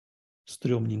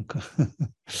стрёмненько.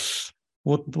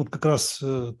 Вот как раз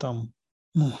там,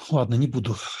 ну ладно, не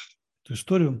буду эту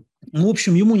историю. Ну, в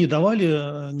общем, ему не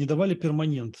давали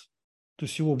перманент. То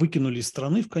есть его выкинули из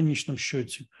страны в конечном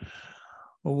счете.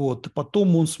 Вот.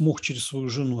 Потом он смог через свою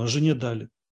жену, а жене дали.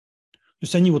 То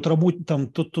есть они вот работают, там,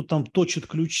 кто там точит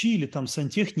ключи или там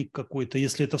сантехник какой-то,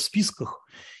 если это в списках,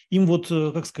 им вот,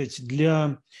 как сказать,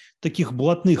 для таких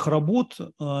блатных работ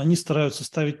они стараются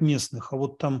ставить местных. А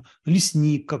вот там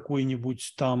лесник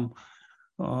какой-нибудь, там,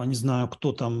 не знаю,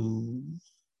 кто там,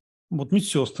 вот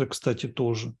медсестры, кстати,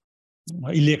 тоже,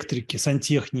 электрики,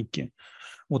 сантехники.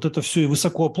 Вот это все и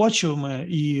высокооплачиваемое,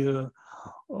 и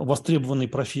востребованные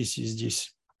профессии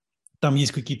здесь. Там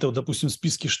есть какие-то, вот, допустим,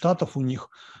 списки штатов у них.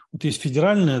 Вот есть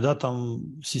федеральная, да,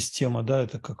 там система, да,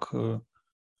 это как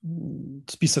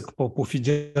список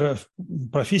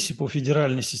профессий по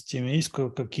федеральной системе, есть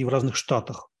какие в разных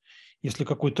штатах. Если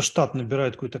какой-то штат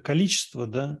набирает какое-то количество,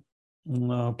 да,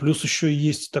 плюс еще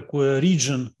есть такое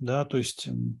region, да, то есть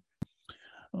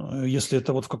если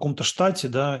это вот в каком-то штате,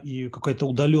 да, и какая-то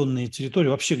удаленная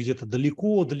территория, вообще где-то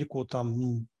далеко-далеко там,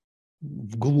 ну,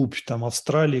 вглубь там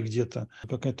Австралии где-то,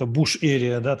 какая-то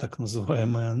буш-эрия, да, так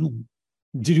называемая, ну,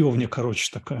 деревня,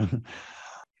 короче, такая.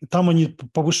 Там они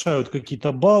повышают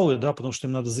какие-то баллы, да, потому что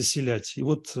им надо заселять. И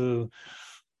вот,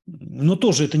 но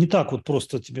тоже это не так вот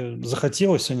просто тебе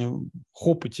захотелось, они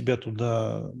хоп, и тебя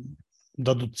туда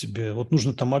дадут тебе. Вот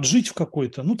нужно там отжить в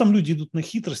какой-то, ну, там люди идут на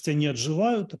хитрость, они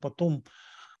отживают, а потом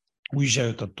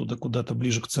уезжают оттуда куда-то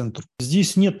ближе к центру.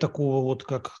 Здесь нет такого вот,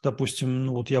 как, допустим,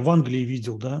 ну, вот я в Англии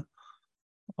видел, да,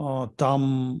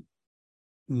 там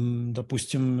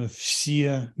допустим,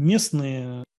 все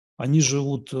местные, они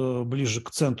живут ближе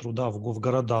к центру, да, в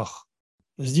городах.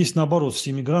 Здесь, наоборот,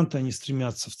 все мигранты, они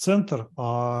стремятся в центр,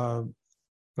 а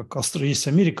как есть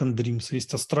American Dreams,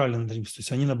 есть Australian Dreams, то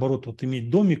есть они, наоборот, вот иметь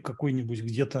домик какой-нибудь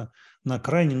где-то на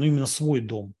окраине, но именно свой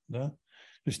дом, да,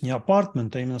 то есть не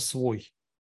апартмент, а именно свой.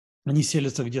 они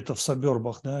селятся где-то в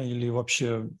сабербах, да, или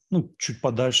вообще, ну, чуть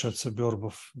подальше от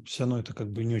сабербов. Все равно это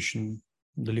как бы не очень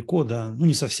далеко, да, ну,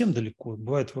 не совсем далеко.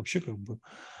 Бывает вообще как бы,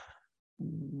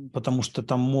 потому что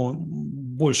там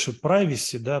больше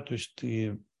privacy, да, то есть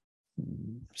ты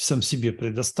сам себе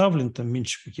предоставлен, там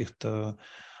меньше каких-то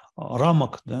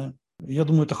рамок, да. Я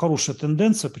думаю, это хорошая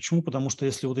тенденция. Почему? Потому что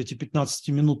если вот эти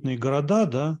 15-минутные города,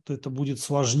 да, то это будет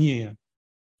сложнее.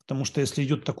 Потому что если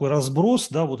идет такой разброс,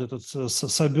 да, вот этот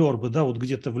сабербы, да, вот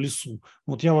где-то в лесу.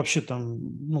 Вот я вообще там,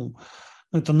 ну,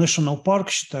 это National Park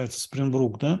считается,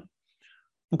 Спрингбрук, да,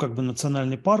 ну, как бы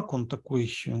национальный парк, он такой,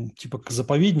 типа как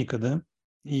заповедника, да,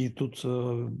 и тут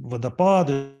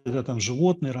водопады, да, там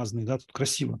животные разные, да, тут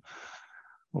красиво.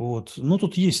 Вот. Ну,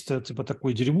 тут есть типа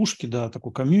такой деревушки, да,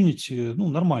 такой комьюнити, ну,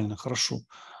 нормально, хорошо.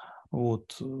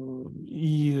 Вот.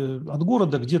 И от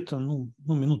города где-то, ну,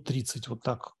 минут 30 вот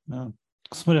так, да.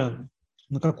 Смотря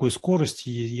на какой скорости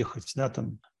ехать, да,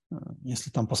 там, если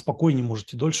там поспокойнее,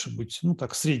 можете дольше быть, ну,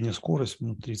 так, средняя скорость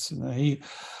минут 30, да, и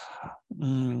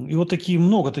вот такие,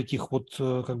 много таких вот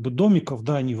как бы домиков,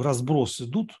 да, они в разброс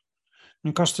идут.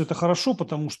 Мне кажется, это хорошо,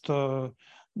 потому что,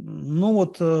 ну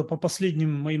вот по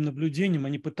последним моим наблюдениям,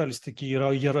 они пытались такие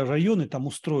районы там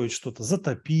устроить что-то,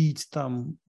 затопить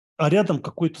там, а рядом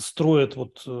какой-то строят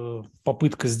вот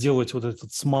попытка сделать вот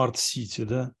этот смарт-сити,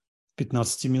 да,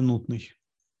 15-минутный.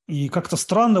 И как-то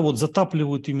странно вот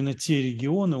затапливают именно те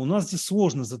регионы. У нас здесь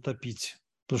сложно затопить,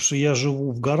 потому что я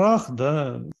живу в горах,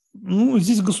 да. Ну,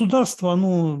 здесь государство,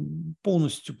 оно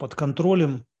полностью под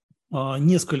контролем.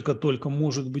 Несколько только,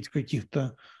 может быть,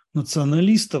 каких-то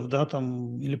националистов, да,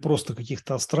 там, или просто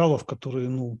каких-то астралов, которые,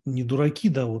 ну, не дураки,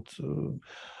 да, вот,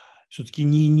 все-таки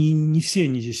не все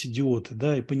они здесь идиоты,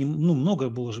 да, и ну, много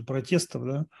было же протестов,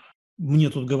 да. Мне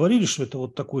тут говорили, что это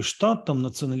вот такой штат, там,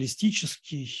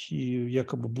 националистический, и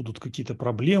якобы будут какие-то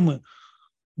проблемы.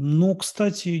 Но,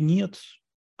 кстати, нет,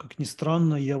 как ни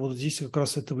странно, я вот здесь как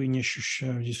раз этого и не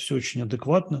ощущаю. Здесь все очень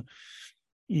адекватно.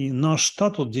 И наш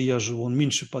штат, вот где я живу, он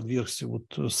меньше подвергся.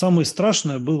 Вот самое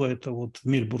страшное было это вот в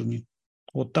Мельбурне.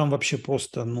 Вот там вообще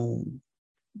просто, ну,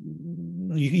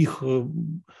 их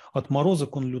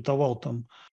отморозок, он лютовал там.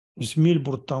 То есть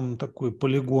Мельбурн там такой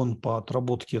полигон по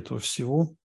отработке этого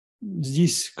всего.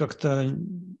 Здесь как-то,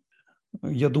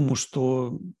 я думаю,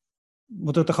 что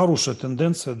вот это хорошая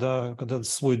тенденция, да, когда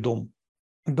свой дом.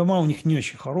 Дома у них не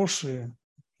очень хорошие.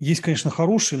 Есть, конечно,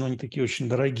 хорошие, но они такие очень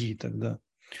дорогие тогда.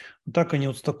 Так они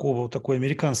вот с такого, вот такой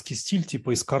американский стиль,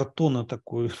 типа из картона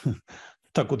такой,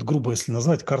 так вот грубо если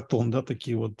назвать, картон, да,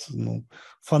 такие вот, ну,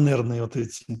 фанерные вот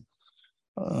эти,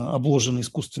 обложенные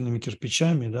искусственными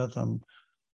кирпичами, да, там,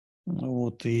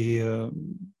 вот, и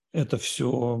это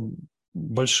все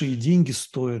большие деньги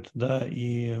стоит, да,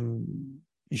 и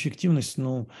эффективность,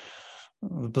 ну,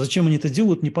 зачем они это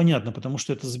делают, непонятно, потому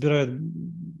что это забирает,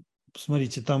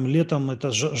 смотрите, там летом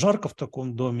это жарко в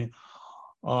таком доме,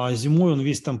 а зимой он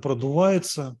весь там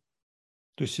продувается,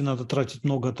 то есть и надо тратить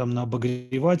много там на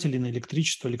обогреватели, на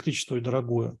электричество. Электричество и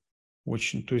дорогое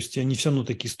очень. То есть они все равно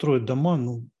такие строят дома,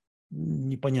 ну,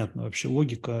 непонятно вообще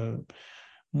логика.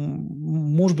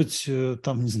 Может быть,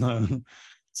 там, не знаю,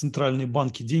 центральные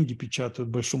банки деньги печатают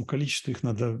в большом количестве, их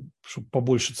надо, чтобы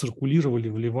побольше циркулировали,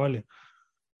 вливали,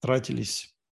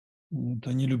 тратились. Вот,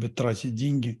 они любят тратить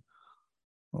деньги.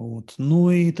 Вот. Ну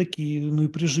и такие, ну и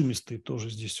прижимистые тоже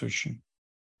здесь очень.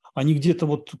 Они где-то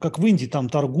вот, как в Индии, там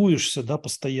торгуешься, да,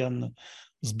 постоянно,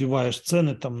 сбиваешь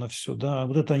цены там на все, да,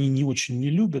 вот это они не очень не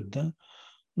любят, да,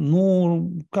 но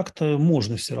как-то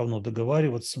можно все равно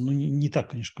договариваться, но не так,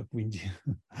 конечно, как в Индии.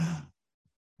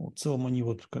 Вот, в целом они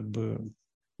вот как бы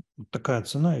вот такая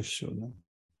цена и все, да.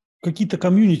 Какие-то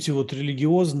комьюнити вот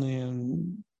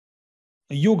религиозные,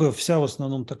 йога вся в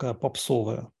основном такая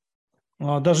попсовая.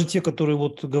 А даже те, которые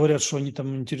вот говорят, что они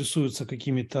там интересуются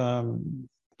какими-то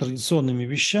традиционными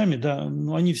вещами, да,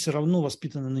 но они все равно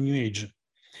воспитаны на New Age.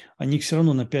 Они их все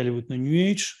равно напяливают на New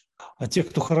Age. А те,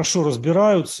 кто хорошо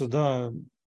разбираются, да,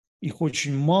 их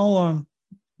очень мало.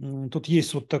 Тут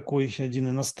есть вот такой один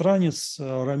иностранец,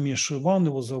 Рамеш Иван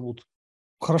его зовут.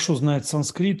 Хорошо знает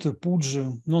санскрит, пуджи.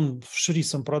 Но он в Шри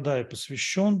Сампрадае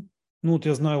посвящен. Ну вот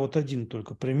я знаю вот один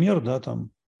только пример, да,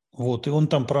 там. Вот, и он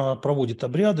там проводит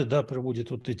обряды, да, проводит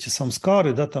вот эти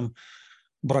самскары, да, там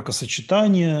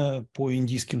бракосочетания по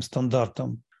индийским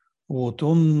стандартам. Вот,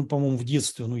 он, по-моему, в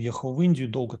детстве он уехал в Индию,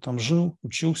 долго там жил,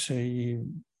 учился, и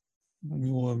у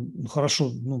него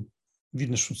хорошо, ну,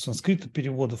 видно, что санскрита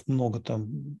переводов много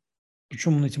там.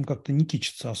 Причем он этим как-то не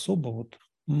кичится особо. Вот,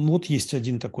 вот есть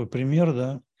один такой пример,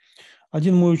 да.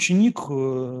 Один мой ученик,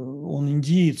 он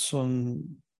индиец,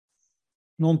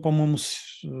 ну, он, по-моему,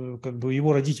 как бы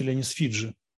его родители, они с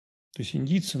Фиджи. То есть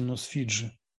индийцы, но с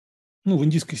Фиджи. Ну, в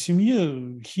индийской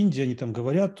семье хинди они там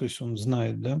говорят, то есть он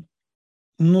знает, да.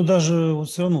 Но даже вот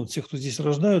все равно вот те, кто здесь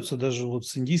рождаются, даже вот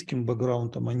с индийским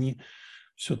бэкграундом, они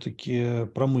все-таки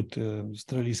промыты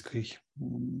австралийской.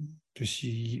 То есть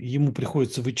ему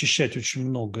приходится вычищать очень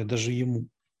многое, даже ему.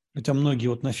 Хотя многие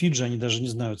вот на Фиджи, они даже не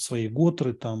знают свои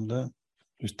готры там, да.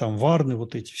 То есть там варны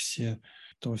вот эти все,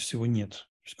 этого всего нет.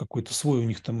 То есть какой-то свой у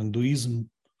них там индуизм.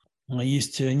 А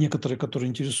есть некоторые, которые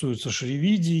интересуются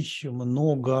шривидий,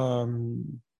 много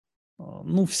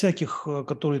ну, всяких,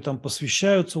 которые там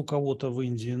посвящаются у кого-то в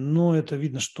Индии, но это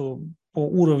видно, что по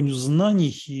уровню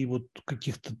знаний и вот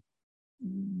каких-то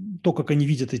то, как они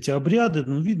видят эти обряды,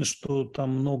 ну, видно, что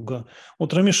там много.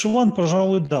 Вот Рамеш Иван,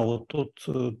 пожалуй, да, вот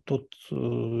тот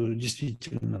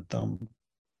действительно там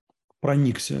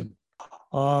проникся.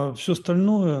 А все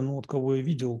остальное, ну, вот кого я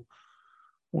видел,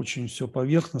 очень все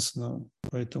поверхностно,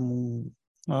 поэтому...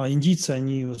 А индийцы,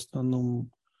 они в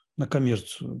основном на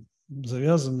коммерцию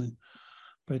завязаны,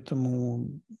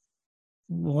 поэтому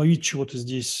ловить чего-то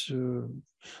здесь...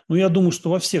 Ну, я думаю, что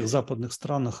во всех западных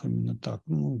странах именно так.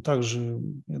 Ну, также,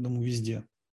 я думаю, везде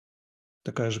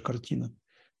такая же картина.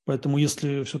 Поэтому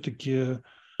если все-таки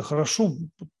хорошо,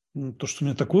 то, что у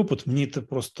меня такой опыт, мне это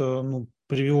просто ну,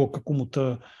 привело к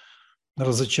какому-то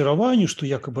разочарованию, что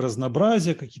якобы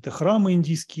разнообразие, какие-то храмы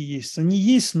индийские есть. Они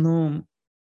есть, но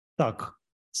так,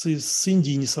 с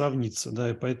Индией не сравнится, да,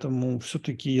 и поэтому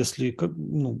все-таки, если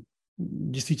ну,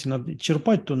 действительно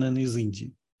черпать, то, наверное, из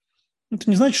Индии. Это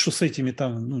не значит, что с этими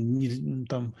там, ну,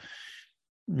 там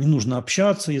не нужно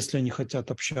общаться, если они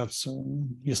хотят общаться,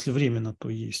 если время на то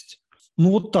есть.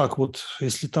 Ну, вот так вот,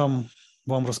 если там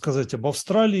вам рассказать об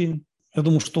Австралии, я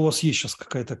думаю, что у вас есть сейчас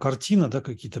какая-то картина, да,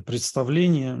 какие-то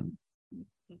представления.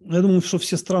 Я думаю, что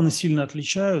все страны сильно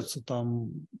отличаются,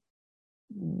 там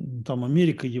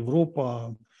Америка,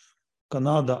 Европа,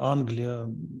 Канада, Англия,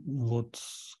 вот.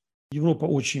 Европа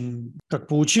очень... Так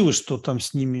получилось, что там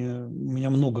с ними у меня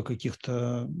много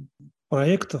каких-то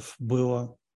проектов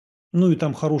было. Ну и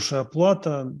там хорошая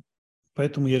оплата,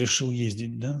 поэтому я решил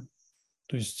ездить, да.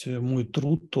 То есть мой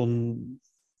труд, он...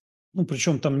 Ну,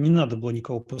 причем там не надо было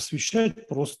никого посвящать,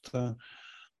 просто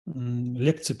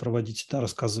лекции проводить, да,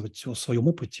 рассказывать о своем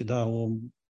опыте, да,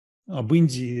 об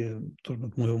Индии,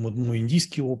 мой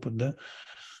индийский опыт, да,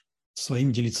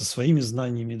 своим делиться своими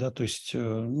знаниями, да, то есть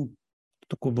ну,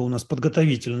 такой был у нас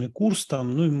подготовительный курс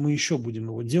там, ну и мы еще будем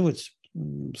его делать,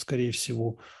 скорее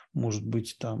всего, может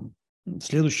быть, там в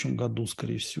следующем году,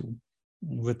 скорее всего.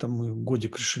 В этом мы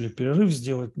годик решили перерыв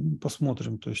сделать, ну,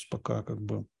 посмотрим, то есть пока как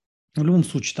бы. В любом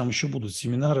случае там еще будут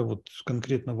семинары вот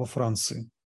конкретно во Франции.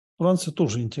 Франция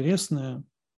тоже интересная,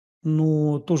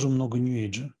 но тоже много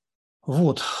нью-эйджа.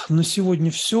 Вот, на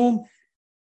сегодня все.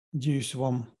 Надеюсь,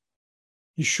 вам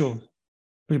еще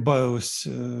прибавилось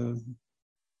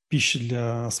пищи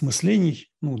для осмыслений,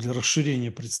 ну, для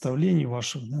расширения представлений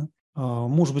ваших, да.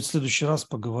 Может быть, в следующий раз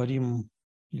поговорим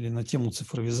или на тему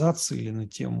цифровизации, или на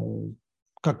тему,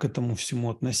 как к этому всему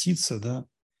относиться, да.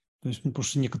 То есть, ну, потому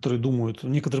что некоторые думают,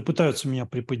 некоторые пытаются меня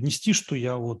преподнести, что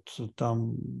я вот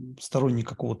там сторонник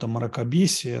какого-то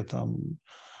мракобесия, там,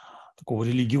 такого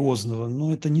религиозного,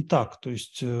 но это не так. То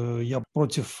есть я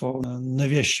против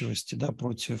навязчивости, да,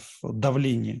 против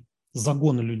давления,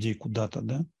 загона людей куда-то,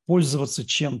 да. Пользоваться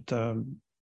чем-то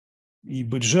и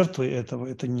быть жертвой этого –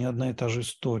 это не одна и та же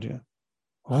история.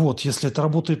 Вот, если это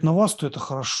работает на вас, то это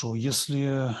хорошо.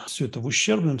 Если все это в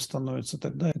ущербным становится,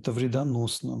 тогда это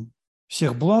вредоносно.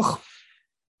 Всех благ,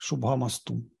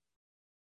 шубхамасту.